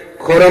আলাইহি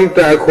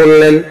খরমটা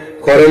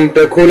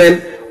খুললেন,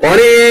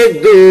 অনেক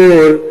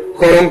দূর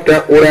খরমটা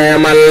উড়ায়া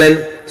মারলেন,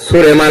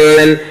 ছুঁড়ে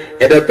মারলেন।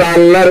 এটা তো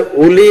আল্লাহর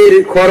উলির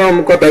খরম,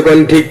 কথা কোন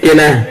ঠিক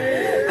কিনা?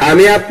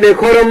 আমি আপনি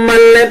খরম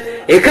মারলেন,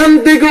 এখান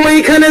থেকে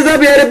ওইখানে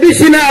যাবে, আর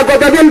বেশি না,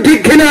 কথা কোন ঠিক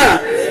কিনা?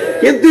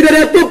 কিন্তু এর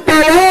এত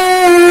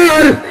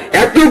পাওয়ার,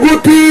 এত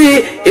গতি,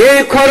 এই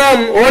খরম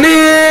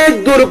অনেক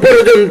দূর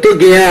পর্যন্ত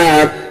গিয়া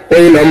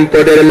ওই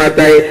লম্পটের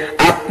মাথায়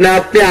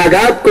আপনি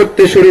আঘাত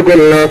করতে শুরু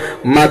করলো,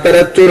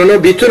 মাথাটা চূর্ণ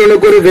বিচূর্ণ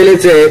করে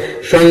ফেলেছে,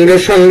 সঙ্গে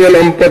সঙ্গে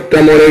লম্পটটা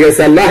মরে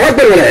গেছে, আল্লাহু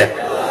আকবার বলে।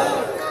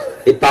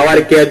 এই পাওয়ার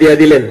কে দিয়ে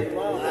দিলেন?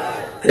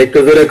 একটু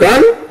জোরে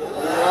কন।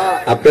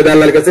 আপনাদের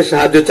আল্লাহর কাছে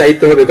সাহায্য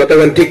চাইতে হবে, কথা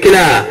কোন ঠিক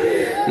কিনা?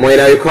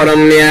 মহিলা ওই খরম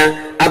নিয়া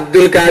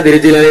আব্দুল কাদের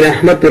জিলানী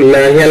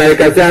রাহমাতুল্লাহি আলাইহির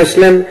কাছে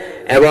আসলেন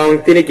এবং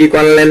তিনি কি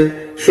করলেন?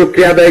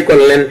 শুকরিয়া আদায়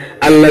করলেন,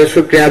 আল্লাহর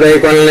শুকরিয়া আদায়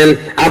করলেন,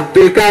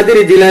 আব্দুল কাদের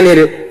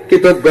জিলানীর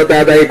কৃতজ্ঞতা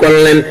আদায়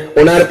করলেন।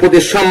 ওনার প্রতি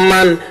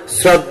সম্মান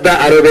শ্রদ্ধা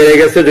আরো বেড়ে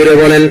গেছে, জুড়ে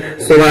বলেন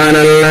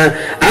সুবহানাল্লাহ।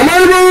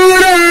 আমার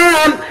বন্ধুরা,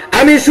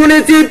 আমি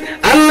শুনেছি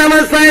আল্লামা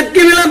সাহেব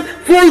কি বললাম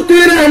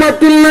ফুলতুলি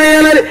রাহমাতুল্লাহি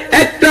আলাইহির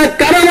একটা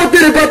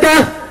কারামতের কথা,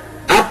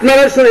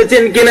 আপনারা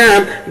শুনেছেন কিনা?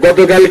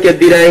 গতকালকে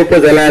দিরাই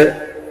উপজেলার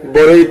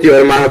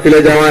বড়ইতিওর মাহফিলে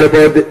যাওয়ার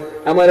পর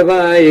আমার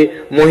ভাই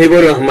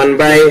মহিবুর রহমান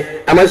ভাই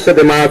আমার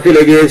সাথে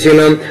মাহফিলে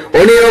গিয়েছিলাম,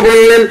 উনিও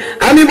বললেন,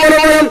 আমি বড়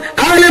বড়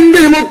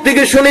আলেমদের মুখ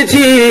থেকে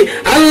শুনেছি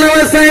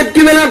আল্লামা সাহেব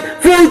কি বললাম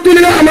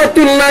ফুলতুলি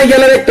রাহমাতুল্লাহি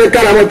আলাইহির একটা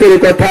কারামতের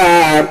কথা।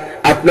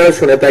 আপনারা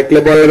শুনে থাকলে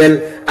বলবেন।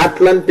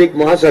 আটলান্টিক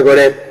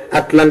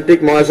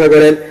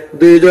মহাসাগরে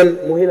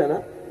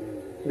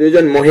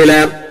দুইজন মহিলা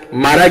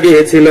মারা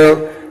গিয়েছিল,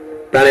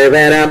 প্রাণের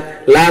ভাইয়েরা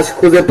লাশ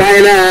খুঁজে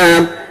পায় না।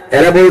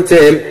 এরা বলছে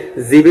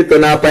জীবিত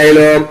না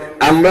পাইলো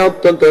আমরা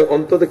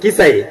অন্তত কি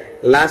চাই?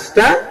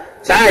 লাশটা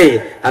চাই।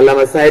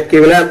 আল্লামা সাহেব কি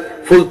বললাম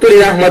ফুলতুলি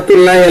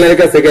রাহমাতুল্লাহি আলাইহির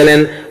কাছে গেলেন,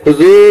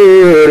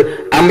 হুজুর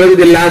আমরা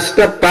যদি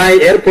লাশটা পাই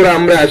এরপর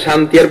আমরা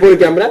শান্তি, এরপর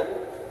কি আমরা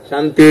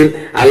শান্তি।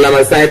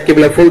 আল্লামা সাহেব কি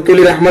বললাম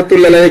ফুলতুলি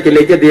রাহমাতুল্লাহি আলাইহি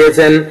লিখে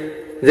দিয়েছেন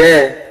যে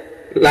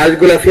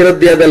লাশগুলা ফেরত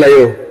দিয়া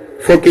দিলাইও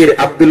ফকির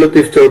আব্দুল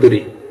লতিফ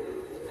চৌধুরী,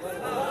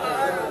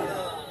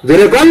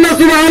 জোরে কন্যা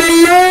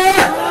সুবহানাল্লাহ।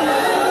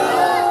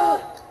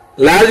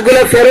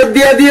 লাশগুলা ফেরত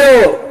দিয়া দিও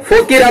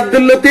ফকির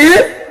আব্দুল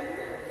লতিফ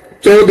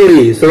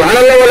চৌধুরী,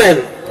 সুবহানাল্লাহ বলেন।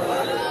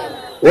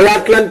 ওই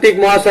আটলান্টিক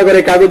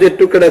মহাসাগরে কাগজের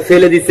টুকরাটা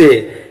ফেলে দিছে,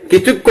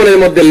 কিছুক্ষণের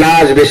মধ্যে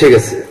লাশ ভেসে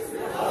গেছে।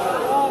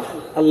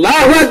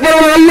 আল্লাহু আকবার,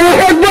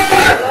 আল্লাহু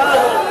আকবার।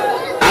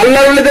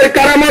 আল্লাহর ওলিদের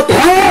কারামত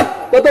হক,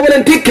 কথা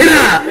বলেন ঠিক কিনা?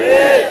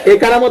 এই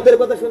কারামতের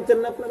কথা শুনছেন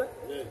না আপনারা?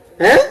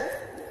 হ্যাঁ,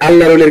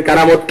 আল্লাহর ওলির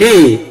কারামত কি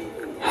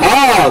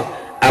হক।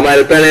 আমার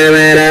প্রাণের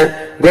মেয়েরা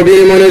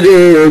গভীর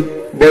মনোযোগ।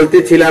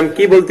 বলতেছিলাম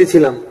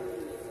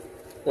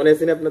মনে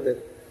আছে না আপনাদের?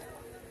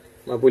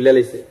 মা বুঝলা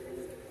লাইছে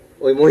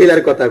ওই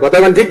মহিলার কথা, কথা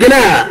বলেন ঠিক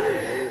কিনা?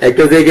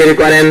 একটু জিকির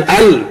করেন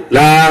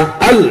আল্লাহ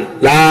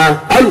আল্লাহ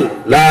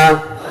আল্লাহ।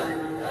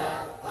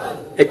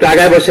 একটু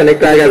আগায় বসেন,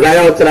 একটু আগে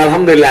জায়গা হচ্ছে না,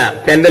 আলহামদুলিল্লাহ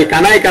প্যান্ডেল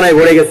কানায় কানায়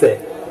ভরে গেছে,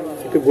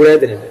 একটু ঘুরে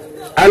দেন।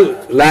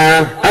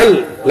 আল্লাহ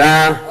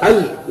আল্লাহ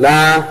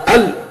আল্লাহ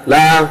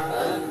আল্লাহ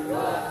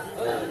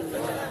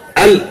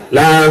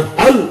আল্লাহ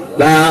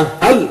আল্লাহ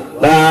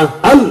আল্লাহ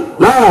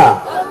আল্লাহ।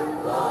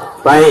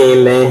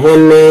 পাইলে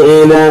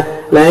হেনেরা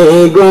লাই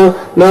গো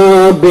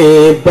নবী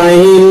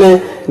পাইলে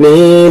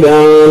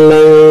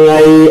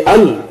নিরালাই,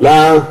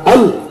 আল্লাহ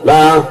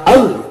আল্লাহ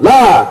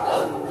আল্লাহ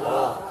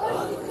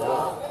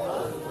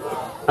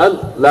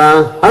আল্লাহ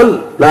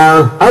আল্লাহ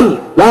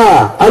আল্লাহ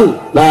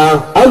আল্লাহ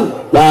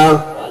আল্লাহ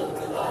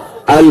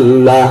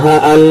আল্লাহ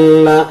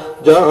আল্লাহ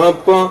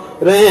জপ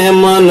রে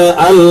মন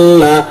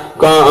আল্লাহ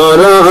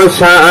কর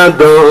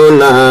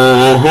সাধনা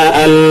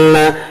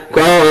আল্লাহ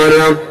কর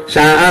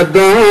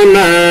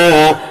সাধনা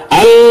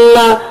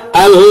আল্লাহ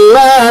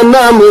আল্লাহ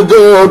নাম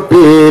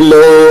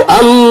জপিলে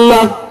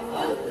আল্লাহ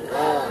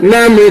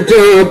নাম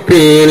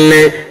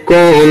জপিলে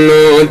কোন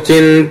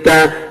চিন্তা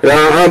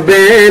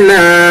রবে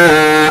না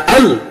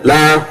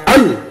আল্লাহ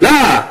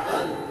আল্লাহ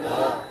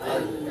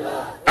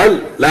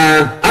আল্লাহ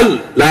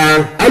আল্লাহ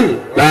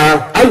আল্লাহ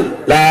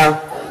আল্লাহ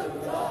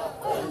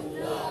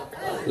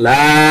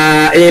লা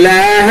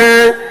ইলাহা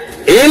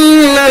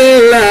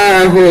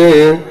ইল্লাল্লাহ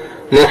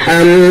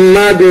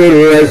মুহাম্মাদুর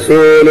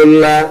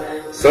রাসূলুল্লাহ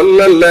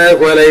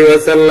সাল্লাল্লাহু আলাইহি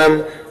ওয়াসাল্লাম।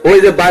 ওই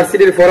যে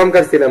ভার্সিটির ফর্ম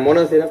কাটছিলাম, মনে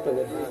আছে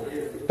আপনাদের?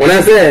 মনে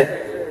আছে?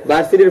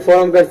 ভার্সিটির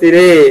ফর্ম কাটছি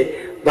রে,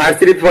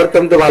 ভার্সিটির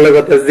পড়তাম তো ভালো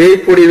কথা, যে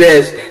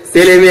পরিবেশ,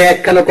 ছেলে মেয়ে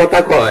একখানা কথা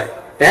কয়,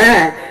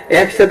 হ্যাঁ,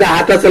 একসাথে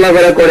হাঁটা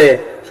চলাফেরা করে,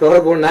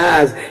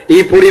 সর্বনাশ।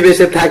 এই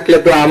পরিবেশে থাকলে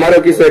তো আমারও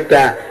কিছু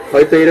একটা,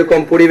 হয়তো এরকম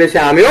পরিবেশে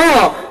আমিও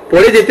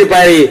পড়ে যেতে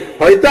পারি,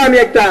 হয়তো আমি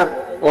একটা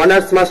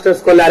অনার্স মাস্টার্স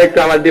করলে আরেকটু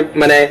আমার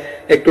মানে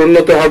একটু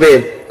উন্নত হবে।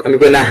 আমি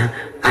কই না,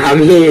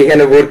 আমি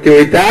এখানে ভর্তি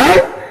হইতাম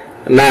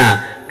না,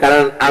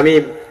 কারণ আমি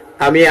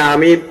আমি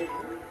আমি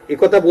এই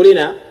কথা বলি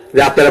না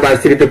যে আপনারা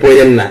ভার্সিটিতে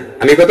পড়েন না,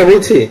 আমি কথা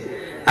বলছি,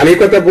 আমি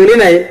কথা বলি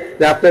নাই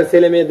যে আপনার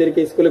ছেলে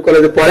মেয়েদেরকে স্কুলে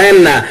কলেজে পড়েন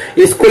না।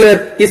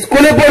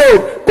 স্কুলে পড়ুক,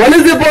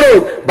 কলেজে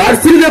পড়ুক,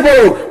 ভার্সিটিতে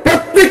পড়ুক,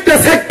 প্রত্যেকটা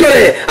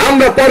সেক্টরে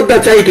আমরা পর্দা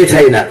চাই কি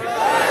চাই না?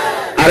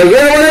 আর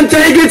বলেন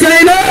চাই কি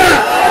চাই না?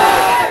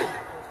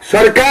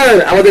 সরকার,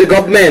 আমাদের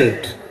গভর্নমেন্ট,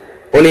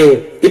 উনি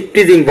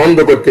ইফটিজিং বন্ধ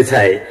করতে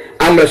চায়।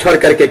 আমরা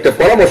সরকারকে একটা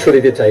পরামর্শ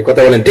দিতে চাই,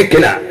 কথা বলেন ঠিক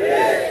কিনা?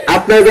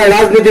 আপনারা যারা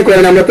রাজনীতি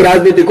করেন, আমরা তো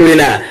রাজনীতি করি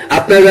না,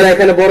 আপনারা যারা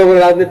এখানে বড় বড়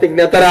রাজনৈতিক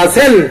নেতারা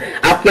আছেন,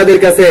 আপনাদের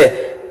কাছে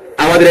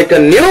আমাদের একটা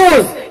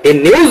নিউজ, এই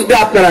নিউজটা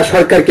আপনারা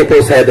সরকারকে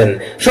পৌঁছায় দেন,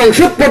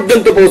 সংসদ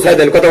পর্যন্ত পৌঁছায়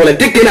দেন, কথা বলেন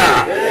ঠিক কিনা?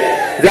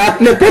 যে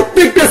আপনি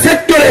প্রত্যেকটা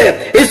সেক্টরে,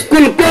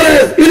 স্কুল,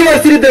 কলেজ,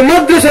 ইউনিভার্সিটিতে,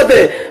 মাদ্রাসাতে,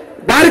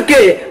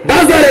 পার্কে,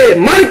 বাজারে,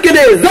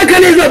 মার্কেটে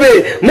যেখানে যাবে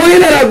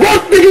মহিলারা ঘর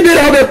থেকে বের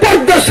হবে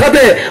পর্দার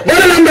সাথে।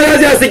 বলেন আমরা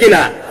রাজি আছি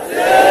কিনা?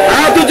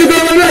 হাত উঁচু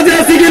করে আমরা রাজি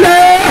আছি কিনা?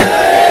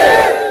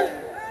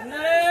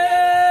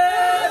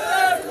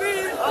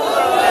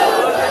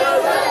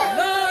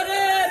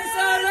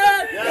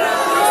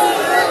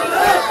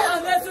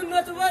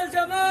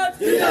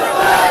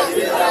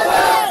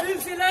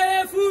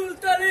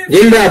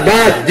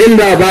 জিন্দাবাদ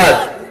জিন্দাবাদ।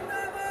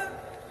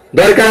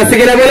 দরকার আছে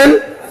কিনা বলেন?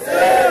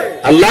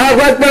 আল্লাহু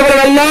আকবার বলেন,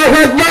 আল্লাহু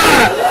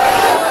আকবার।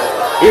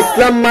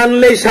 ইসলাম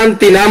মানলেই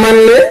শান্তি, না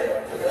মানলে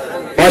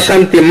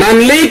অশান্তি,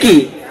 মানলেই কি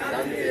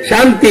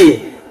শান্তি।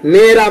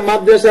 মেয়েরা,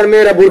 মাদ্রাসার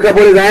মেয়েরা বোরকা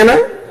পরে যায় না,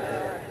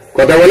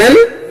 কথা বলেন।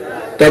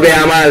 তবে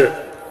আমার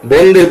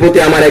বোনদের প্রতি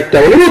আমার একটা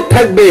অনুরোধ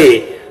থাকবে,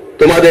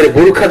 তোমাদের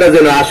বোরখাটা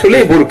যেন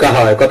আসলেই বোরকা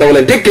হয়, কথা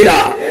বলেন ঠিক কিনা?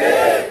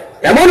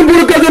 এমন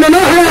বোরকা যেন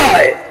না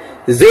হয়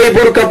যে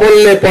বোরকা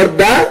পরলে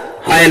পর্দা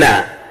হয় না,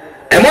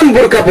 এমন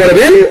বোরকা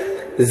পরবেন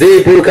যে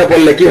বোরকা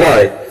পরলে কি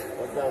হয়?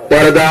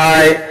 পর্দা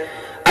হয়।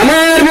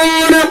 আমার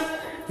বোন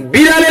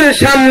বিড়ালের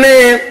সামনে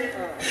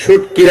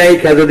সুটকি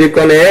রাইখা যদি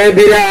কোনে,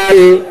 বিড়াল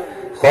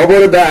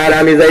খবরদার,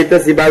 আমি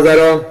যাইতেছি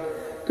বাজারও,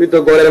 তুই তো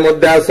ঘরের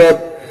মধ্যে আস,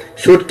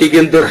 সুটকি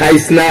কিন্তু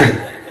খাইস না,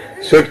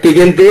 সুটকি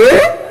কিন্তু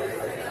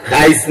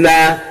খাইস না।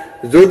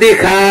 যদি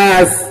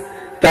খাস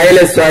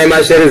তাইলে 6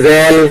 মাসের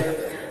জেল,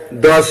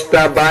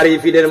 10টা বাড়ি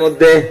ফিরের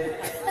মধ্যে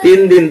 3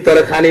 দিন তোর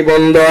খানি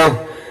বন্ধ,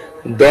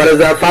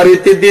 দরজা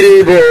ফাড়িতে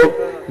দিরিব,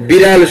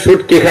 বিড়াল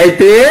সুটকি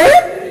খাইতে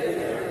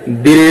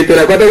দিরিত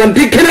না, কতক্ষণ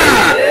ঠিক না?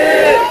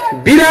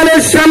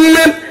 বিড়ালের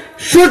সামনে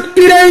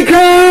সুটকি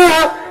রাইখা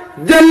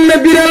যেমন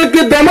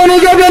বিড়ালকে দমানো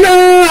যাবে না,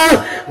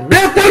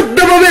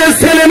 বেপরোয়াভাবে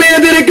ছেলে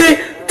মেয়েদেরকে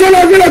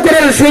চলাফেরা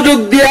করার সুযোগ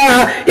দিয়া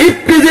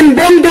ইফতিজিং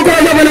বন্ধ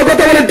করা যাবে না,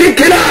 কথা বলে ঠিক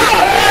না?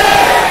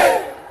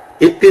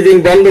 ইফতিজিং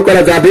বন্ধ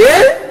করা যাবে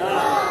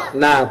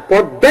না,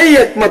 পর্দাই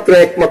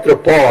একমাত্র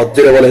পথ,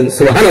 যেটা বলেন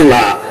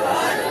সুবহানাল্লাহ।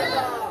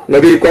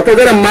 নবীর কথা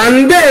যারা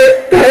মানবে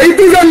তারাই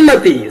তো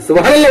জান্নাতি,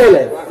 সুবহানাল্লাহ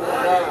বলে।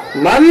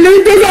 মানলেই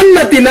তো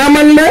জান্নাতি, না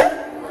মানলে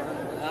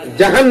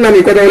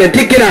জাহান্নামী, কথা বলে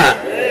ঠিক কিনা?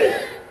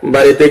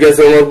 বাড়িতে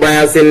গেছে, অমুক ভাই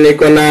আসেননি,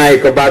 কো নাই,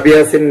 কো ভাবি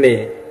আসেননি,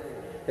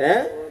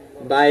 হ্যাঁ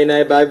ভাই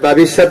নাই,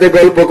 ভাবির সাথে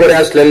গল্প করে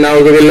আসলেন,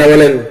 নাউযুবিল্লাহ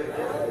বলেন।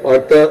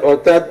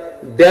 অর্থাৎ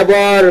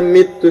দেবর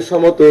মৃত্যু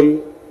সমতুল,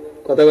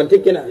 কথা বলেন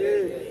ঠিক কিনা?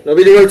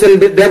 নবীজি বলছেন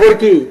দেবর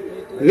কি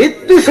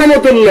মৃত্যু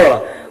সমতুল্য।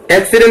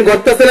 অ্যাক্সিডেন্ট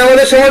ঘটতেছে না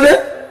আমাদের সমাজে,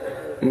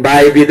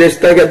 ভাই বিদেশ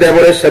থেকে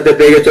দেবরের সাথে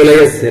বেগে চলে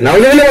গেছে,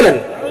 নাউযুবিল্লাহ বলেন।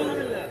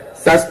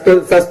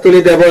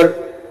 শাস্তুলি দেবর,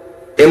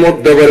 এমুক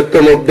দেবর,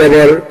 তমুক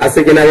দেবর আছে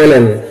কিনা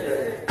বলেন?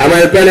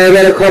 আমার প্রাণে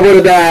এবার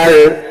খবরদার,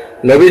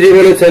 নবীজি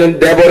বলেছেন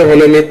দেবর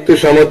হলো মৃত্যু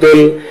সমতুল।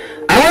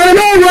 আমার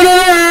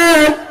বোনেরা,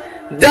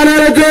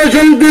 জানারা জয়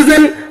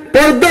শুনতেছেন,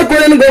 পর্দা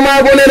করেন গো মা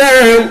বোনেরা।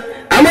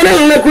 আমার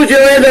আল্লাহ খুশি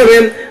হয়ে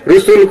যাবেন,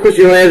 রাসূল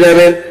খুশি হয়ে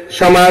যাবেন,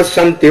 সমাজ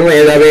শান্তি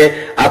হয়ে যাবে।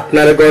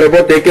 আপনার গর্ভ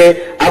থেকে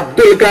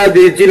আব্দুল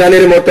কাদের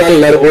জিলানীর মতো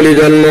আল্লাহর ওলি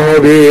জন্ম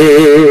হবে।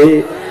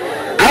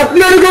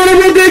 আপনার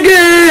গর্ভ থেকে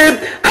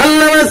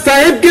আল্লামা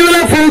সাহেব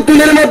কেবলা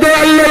ফুলতুলের মতো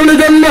আল্লাহর ওলি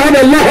জন্ম হবে।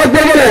 আল্লাহু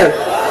আকবার বলেন।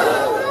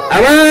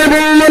 আমার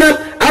বন্ধুরা,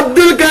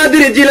 আব্দুল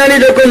কাদের জিলানী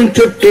যখন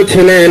ছোট্ট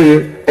ছিলেন,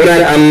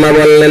 ওনার আম্মা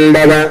বললেন,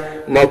 বাবা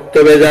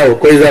মক্তবে যাও।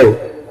 কই যাও?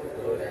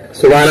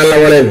 সুবহানাল্লাহ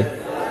বলেন।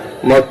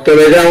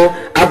 মক্তবে যাও।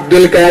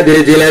 আব্দুল কাদের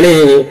জিলানী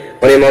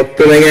উনি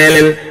মক্তবে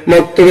গেলেন।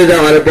 মক্তবে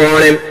যাওয়ার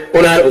পরে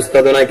ওনার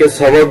উস্তাদ ওনাকে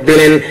সবক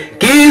দিলেন।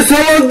 কি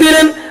সবক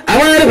দিলেন?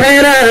 আমার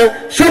ভাইরা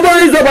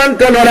সবাই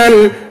জবানটা নড়ান,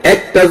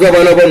 একটা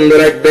জবানও বন্ধ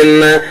রাখবেন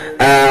না।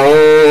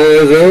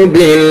 আউযু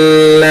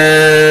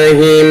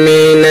বিল্লাহি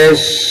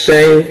মিনাশ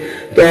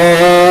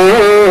শাইতানির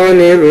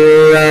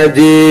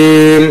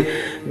রাজিম,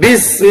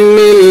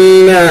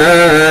 বিসমিল্লাহির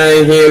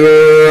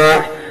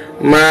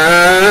রাহমানির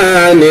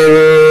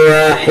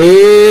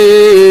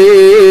রাহিম।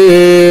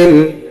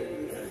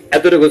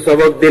 এতটুকু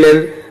সবক দিলেন।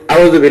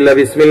 আউযু বিল্লাহ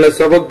বিসমিল্লাহ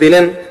সবক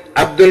দিলেন।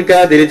 আব্দুল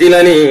কাদের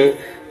জিলানী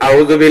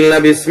আউযু বিল্লাহ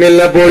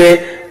বিসমিল্লাহ পড়ে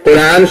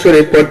কোরআন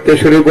শরীফ পড়তে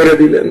শুরু করে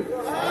দিলেন।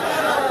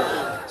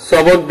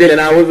 সবক দিলেন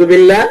আউযু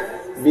বিল্লাহ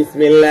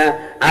বিসমিল্লাহ,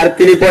 আর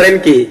তিনি পড়েন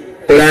কি?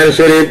 কোরআন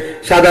শরীফ।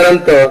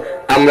 সাধারণত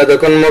আমরা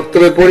যখন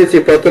মক্তবে পড়েছি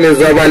প্রথমে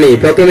জবানি,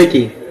 প্রথমে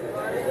কি,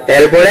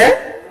 এরপরে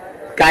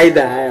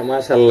কায়দা।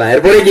 মাশাআল্লাহ।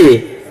 এরপরে কি?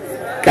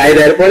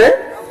 কায়দা, এরপরে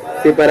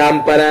সিপারা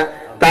আমপারা,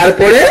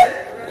 তারপরে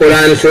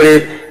কোরআন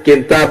শরীফ।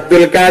 কিন্তু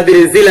আব্দুল কাদের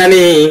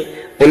জিলানী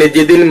উনি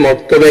যেদিন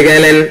মক্তবে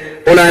গেলেন,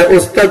 ওনার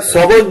উস্তাদ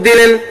সবক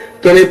দিলেন,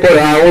 তুমি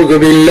পড়ো আউযু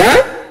বিল্লাহ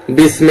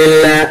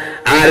বিসমিল্লাহ,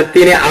 আর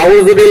তিনি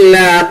আউযু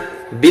বিল্লাহ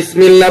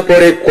বিসমিল্লাহ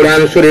পড়ে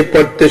কোরআন শরীফ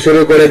পড়তে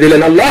শুরু করে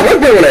দিলেন। আল্লাহু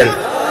আকবার বলেন।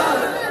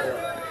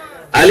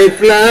 আলিফ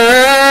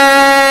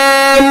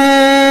লাম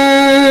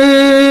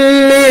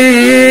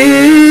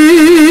মিম,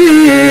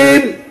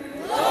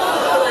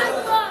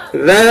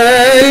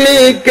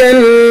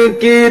 যালিকাল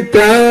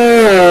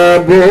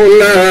কিতাবু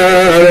লা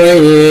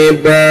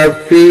রাইবা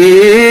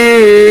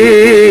ফীহি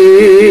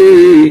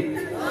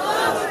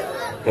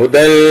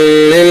হুদাল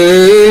লিল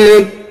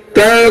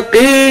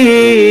মুত্তাকিন।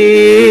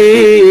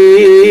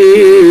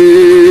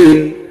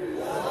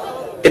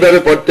 এভাবে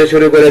পড়তে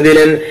শুরু করে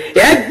দিলেন।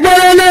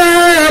 একবার না,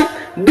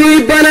 দুই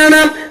পারা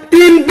না,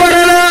 তিন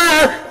পারা না,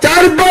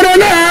 চার পারা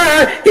না,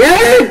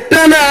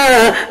 একটা না,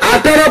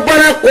 18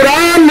 পারা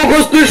কোরআন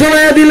মুখস্থ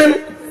শোনায়া দিলেন।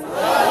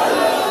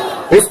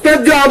 উস্তাদ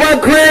যে অবাক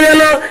হয়ে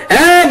গেল।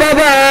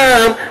 বাবা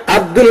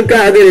আব্দুল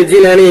কাদের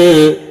জিলানী,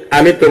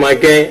 আমি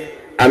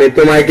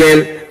তোমাকে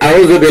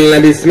আউযু বিল্লাহ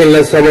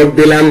বিসমিল্লাহ সবক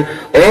দিলাম।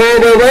 ও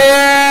বাবা,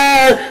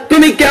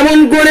 তুমি কেমন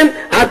করে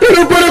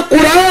 18 পারা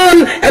কোরআন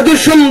এত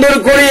সুন্দর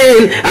করে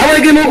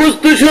আমাকে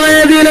মুখস্থ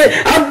শোনায়া দিলে?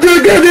 আব্দুল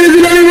কাদের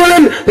জিলানী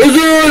বলেন,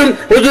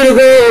 হুজুর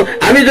গো,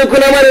 আমি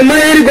যখন আমার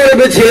মায়ের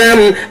গর্ভে ছিলাম,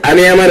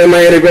 আমি আমার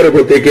মায়ের গর্ভ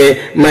থেকে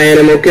মায়ের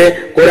মুখে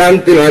কোরআন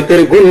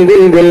তিলাওয়াতের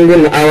গুনগুন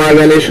গুনগুন আওয়াজ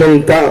আমি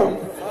শুনতাম।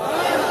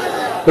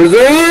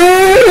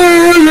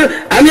 হুজুর,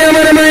 আমি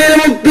আমার মায়ের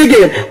মুখ থেকে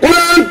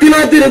কোরআন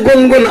তিলাওয়াতের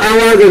গুনগুন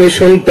আওয়াজ আমি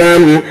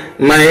শুনতাম।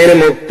 মায়ের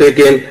মুখ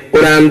থেকে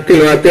কোরআন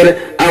তিলাওয়াতের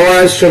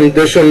আওয়াজ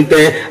শুনতে শুনতে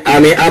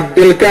আমি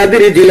আব্দুল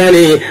কাদের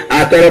জিলানী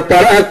 18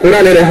 পারা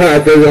কোরআনের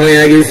হাফেজ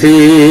হয়ে গেছি।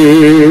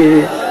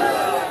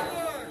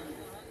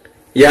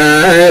 ইয়া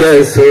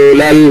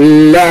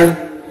রাসূলুল্লাহ,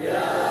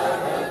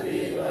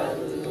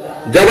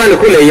 জবান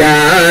খুলে ইয়া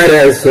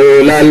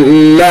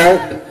রাসূলুল্লাহ,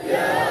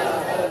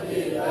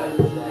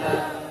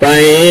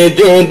 পাই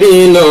যদি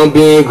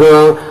নবী গো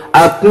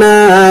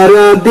আপনার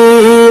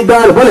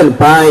দিদার, বলেন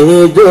পাই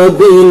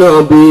যদি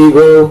নবী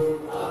গো।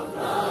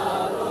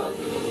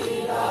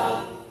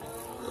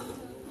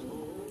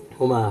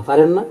 ওমা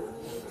পারেন না?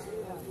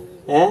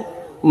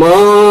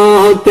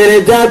 মতের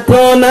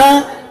যাতনা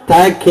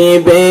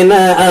থাকিবে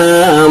না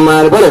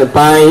আমার, বলেন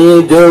পাই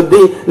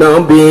যদি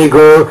নবী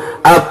গো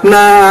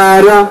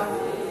আপনার,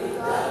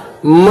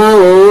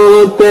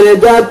 মতের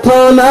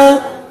যাতনা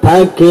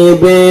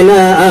থাকিবে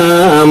না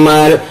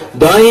আমার,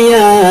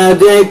 দয়া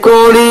যে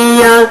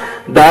করিয়া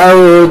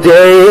দাও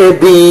যে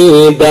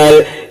দিদার।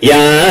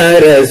 ইয়া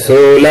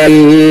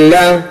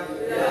রাসূলুল্লাহ,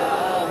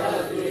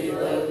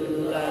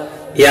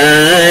 ইয়া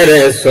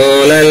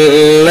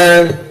রাসূলুল্লাহ,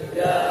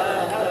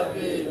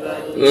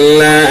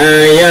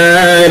 ইয়া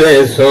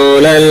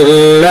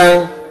রাসূলুল্লাহ,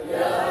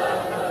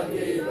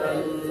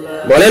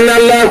 বলেন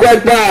আল্লাহু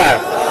আকবার।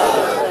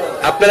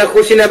 আপনারা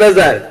খুশি না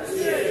বেজার?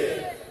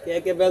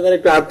 কে বেজার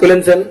একটু হাত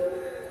তুলেছেন?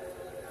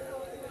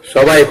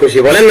 সবাই খুশি,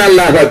 বলেন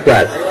আল্লাহু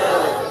আকবার।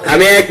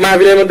 আমি এক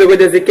মাহফিলের মধ্যে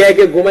কইতেছি, কে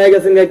কে ঘুমায়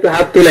গেছেন একটু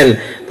হাত তুলেন।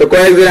 তো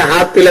কয়েকজনে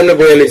হাত তুলে আমরা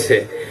বলে নিছে।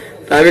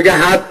 তো আমি কি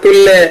হাত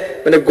তুললে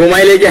মানে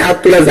ঘুমাইলে কি হাত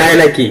তোলা যায়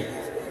নাকি?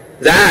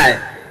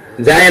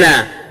 যায় না।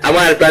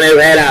 আমার প্রাণের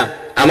ভাইয়েরা,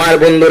 আমার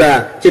বন্ধুরা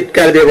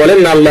চিৎকার দিয়ে বলেন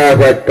না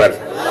আল্লাহু আকবার।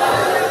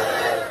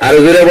 আর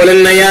জোরে বলেন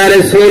না ইয়া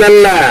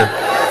রাসূলুল্লাহ।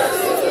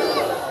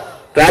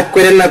 রাগ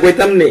করেন না,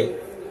 কইতাম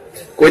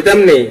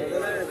নি।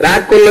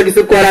 রাগ করলে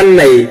কিছু করার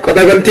নাই,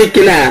 কথা বল ঠিক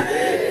কিনা?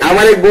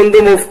 আমার এক বন্ধু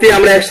মুফতি,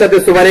 আমরা একসাথে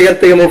সুবানীঘাট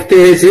থেকে মুফতি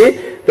হয়েছি।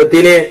 তো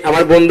তিনি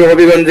আমার বন্ধু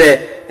হবিগঞ্জে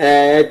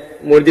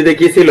মসজিদে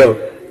কি ছিল,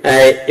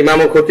 ইমাম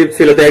ও খতিব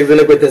ছিল, তো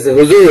একজনে কইতেছে,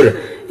 হুজুর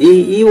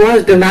এই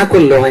ওয়াজটা না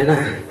করলে হয় না,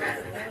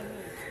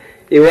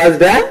 এই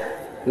ওয়াজটা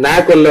না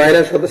করলে হয়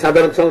না।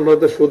 সাধারণ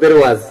সম্ভবত সুদের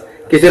ওয়াজ।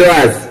 কিসের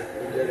ওয়াজ?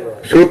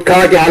 সুদ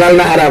খাওয়া কি হালাল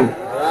না হারাম?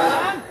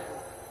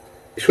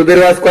 সুদের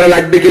ওয়াজ করা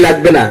লাগবে কি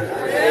লাগবে না?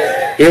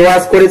 এই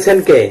ওয়াজ করেছেন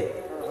কে?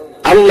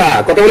 আল্লাহ।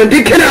 কথা বলেন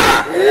ঠিক না?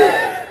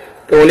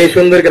 তো উনি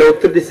সুন্দর করে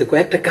উত্তর দিচ্ছে,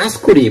 কয়েকটা কাজ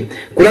করি,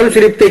 কোরআন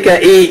শরীফ থেকে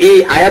এই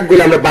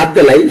আয়াতগুলো আমরা বাদ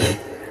দিলাই।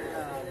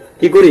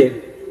 কি করি?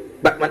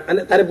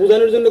 মানে তারে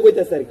বোঝানোর জন্য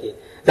কইতাছে আর কি,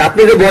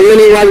 আপনি যে বললেন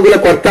এই ওয়াজগুলো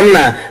করতাম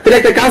না, তাহলে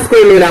একটা কাজ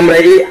করে নিন, আমরা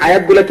এই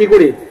আয়াতগুলো কি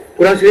করি,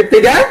 কোরআন শরীফ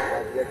থেকে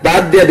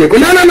বাদ দিয়ে দেখো।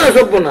 না না না,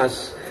 সর্বনাশ,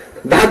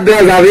 বাদ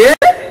দেওয়া যাবে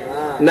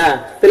না।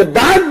 তাহলে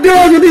বাদ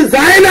দেওয়া যদি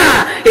যায় না,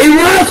 এই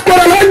ওয়াজ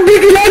করা লাগবে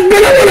কি লাগবে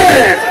না? বলে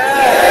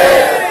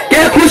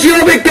কে খুশি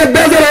হবে, কে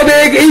বেজার হবে,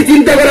 এই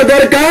চিন্তা করা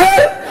দরকার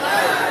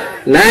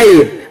নাই।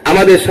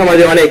 আমাদের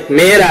সমাজে অনেক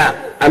মেয়েরা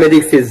আমি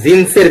দেখছি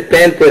জিন্সের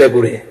প্যান্ট পরে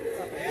ঘুরে,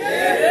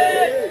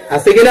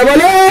 আছে কিনা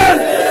বলো?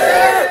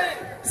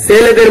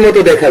 ছেলেদের মতো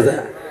দেখা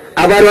যায়।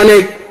 আবার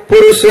অনেক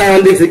পুরুষরা আমি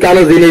দেখছি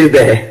কালো জিনিস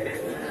দেয়,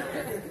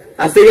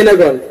 আছে কিনা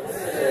কোন?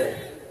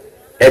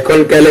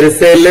 এখনকালের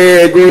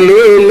ছেলেগুলো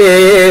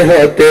মেয়ে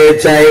হতে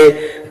চায়,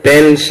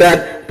 প্যান্ট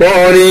শার্ট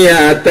পরিয়া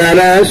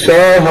তারা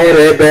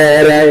শহরে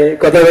বেড়ায়।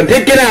 কথা বল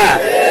ঠিক কিনা?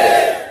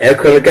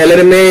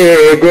 এখনকালের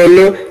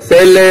মেয়েগুলো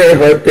ছেলে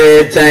হতে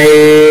চায়,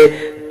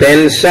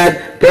 প্যান্ট শার্ট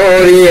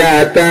পরিয়া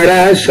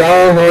তারা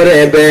শহরে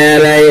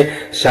বেড়ায়।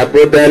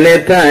 সাবধানে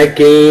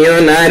থাকিও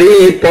নারী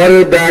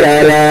পর্দার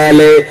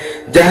আড়ালে,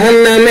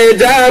 জাহান্নামে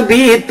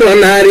যাবি তো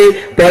নারী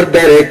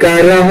পর্দার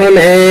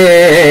কারণে,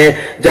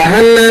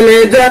 জাহান্নামে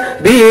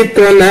যাবি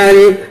তো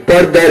নারী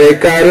পর্দার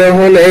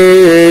কারণে।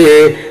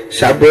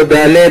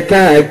 সাবধানে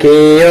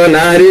থাকিও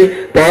নারী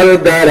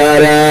পর্দার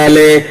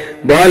আড়ালে,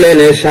 বলেন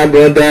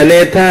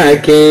সাবধানে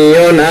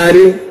থাকিও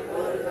নারী।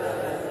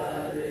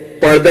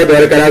 পর্দা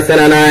দরকার আছে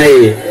না নাই?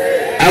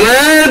 আমার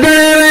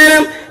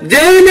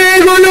যে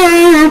মেয়েগুলো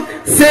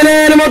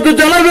ছেলের মতো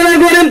চলাফেরা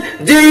করেন,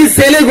 যেই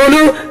ছেলেগুলো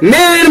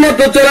মেয়ের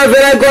মতো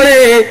চলাফেরা করে,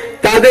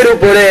 তাদের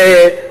উপরে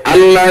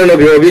আল্লাহর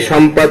নবী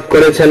অভিসম্পাত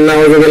করেছেন।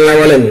 নাউযুবিল্লাহ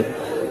বলেন।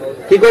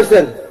 কি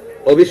করছেন?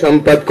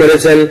 অভিসম্পাত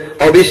করেছেন,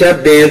 অভিশাপ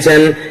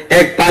দিয়েছেন।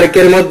 এক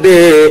পার্কের মধ্যে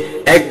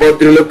এক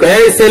ভদ্রলোক,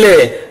 এই ছেলে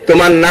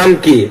তোমার নাম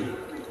কি?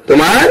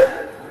 তোমার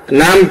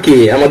নাম কি?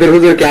 আমাদের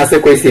হুজুরকে আছে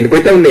কইছেন,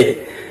 কইতাম নেই,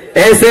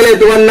 এই ছেলে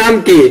তোমার নাম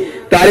কি?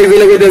 তারিখ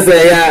গুলো কইতেছে,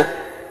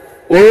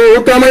 ও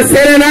তো আমার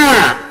ছেলে না,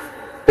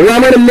 ও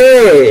আমার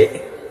মেয়ে।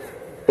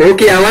 ও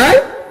কি আমার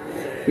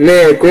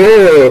মেয়ে? কো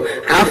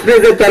আপনি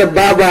যে তার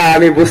বাবা,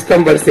 আমি বুঝতাম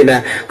পারছি না।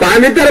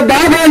 আমি তার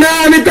বাবা না,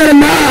 আমি তার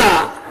মা,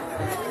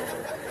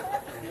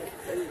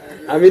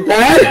 আমি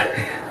তার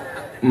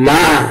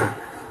মা।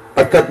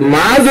 অর্থাৎ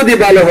মা যদি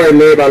ভালো হয়,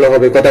 মেয়ে ভালো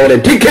হবে। কথা বলেন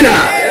ঠিক না?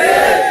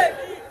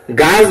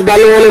 গাছ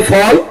ভালো হলে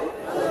ফল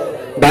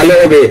ভালো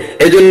হবে।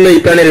 এজন্যই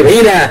প্রাণের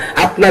ভাইরা,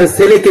 আপনার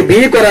ছেলেকে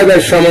বিয়ে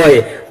করাবার সময়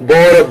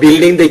বড়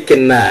বিল্ডিং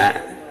দেখেন না।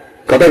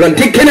 কথা বলেন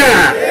ঠিক না?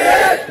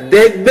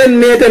 দেখবেন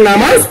মেয়েটা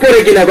নামাজ পড়ে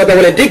কিনা। কথা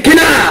বলেন ঠিক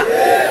না?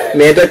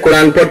 মেয়েটা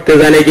কোরআন পড়তে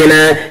জানে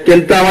কিনা।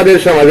 কিন্তু আমাদের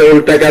সমাজে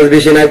উল্টা কাজ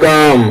বেশি না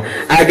কম?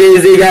 আগে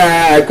জিগা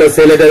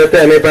ছেলেটাতে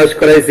আমি পাস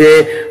করাইছি,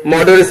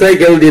 মোটর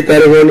সাইকেল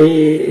দিতার বনি,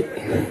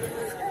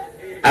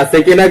 আছে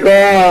কিনা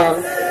কম?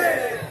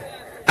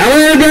 আমার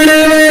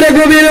মেয়েরা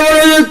গভীর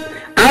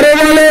আরো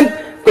বলেন,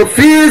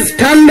 ফ্রিজ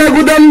ঠান্ডা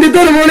গুদাম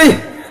দিতার বনি।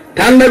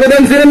 ঠান্ডা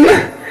গুদাম ছিলেন না?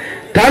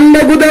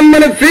 ঠান্ডা গুদাম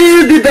মানে ফ্রিজ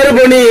দিতার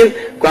বনি।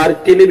 আর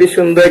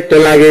টেলিভিশন দেখতে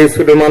লাগে,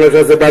 ছোট মানুষ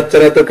আছে,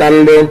 বাচ্চারা তো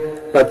কানবো,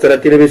 বাচ্চারা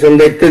টেলিভিশন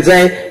দেখতে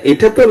চায়,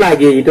 এটা তো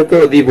লাগে, এটা তো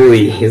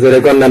দিবই। জোরে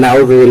কন্যা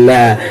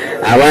নাউযুবিল্লাহ।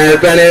 আমার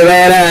প্রাণের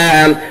ভাইরা,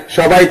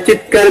 সবাই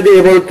চিৎকার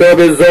দিয়ে বলতে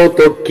হবে,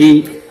 যৌতুক কি?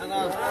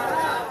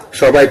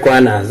 সবাই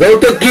কয় না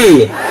যৌতুক কি?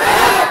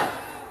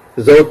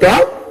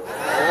 যৌতুক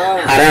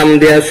হারাম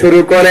দেয়া শুরু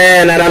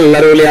করেন আর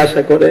আল্লাহর ওলি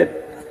আশা করেন।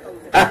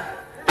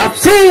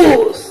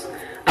 আফসোস,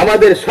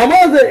 আমাদের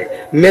সমাজে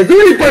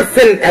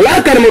মেজরিটি%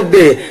 এলাকার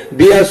মধ্যে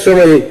বিয়ার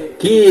সময়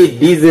কি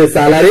ডিজে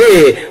চালারে,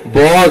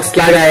 বক্স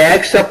লাগায়,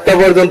 এক সপ্তাহ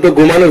পর্যন্ত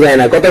ঘুমানো যায়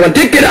না। কথা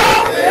ঠিক কিনা?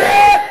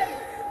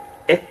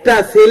 একটা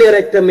ছেলে আর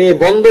একটা মেয়ে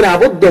বন্ধনে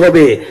আবদ্ধ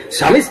হবে,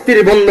 স্বামী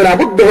স্ত্রীর বন্ধনে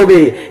আবদ্ধ হবে,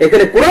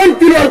 এখানে কোরআন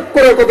তিলাওয়াত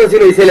করার কথা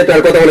ছিল এই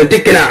ছেলেটার। কথা বলেন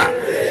ঠিক কিনা?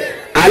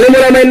 আলেম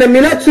ওলামায়ে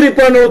মিলাদ শরীফ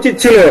পড়ানো উচিত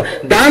ছিল,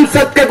 দান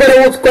সাদকা করা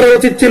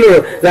উচিত ছিল।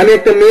 আমি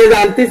একটা মেয়ে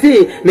আনতেছি,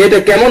 মেয়েটা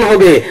কেমন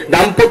হবে,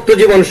 দাম্পত্য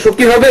জীবন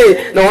সুখী হবে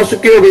না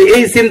অসুখী হবে,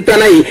 এই চিন্তা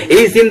নাই।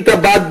 এই চিন্তা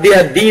বাদ দিয়া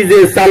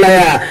ডিজে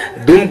চালায়া,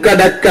 দুমকা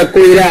ডাক্কা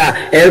কইরা,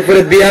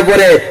 এরপরে বিয়া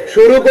পরে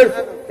শুরু কর।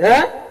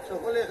 হ্যাঁ,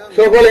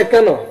 সকলে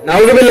কেন?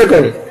 নাউযুবিল্লাহ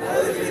কোন?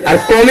 আর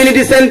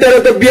কমিউনিটি সেন্টারে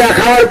তো বিয়া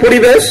খাওয়ার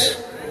পরিবেশ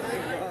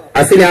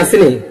আসেনি?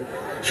 আসেনি?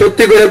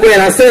 সত্যি করে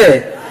কইেন আছে?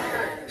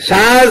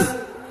 সাজ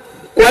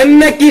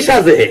কন্যা কি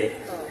সাজে?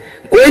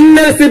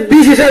 কন্যার চেয়ে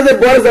বেশি সাজে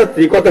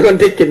বরযাত্রী। কতক্ষণ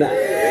ঠিক কিনা?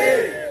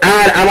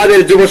 আর আমাদের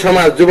যুব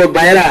সমাজ, যুবক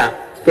ভাইয়েরা,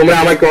 তোমরা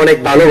আমাকে অনেক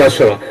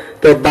ভালোবাসো,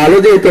 তো ভালো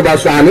যেহেতু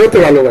বাসো, আমিও তো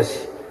ভালোবাসি।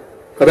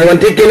 কতক্ষণ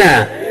ঠিক কিনা?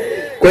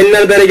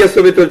 কন্যার তারিখে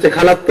ছবি তুলছে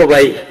খালাতো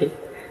ভাই,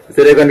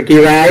 যেরকম কি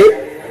ভাই,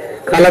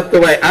 খালাতো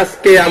ভাই,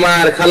 আজকে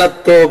আমার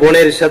খালাতো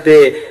বোনের সাথে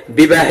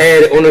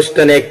বিবাহের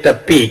অনুষ্ঠানে একটা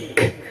পিক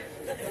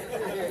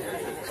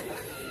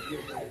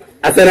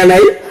আছে না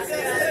নাই?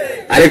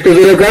 আরেকটু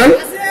জোরে কম।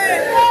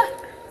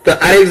 তো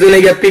আরেকজনে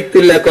গিয়ে পিক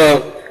তুললে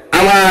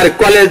আমার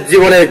কলেজ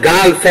জীবনের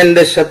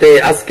গার্লফ্রেন্ডের সাথে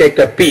আজকে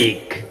একটা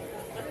পিক।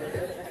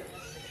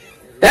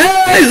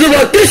 এই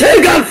যুবক, কিসের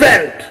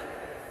গার্লফ্রেন্ড?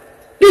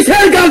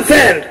 কিসের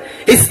গার্লফ্রেন্ড?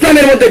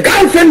 ইসলামের মধ্যে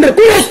গার্লফ্রেন্ডের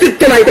কোন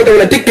অস্তিত্ব নাই, কথা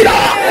বলে ঠিক কিনা?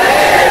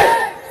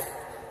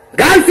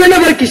 গার্লফ্রেন্ড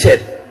আবার কিসের?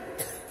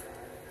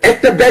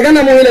 একটা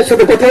বেগানা মহিলার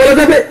সাথে কথা বলা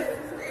যাবে?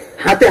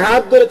 হাতে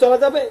হাত ধরে চলা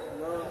যাবে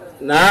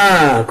না।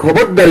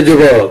 খবরদার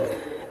যুবক,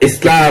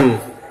 ইসলাম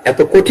এত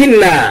কঠিন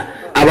না,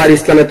 আবার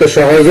ইসলাম এত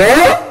সহজ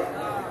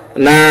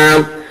না।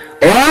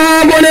 ও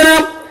বোনেরা,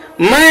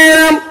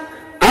 মায়েরা,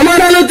 আমার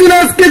আলোচনা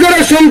আজকে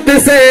যারা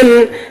শুনতেছেন,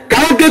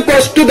 কাউকে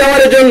কষ্ট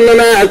দেওয়ার জন্য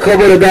না,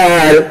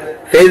 খবরদার।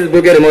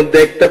 ফেসবুকের মধ্যে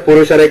একটা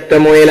পুরুষ আর একটা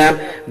মহিলা,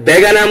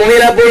 বেগানা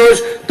মহিলা পুরুষ,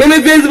 তুমি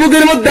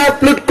ফেসবুকের মধ্যে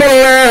আপলোড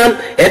করলাম,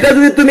 এটা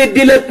যদি তুমি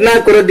ডিলিট না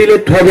করে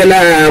ডিলিট হবে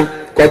না।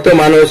 কত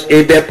মানুষ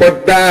এই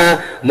ব্যাপারটা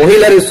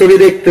মহিলার ছবি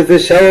দেখতেছে,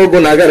 সেও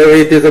গুনাহগার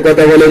হইতেছে,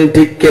 কথা বলেন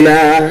ঠিক কিনা?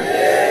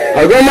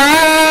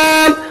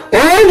 ভগবান,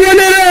 ও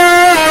বোনেরা,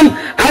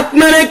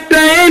 আপনার একটা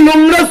এই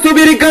নোংরা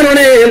ছবির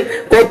কারণে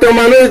কত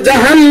মানুষ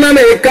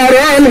জাহান্নামের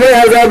কারণ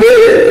হয়ে যাবে,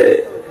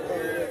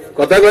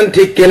 কথা বলেন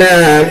ঠিক কিনা?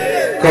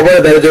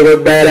 খবরদার যুবক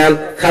ভাইরা,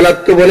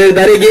 খালাত্তো বোনের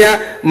দাঁড়িয়ে গিয়া,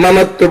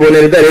 মামাত্তো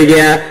বোনের দাঁড়িয়ে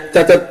গিয়া,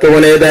 চাচাত্তো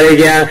বোনের দাঁড়িয়ে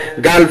গিয়া,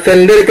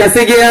 গার্লফ্রেন্ডের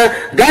কাছে গিয়া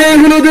গায়ে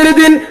হলুদের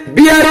দিন,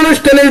 বিয়ার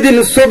অনুষ্ঠানের দিন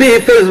ছবি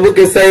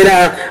ফেসবুকে চাইরা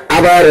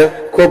আবার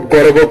খুব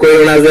গর্ব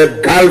করো না যে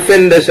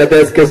গার্লফ্রেন্ডের সাথে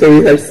আজকে ছবি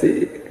আসছি।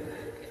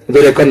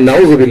 এখন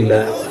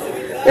নাউজুবিল্লাহ,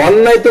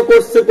 অন্যায় তো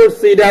করছে,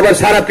 এটা আবার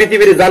সারা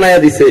পৃথিবীর জানাইয়া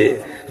দিছে,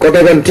 কথা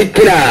বলেন ঠিক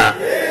কিনা?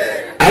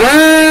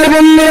 আমার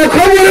বন্ধুরা,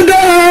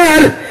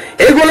 খবরদার,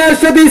 এগুলোর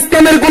সাথে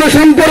ইসলামের কোন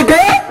সম্পর্ক,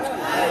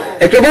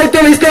 একটু বলতো,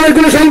 ইসলামের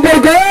কোন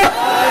সম্পর্ক?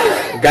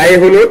 গায়ে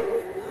হলুদ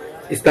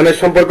ইসলামের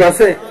সম্পর্ক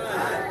আছে?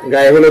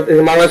 গায়ে হলুদ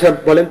মাওলানা সাহেব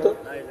বলেন তো,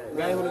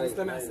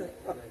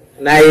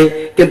 নাই।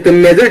 কিন্তু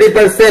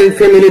মেজরিটি%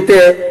 ফ্যামিলিতে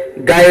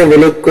গায়ে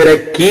হলুদ করে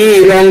কি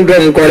রং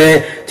রং করে,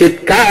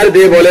 চিৎকার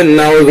দিয়ে বলেন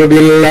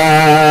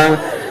নাউজুবিল্লাহ।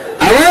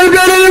 আমার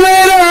ঘরের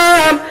মেয়েরা,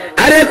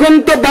 আর এখন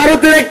তো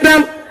ভারতের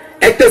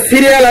একটা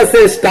সিরিয়াল আছে,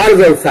 স্টার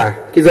জলসা।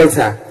 কি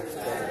জলসা?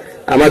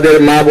 আমাদের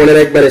মা বোনের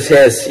একবারে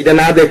শেষ। এটা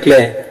না দেখলে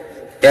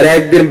এরা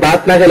একদিন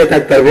ভাত না খেলে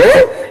থাকতে পারবো,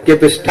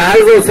 কিন্তু স্টার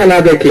জলসা না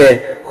দেখলে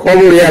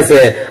খবরই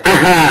আছে।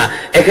 আহা,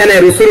 এখানে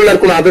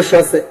রাসূলুল্লাহর কোন আদর্শ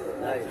আছে?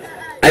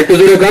 একটু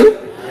জোরে কোন?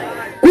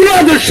 কোন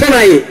আদর্শ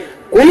নাই,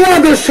 কোন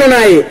আদর্শ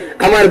নাই।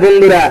 আমার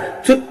বন্ধুরা,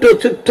 ছোট্ট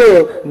ছোট্ট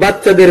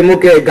বাচ্চাদের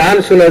মুখে গান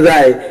শোনা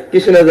যায়। কি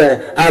শোনা যায়?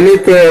 আমি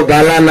তো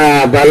বালানা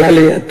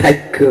বালালিয়া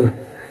থাকো,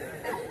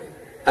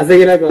 আছে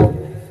কিনা?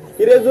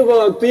 কিরে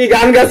যুবক, তুই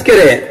গান গাছ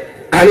করে,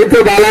 আমি তো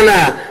বালানা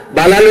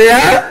বালালিয়া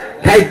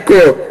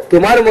থাকো।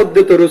 তোমার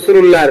মধ্যে তো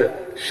রাসূলুল্লাহর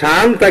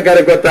শান থাকার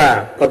কথা,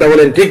 কথা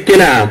বলেন ঠিক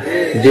কিনা?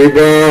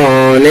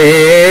 জীবনে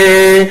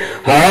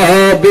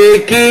হবে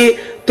কি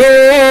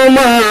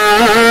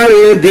তোমার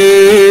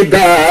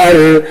দিদার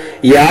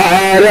ইয়া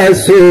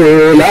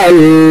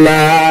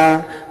রাসূলুল্লাহ।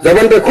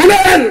 জবানটা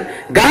খুলেন,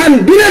 গান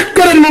ডিলিট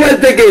করেন মোবাইল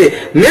থেকে,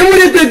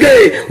 মেমোরি থেকে,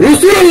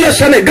 রাসূলুল্লাহর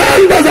শানে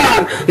গান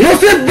বাজান।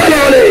 নসিব ভালো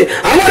হলে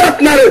আমার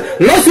আপনার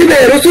নসিবে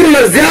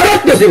রাসূলুল্লাহর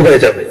জিয়ারত নসিব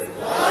হয়ে যাবে।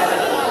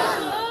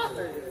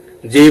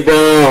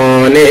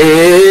 জীবনে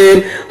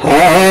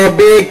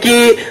হবে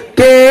কি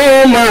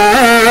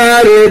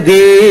তোমার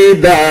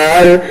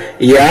দিদার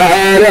ইয়া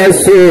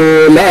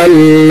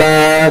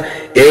রাসূলুল্লাহ,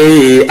 এই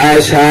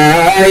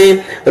আশায়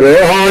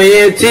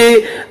রয়েছি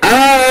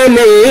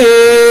আমি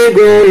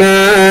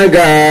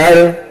গুনাহগার।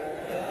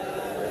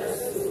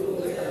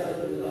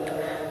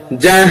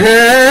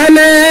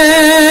 জাহানের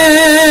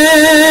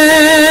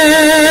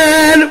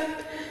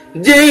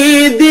যেই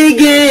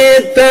দিকে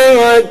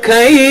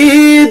তাকাই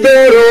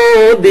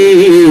দরদি,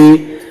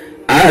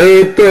 আর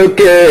তো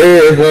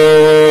কেহ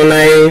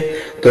নাই,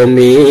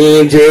 তুমি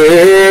যে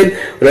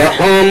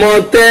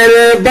রহমতের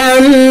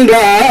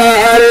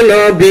বান্দার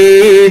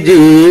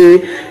নবীজি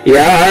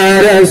ইয়া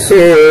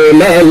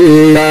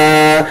রাসূলুল্লাহ।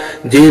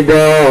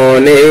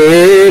 জীবনে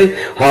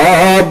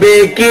হবে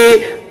কি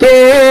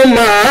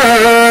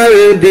তোমার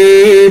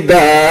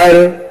দিদার,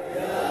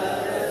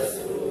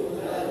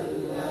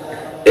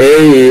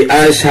 এই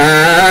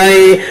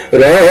আশায়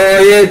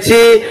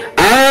রয়েছি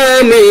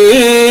আমি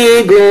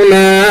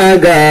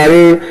গুনাহগার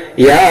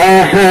ইয়া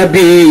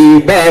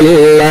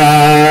হাবিবাল্লাহ।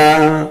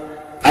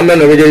 আমরা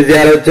নবীজির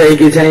জিয়ারত চাই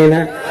কি চাই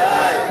না?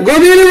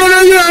 গভীর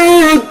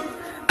মনোযোগ।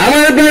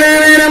 আমার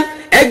ভাইয়েরা,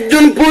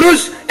 একজন পুরুষ,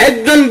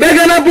 একজন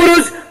বেগানা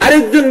পুরুষ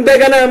আরেকজন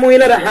বেগানা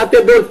মহিলার হাতে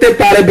ধরতে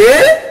পারবে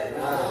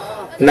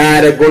না,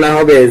 আর গুনাহ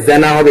হবে,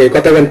 জানা হবে,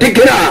 কথা বলেন ঠিক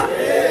কিনা?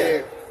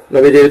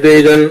 নবীজির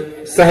দুইজন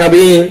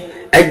সাহাবী,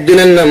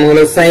 একজনের নাম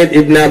হলো সাইদ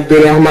ইবনে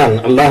আব্দুর রহমান,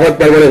 আল্লাহু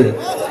আকবার বলেন,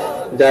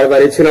 যার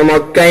বাড়ি ছিল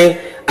মক্কায়।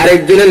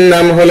 আরেকজনের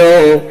নাম হলো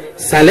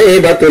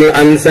সালেবাতুল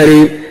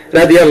আনসারী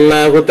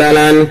রাদিয়াল্লাহু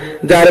তাআলা,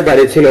 যার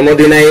বাড়ি ছিল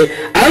মদিনায়।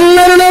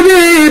 আল্লাহর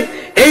নবী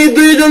এই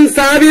দুইজন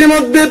সাহাবীর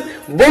মধ্যে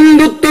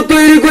বন্ধুত্ব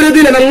তৈরি করে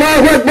দিলেন।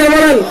 আল্লাহু আকবার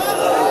বলেন।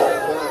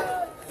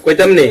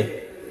 কইতাম নি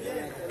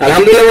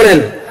আলহামদুলিল্লাহ বলেন।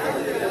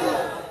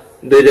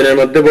 দুইজনের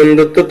মধ্যে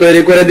বন্ধুত্ব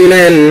তৈরি করে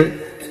দিলেন।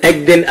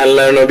 একদিন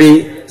আল্লাহর নবী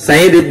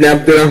সাঈদ ইবনে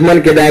আব্দুর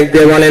রহমানকে ডাক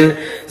দিয়ে বলেন,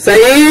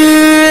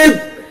 সাঈদ,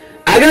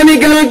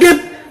 আগামীকালকে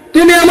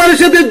তুমি আমার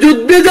সাথে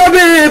যুদ্ধে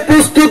যাবে,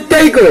 প্রস্তুত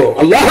থাকো।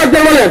 আল্লাহু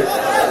আকবার বলেন।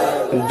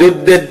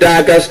 যুদ্ধের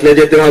ডাক আসলে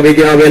যেতে হবে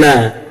কি হবে না?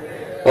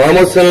 ও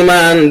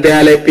মুসলমান,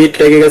 দেয়ালে পিঠ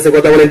লেগে গেছে,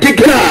 কথা বলেন ঠিক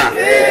না?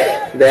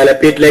 দেয়ালে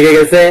পিঠ লেগে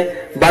গেছে।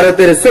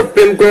 ভারতের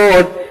সুপ্রিম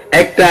কোর্ট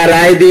একটা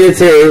রায়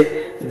দিয়েছে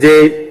যে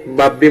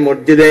বাবরি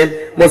মসজিদে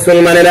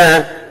মুসলমানেরা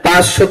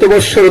 500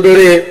 বছর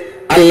ধরে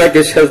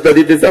আল্লাহকে সেজদা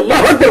দিতেছে।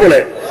 আল্লাহু আকবার বলে।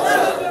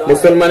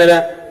 মুসলমানেরা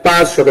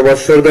 500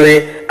 বছর ধরে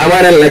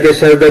আমার আল্লাহকে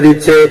সেজদা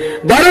দিচ্ছে।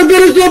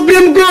 ভারতের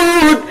সুপ্রিম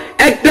কোর্ট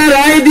একটা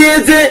রায়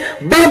দিয়েছে,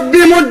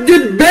 বাবরি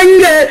মসজিদ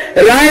ভেঙে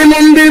রায়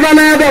মন্দির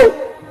বানায় দাও।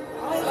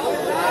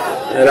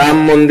 রাম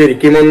মন্দির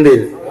কি মন্দির?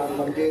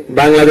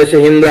 বাংলাদেশে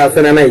হিন্দু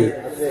আছে না নাই?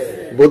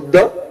 বুদ্ধ,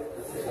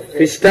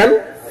 খ্রিস্টান,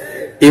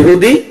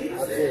 ইহুদি।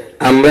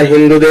 আমরা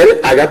হিন্দুদের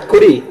আঘাত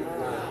করি,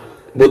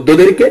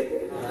 বুদ্ধদেরকে,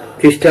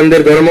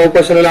 খ্রিস্টানদের ধর্ম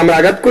উপাসনা আমরা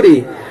আঘাত করি,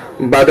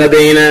 বাধা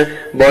দেই না।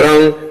 বরং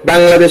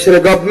বাংলাদেশের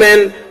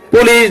গভর্নমেন্ট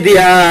পুলিশ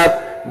দিয়া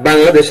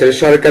বাংলাদেশের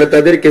সরকার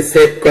তাদেরকে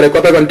সেভ করে।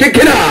 কতক্ষণ ঠিক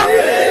না?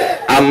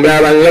 আমরা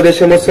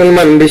বাংলাদেশে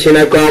মুসলমান বেশি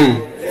না কম?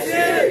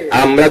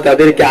 আমরা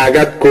তাদেরকে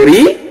আঘাত করি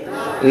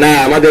না।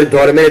 আমাদের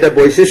ধর্মের এটা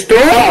বৈশিষ্ট্য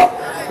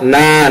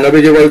না।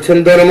 নবীজি বলছেন,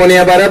 ধর্ম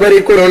নিয়ে বাড়াবাড়ি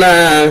করো না,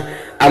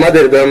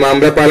 আমাদের ধর্ম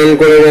আমরা পালন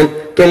করব,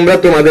 তোমরা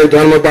তোমাদের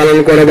ধর্ম পালন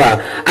করবা।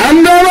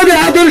 আমরা আমাদের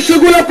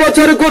আদর্শগুলো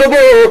প্রচার করব।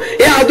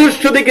 এই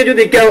আদর্শ থেকে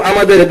যদি কেউ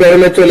আমাদের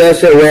ধর্মে চলে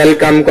আসে,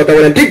 ওয়েলকাম। কথা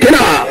বলেন ঠিক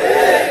না?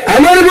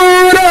 আমার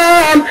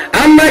বোন,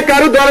 আমরা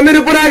কারো ধর্মের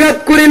উপর আঘাত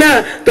করি না,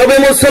 তবে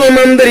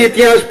মুসলমানদের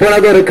ইতিহাস পড়া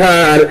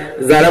দরকার।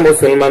 যারা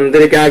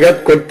মুসলমানদেরকে আঘাত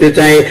করতে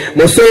চায়,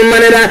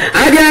 মুসলমানেরা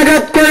আগে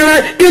আঘাত করে না,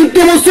 কিন্তু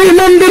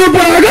মুসলমানদের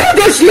উপর আঘাত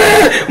আসলে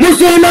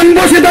মুসলমান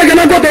বসে থাকে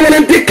না। কথা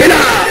বলেন ঠিক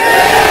না?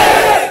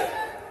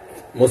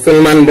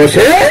 মুসলমান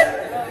বসে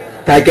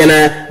থাকে না।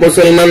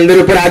 মুসলমানদের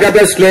উপর আঘাত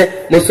আসলে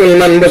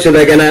মুসলমান বসে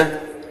থাকে না।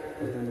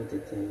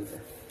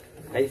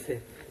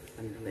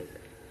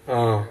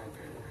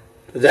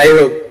 যাই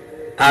হোক,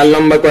 আর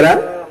লম্বা করা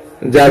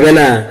যাবে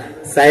না।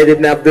 সাঈদ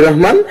ইবনে আব্দুর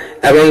রহমান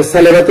এবং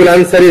সালেবাতুল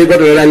আনসারীর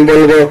ঘটনা আমি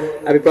বলবো।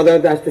 আমি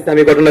প্রথমত আসতেছি,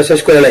 আমি ঘটনা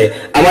শেষ করে নাই।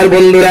 আমার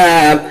বন্ধুরা,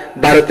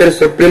 ভারতের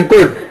সুপ্রিম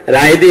কোর্ট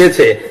রায়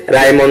দিয়েছে,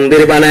 রায়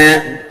মন্দির বানায়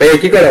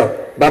কি করো,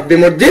 বাবরি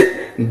মসজিদ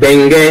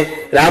ভেঙ্গে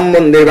রাম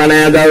মন্দির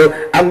বানায় দাও।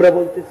 আমরা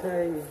বলতে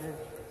চাই,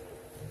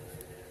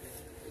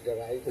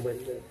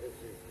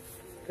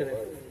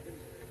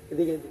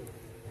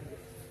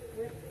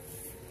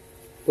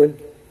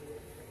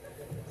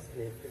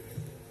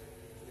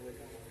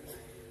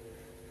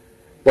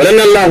 বলেন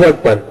না আল্লাহু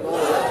আকবার,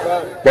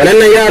 বলেন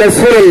না ইয়া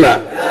রাসূলুল্লাহ।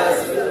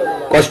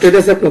 কষ্ট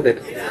হইতেছে আপনাদের?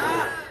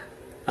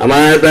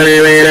 আমার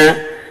প্রাণের মেয়েরা,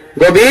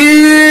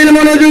 গভীর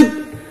মনোযোগ।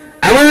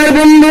 আমার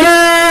বন্ধুরা,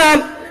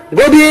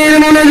 গভীর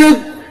মনোযোগ।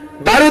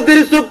 ভারতের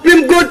সুপ্রিম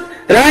কোর্ট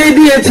রায়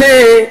দিয়েছে,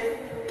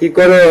 কি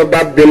করো,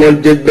 বাবরি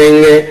মসজিদ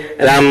ভেঙে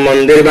রাম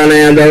মন্দির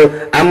বানায় দাও।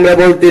 আমরা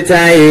বলতে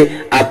চাই,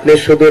 আপনি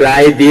শুধু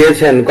রায়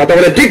দিয়েছেন। কথা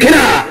বলে ঠিক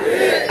না?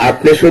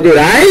 আপনি শুধু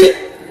রায়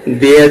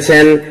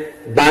দিয়েছেন,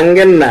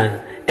 ভাঙ্গেন না।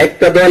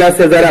 একটা দল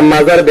আছে যারা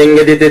মাজার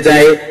ভেঙে দিতে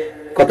চায়।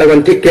 কথা কোন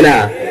ঠিক কিনা?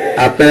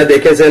 আপনারা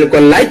দেখেছেন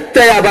কোন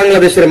লাইটটায়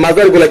বাংলাদেশের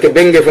মাজার গুলাকে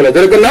ভেঙে ফেলে।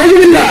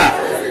 নাউজুবিল্লাহ।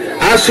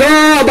 আসো,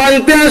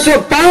 বাংতে আসো,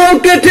 পাও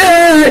কেটে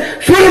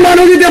সুরমা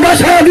নদীতে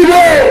বাসা দিব।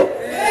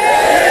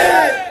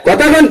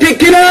 কথা কোন ঠিক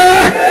কিনা?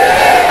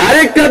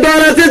 আরেকটা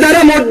দল আছে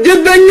যারা মসজিদ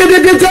ভেঙে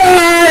দিতে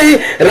চায়,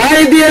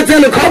 রায়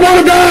দিয়েছেন,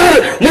 খবরদার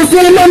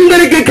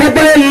মুসলমানদেরকে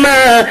খেপাইন না।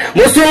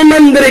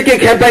 মুসলমানদেরকে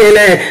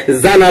খেপাইলে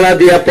জানালা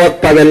দিয়া পথ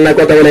পাবেন না।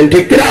 কথা বলেন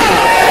ঠিক কিনা?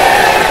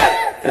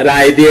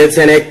 রায়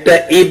দিয়েছেন, একটা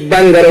ইট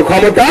ভাঙারও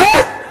ক্ষমতা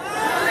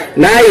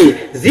নাই।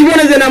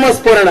 জীবনে যে নামাজ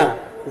পড়ে না,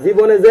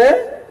 জীবনে যে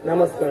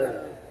নামাজ পড়ে না,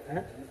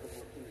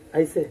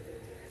 আইছে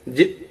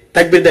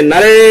তাকবীর দেন,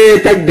 নারে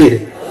তাকবীর,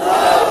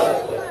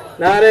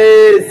 নারে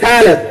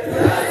সালাত,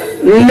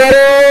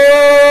 নারে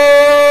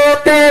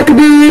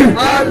তাকবীর,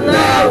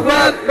 আল্লাহু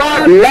আকবার,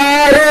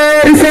 নারে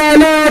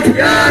রিসালাত,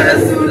 ইয়া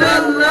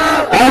রাসূলুল্লাহ,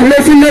 আহলে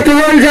সুন্নাত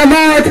ওয়াল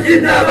জামাত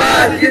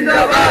জিন্দাবাদ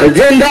জিন্দাবাদ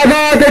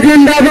জিন্দাবাদ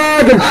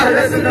জিন্দাবাদ,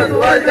 আহলে সুন্নাত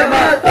ওয়াল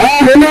জামাত,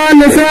 আহলান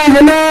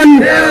সাহলান,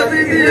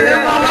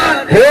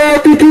 হে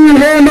অতিথি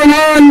হে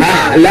মেহমান,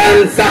 আহলান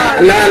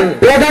সাহলান,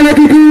 প্রধান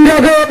অতিথি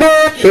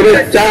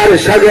শুভেচ্ছার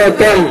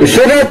স্বাগতম,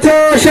 শুভেচ্ছা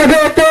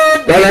স্বাগতম,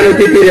 প্রধান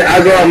অতিথির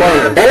আগমন,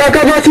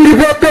 এলাকাবাসীর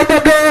পক্ষ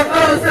থেকে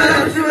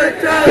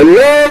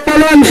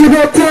লোকপালন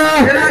শুভেচ্ছা,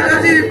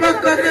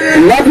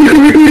 লাফি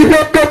কমিটির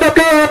পক্ষ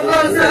থেকে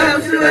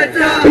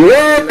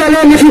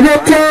লোকপালন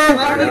শুভেচ্ছা,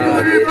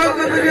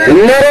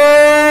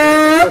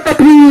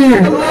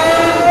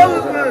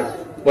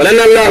 বলেন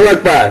আল্লাহু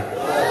আকবার।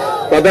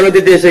 প্রধান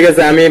অতিথি এসে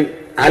গেছে, আমি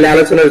আলে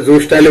আলোচনার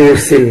জোশ টাইলে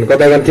উঠছেন।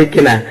 কথা ঠিক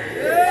কিনা?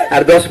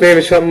 আর 10 মিনিট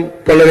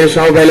 15 মিনিট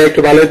সময় পাইলে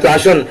একটু ভালো হতো।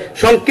 আসুন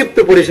সংক্ষিপ্ত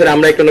পরিসরে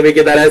আমরা একটু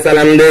নবীকে দাঁড়ায়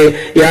সালাম দেই।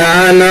 ইয়া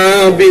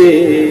নবী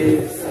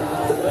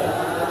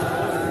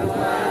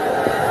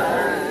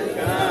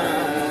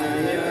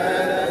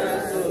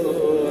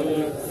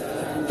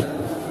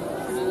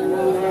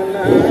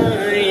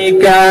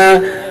আলাইকা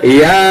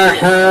ইয়া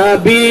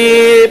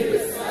হাবিব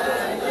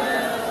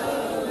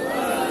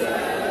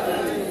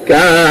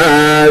কা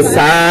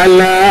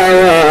সালাওয়াতুল্লাহ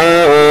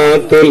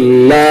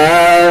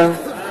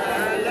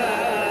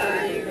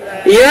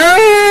ইয়া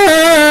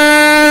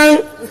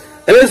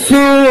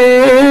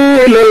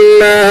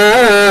রাসূলুল্লাহ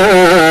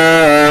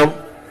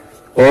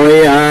ও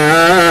ইয়া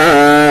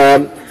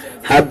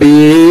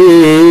হাবিবাল্লাহ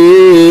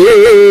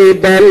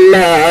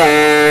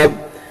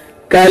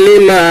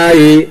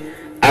কালিমাই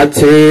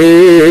আছে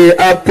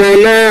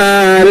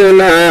আপনার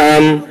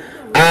নাম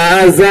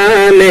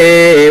আজানে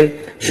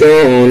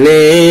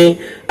শুনে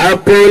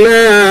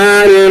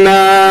আপনার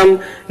নাম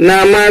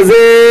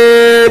নামাজে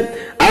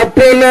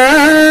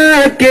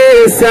আপনাকে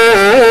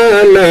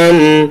সালাম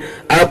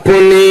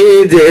আপনি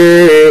যে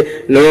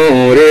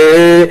নূরে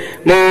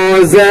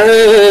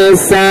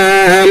মুজাসসাম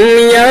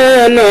ইয়া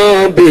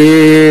নবী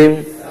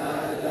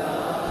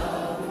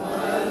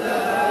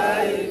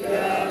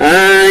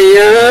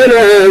ইয়া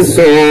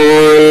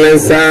রাসূল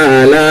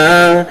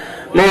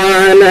সালাম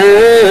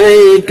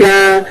আলাইকা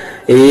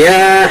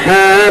ইয়া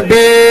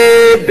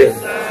হাবিব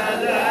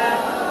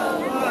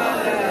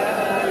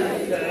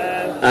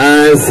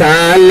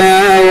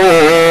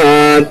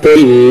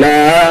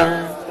সালাওয়াতুল্লাহ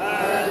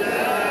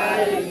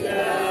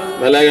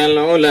বালাগাল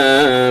উলা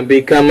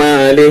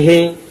বিকামালিহি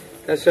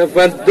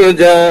কাশাফাত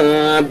দুজা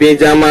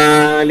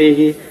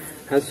বিজামালিহি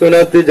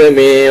হাসুনাত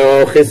জামিউ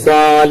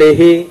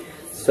খিসালিহি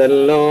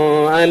সাল্লু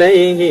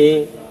আলাইহি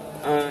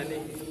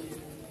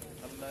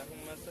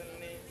আল্লাহুম্মা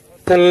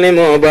সাল্লি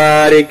ওয়া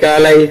বারিক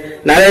আলাইহি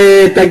নারে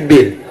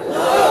তাকবীর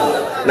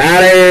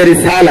নারে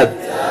রিসালাত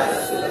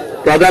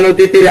প্রধান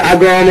অতিথির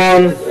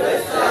আগমন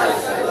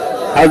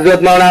হযরত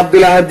মাওলানা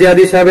আব্দুল আহাদ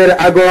জিয়াদি সাহেবের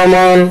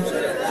আগমন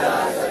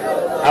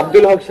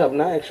আব্দুল হক সাহেব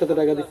না 100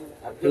 টাকা দিছে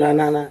না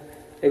না না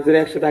একজনে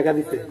 100 টাকা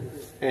দিছে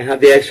হ্যাঁ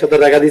দিয়ে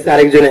 100 টাকা দিছে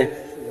আরেকজনে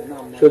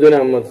সুজন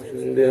আহমদ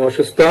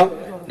অসুস্থ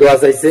দোয়া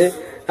চাইছে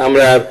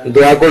আমরা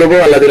দোয়া করব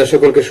আল্লাহ তাআলা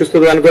সকলকে সুস্থ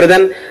দান করে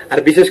দেন আর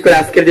বিশেষ করে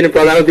আজকের দিনে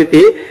প্রধান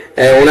অতিথি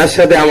ওনার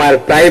সাথে আমার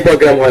প্রায়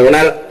প্রোগ্রাম হয়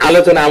ওনার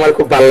আলোচনা আমার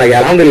খুব ভালো লাগে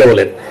আলহামদুলিল্লাহ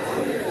বলেন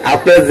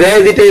আপনারা যে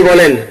যেটাই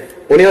বলেন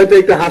উনি হয়তো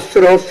একটু হাস্য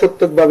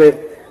রহস্যাত্মক ভাবে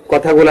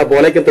কথাগুলা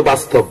বলে কিন্তু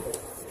বাস্তব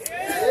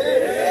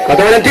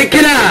কথা বলেন ঠিক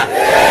কিনা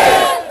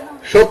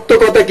সত্য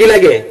কথা কি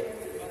লাগে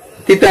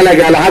তিতা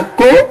লাগে আল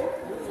হাক্কু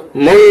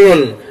মুরুন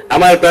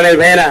আমার প্রাণের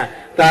ভাইরা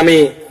তা আমি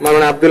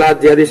মাওলানা আব্দুল আহাদ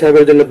জিয়াদি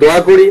সাহেবের জন্য দোয়া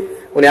করি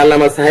উনি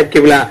আল্লামা সাহেব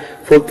কিবলা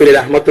ফুলতুলি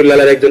রাহমাতুল্লাহ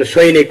আলাইহির একজন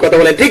সৈনিক কথা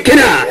বলেন ঠিক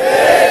কিনা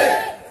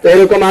তো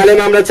এরকম আলেম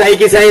আমরা চাই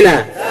কি চাই না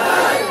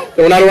তো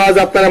ওনার ওয়াজ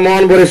আপনারা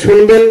মন ভরে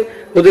শুনবেন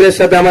হুজুরের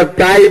সাথে আমার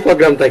প্রায়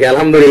প্রোগ্রাম থাকে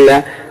আলহামদুলিল্লাহ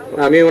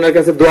আমি ওনার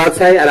কাছে দোয়া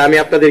চাই আর আমি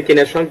আপনাদের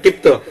কিনে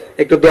সংক্ষিপ্ত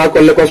একটু দোয়া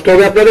করলে কষ্ট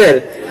হবে আপনাদের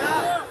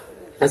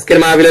আজকের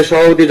মাহফিলের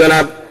সভাপতি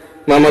জনাব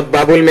মোহাম্মদ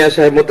বাবুল মিয়া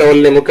সাহেব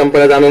মুতাওয়াল্লি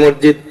মুকামপাড়া জামে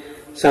মসজিদ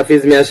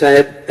সাফিজ মিয়া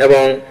সাহেব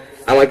এবং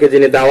আমাকে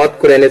যিনি দাওয়াত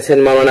করে এনেছেন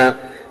মাওলানা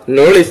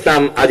নুরুল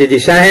ইসলাম আজিজি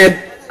সাহেব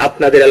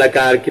আপনাদের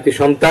এলাকার কৃতি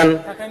সন্তান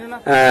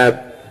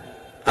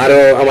আরো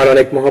আমার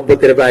অনেক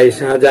মহব্বতের ভাই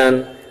শাহজাহান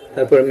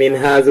তারপর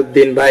মিনহাজ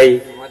উদ্দিন ভাই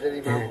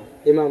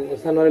ইমাম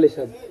ওসানুর আলী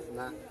সাহেব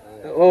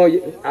ও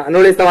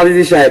নুরুল ইসলাম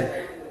আজিজি সাহেব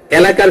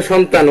এলাকার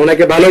সন্তান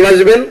ওনাকে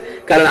ভালোবাসবেন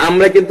কারণ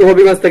আমরা কিন্তু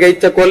হবিগঞ্জ থেকে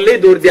ইচ্ছা করলেই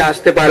দূর দিয়ে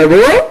আসতে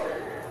পারবো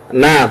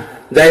না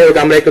যাই হোক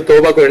আমরা একটু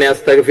তওবা করে নিই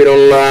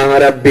আস্তাগফিরুল্লাহ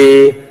রাব্বি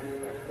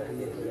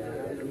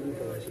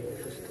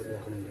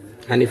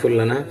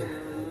হানিফুল্লাহ না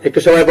একটু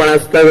সবাই পড়া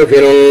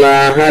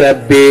আস্তাগফিরুল্লাহ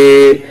রাব্বি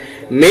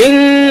মিন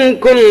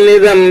কুল্লি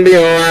যামবি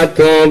ওয়া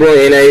আতুবু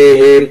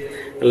ইলাইহি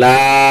লা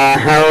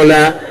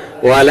হাওলা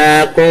ওয়ালা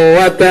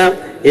কুওয়াতা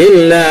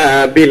ইল্লা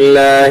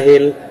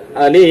বিল্লাহিল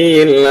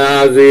আলিয়্যিল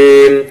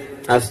আযীম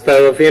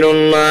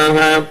আস্তাগফিরুল্লাহ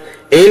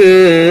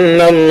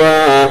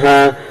ইন্নাল্লাহা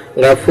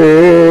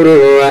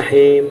গাফুরুর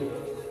রহিম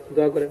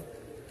দোয়া করেন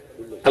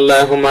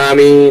আল্লাহুম্মা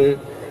আমিন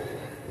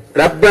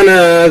রব্বানা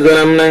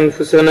যালামনা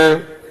আনফুসানা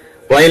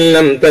ওয়া ইন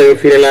লাম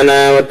তাগফির লানা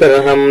ওয়া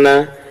তারহামনা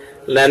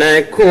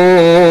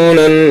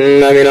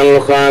লানাকুনান্না মিনাল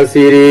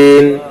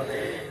খাসিরিন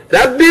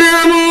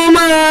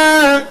রাব্বিরহামহুমা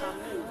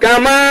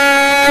কামা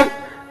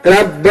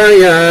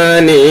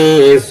রাব্বায়ানি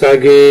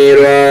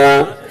সাগীরা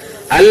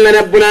আল্লাহ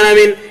রাব্বুল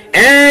আলামিন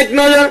এক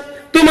নজর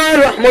তোমার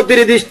রহমতের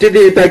দৃষ্টি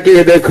দিয়ে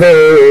তাকিয়ে দেখো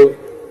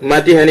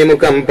মাটিহানি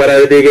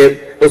মুকামপাড়ার দিকে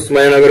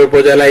ওসমানীনগর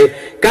উপজেলায়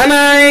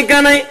কানায়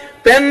কানায়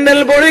প্যান্ডেল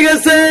পড়ে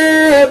গেছে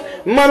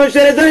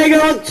মানুষের জায়গা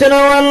হচ্ছে না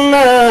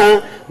আল্লাহ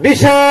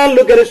বিশাল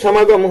লোকের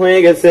সমাগম হয়ে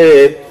গেছে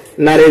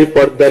নারীর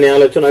পর্দা নিয়ে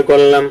আলোচনা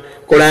করলাম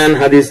কোরআন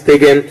হাদিস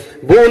থেকে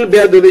ভুল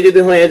বেয়াদবি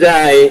যদি হয়ে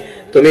যায়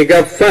তুমি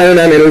গাফফার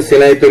নামের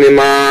উসিলায় তুমি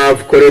মাফ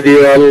করে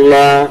দিও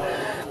আল্লাহ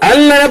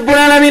আল্লাহ রাব্বুল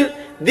আলামিন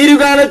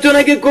দীর্ঘ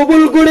আলোচনাকে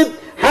কবুল করে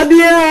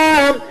হাদিয়া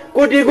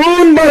কোটি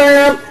গুণ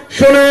বাড়ায়া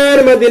সোনার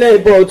মদিনায়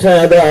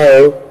পৌঁছায়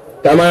দাও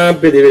তামাম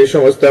পৃথিবীর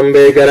সমস্ত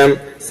আম্বিয়া কেরাম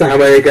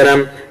সাহাবায়ে কেরাম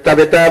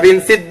তাবে তাবিন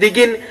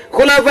সিদ্দিকিন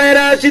খুলাফায়ে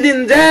রাশিদিন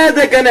যা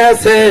যেখানে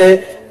আছে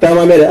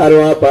তামামের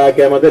আরওয়াহ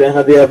পাকে আমাদের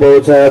হাদিয়া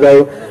পৌঁছায় দাও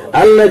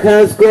আল্লাহ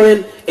খাস করেন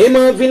এই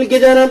মাহফিলকে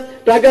যারা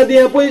টাকা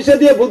দিয়া পয়সা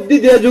দিয়া বুদ্ধি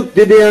দিয়া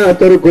যুক্তি দিয়া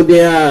তর্ক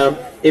দিয়া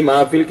এই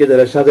মাহফিলকে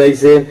যারা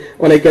সাজাইছে,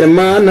 অনেকের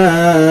মা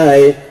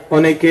নাই,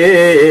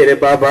 অনেকের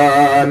বাবা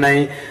নাই।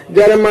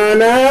 যার মা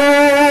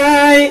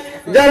নাই,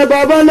 যার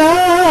বাবা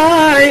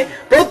নাই,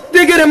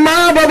 প্রত্যেকের মা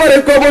বাবার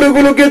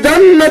কবরগুলোকে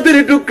জান্নাতের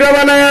টুকরা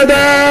বানায়া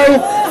দাও।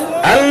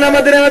 আল্লাহ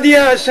আমাদের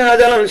আদিয়া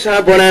শাহজালাল শাহ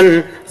পড়েন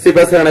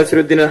সিফাসান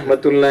নাসিরউদ্দিন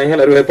রাহমাতুল্লাহি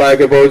আলাইহি রূহে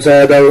পাকে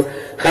পৌঁছায় দাও।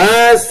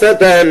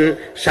 খাসাতান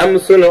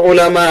শামসুল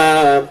উলামা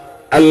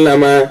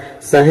আল্লামা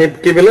সাহেব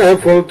কিবলা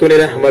ফুলতুনি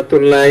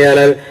রাহমাতুল্লাহি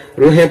আলাইহি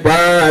রূহে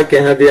পাকে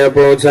হাদিয়া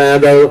পৌঁছায়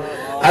দাও।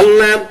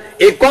 আল্লাহ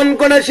এই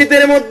কনকনা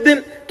শীতের মধ্যে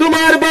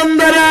তোমার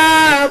বান্দারা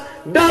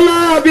ডালা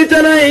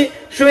বিছানায়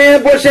শুয়ে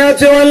বসে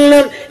আছে,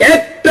 আল্লাহ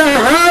একটা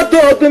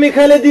হাতও তুমি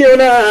খালি দিও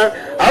না।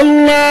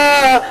 আল্লাহ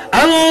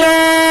আল্লাহ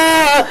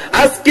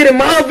আজকের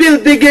মাহফিল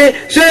থেকে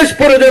শেষ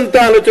পর্যন্ত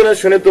আলোচনা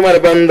শুনে তোমার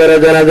বান্দারা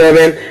যারা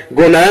যাবেন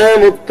গুনাহ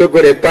মুক্ত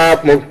করে, পাপ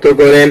মুক্ত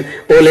করেন,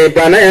 ওলে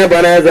বানায়া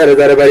বানায়া যারা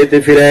যারা বাড়িতে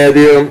ফিরাইয়া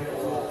দিও।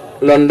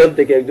 লন্ডন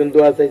থেকে একজন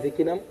দোয়া চাইছে,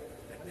 কি নাম?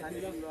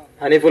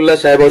 হানিফুল্লাহ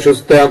সাহেব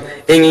অসুস্থ,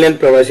 ইংল্যান্ড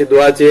প্রবাসী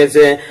দোয়া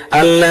চেয়েছে।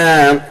 আল্লাহ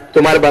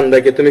তোমার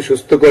বান্দাকে তুমি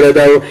সুস্থ করে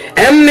দাও।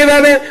 এমনি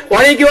ভাবে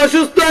অনেকে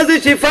অসুস্থ আছে,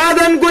 শিফা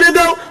দান করে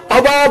দাও।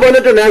 অভাব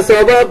অনটনে আছে,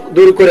 অভাব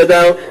দূর করে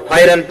দাও।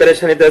 হয়রান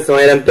পেরেশানিতে আছে,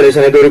 হয়রান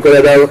পেরেশানি দূর করে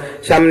দাও।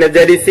 সামনে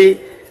জেডিসি,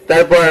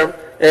 তারপর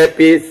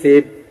এপিসি,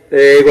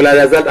 এগুলা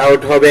রেজাল্ট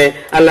আউট হবে।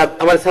 আল্লাহ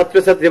আমার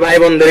ছাত্রছাত্রী ভাই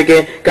বোনদেরকে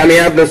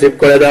কামিয়াব নসিব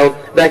করে দাও।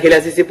 দাখিল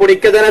এসএসসি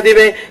পরীক্ষা যারা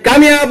দিবে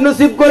কামিয়াব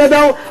নসিব করে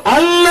দাও।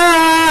 আল্লাহ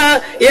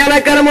এই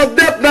এলাকার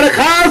মধ্যে আপনার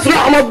খাস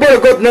রহমত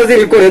বরকত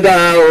নাজিল করে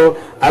দাও।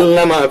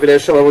 আল্লাহ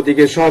মাহফিলের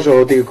সভাপতিকে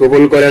সহসভাপতিকে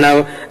কবুল করে নাও।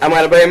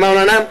 আমার ভাই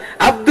মাওলানা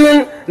আব্দুল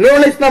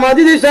নুরুল ইসলাম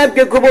আজিজি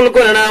সাহেবকে কবুল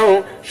করে নাও।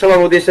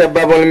 সভাপতি সাহেব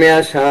বাবুল মিয়া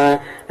শাহ,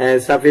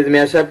 সাফিজ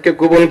মিয়া সাহেবকে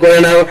কবুল করে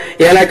নাও।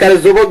 এলাকার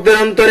যুবকদের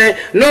অন্তরে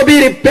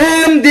নবীর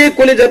প্রেম দিয়ে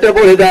কলিজাটা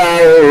ভরে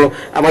দাও।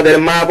 আমাদের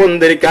মা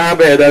বোনদেরকে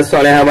আবেদা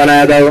সলেহা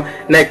বানায় দাও,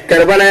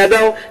 নেককার বানায়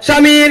দাও,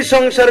 স্বামীর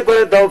সংসার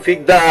করে তৌফিক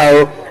দাও।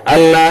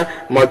 আল্লাহ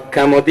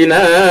মক্কা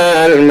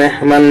মদিনার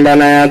মেহমান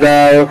বানায়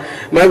দাও।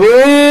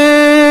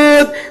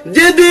 মাবুদ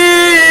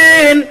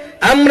যেদিন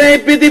আমরা এই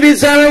পৃথিবী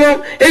ছাড়ব,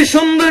 এই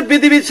সুন্দর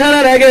পৃথিবী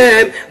ছাড়ার আগে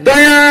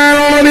দয়াল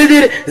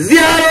নবীর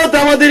জিয়ারত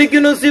আমাদেরকে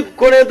নসিব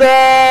করে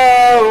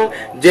দাও।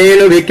 যে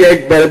নবীকে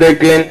একবার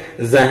দেখলেন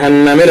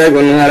জাহান্নামের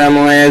আগুন হারাম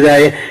হয়ে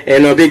যায়, এই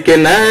নবীকে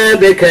না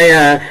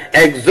দেখায়া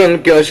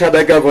একজনকেও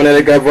সাদা কাফনের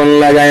কাফন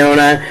লাগায়ও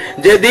না।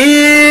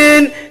 যেদিন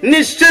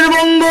নিঃশ্বাস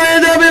বন্ধ হয়ে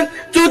যাবে,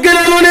 চোখের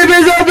আলো নেভে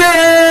যাবে,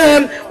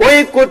 ওই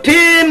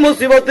কঠিন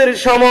মুসিবতের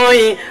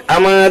সময়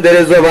আমাদের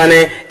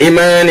জবানে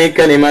ঈমানি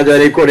কালিমা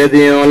জারি করে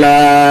দিও,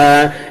 লা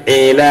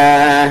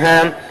ইলাহা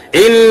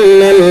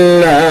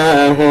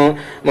ইল্লাল্লাহু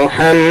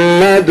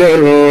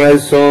মুহাম্মাদুর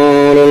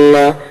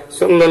রাসূলুল্লাহ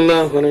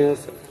সাল্লাল্লাহু আলাইহি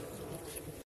ওয়াসাল্লাম।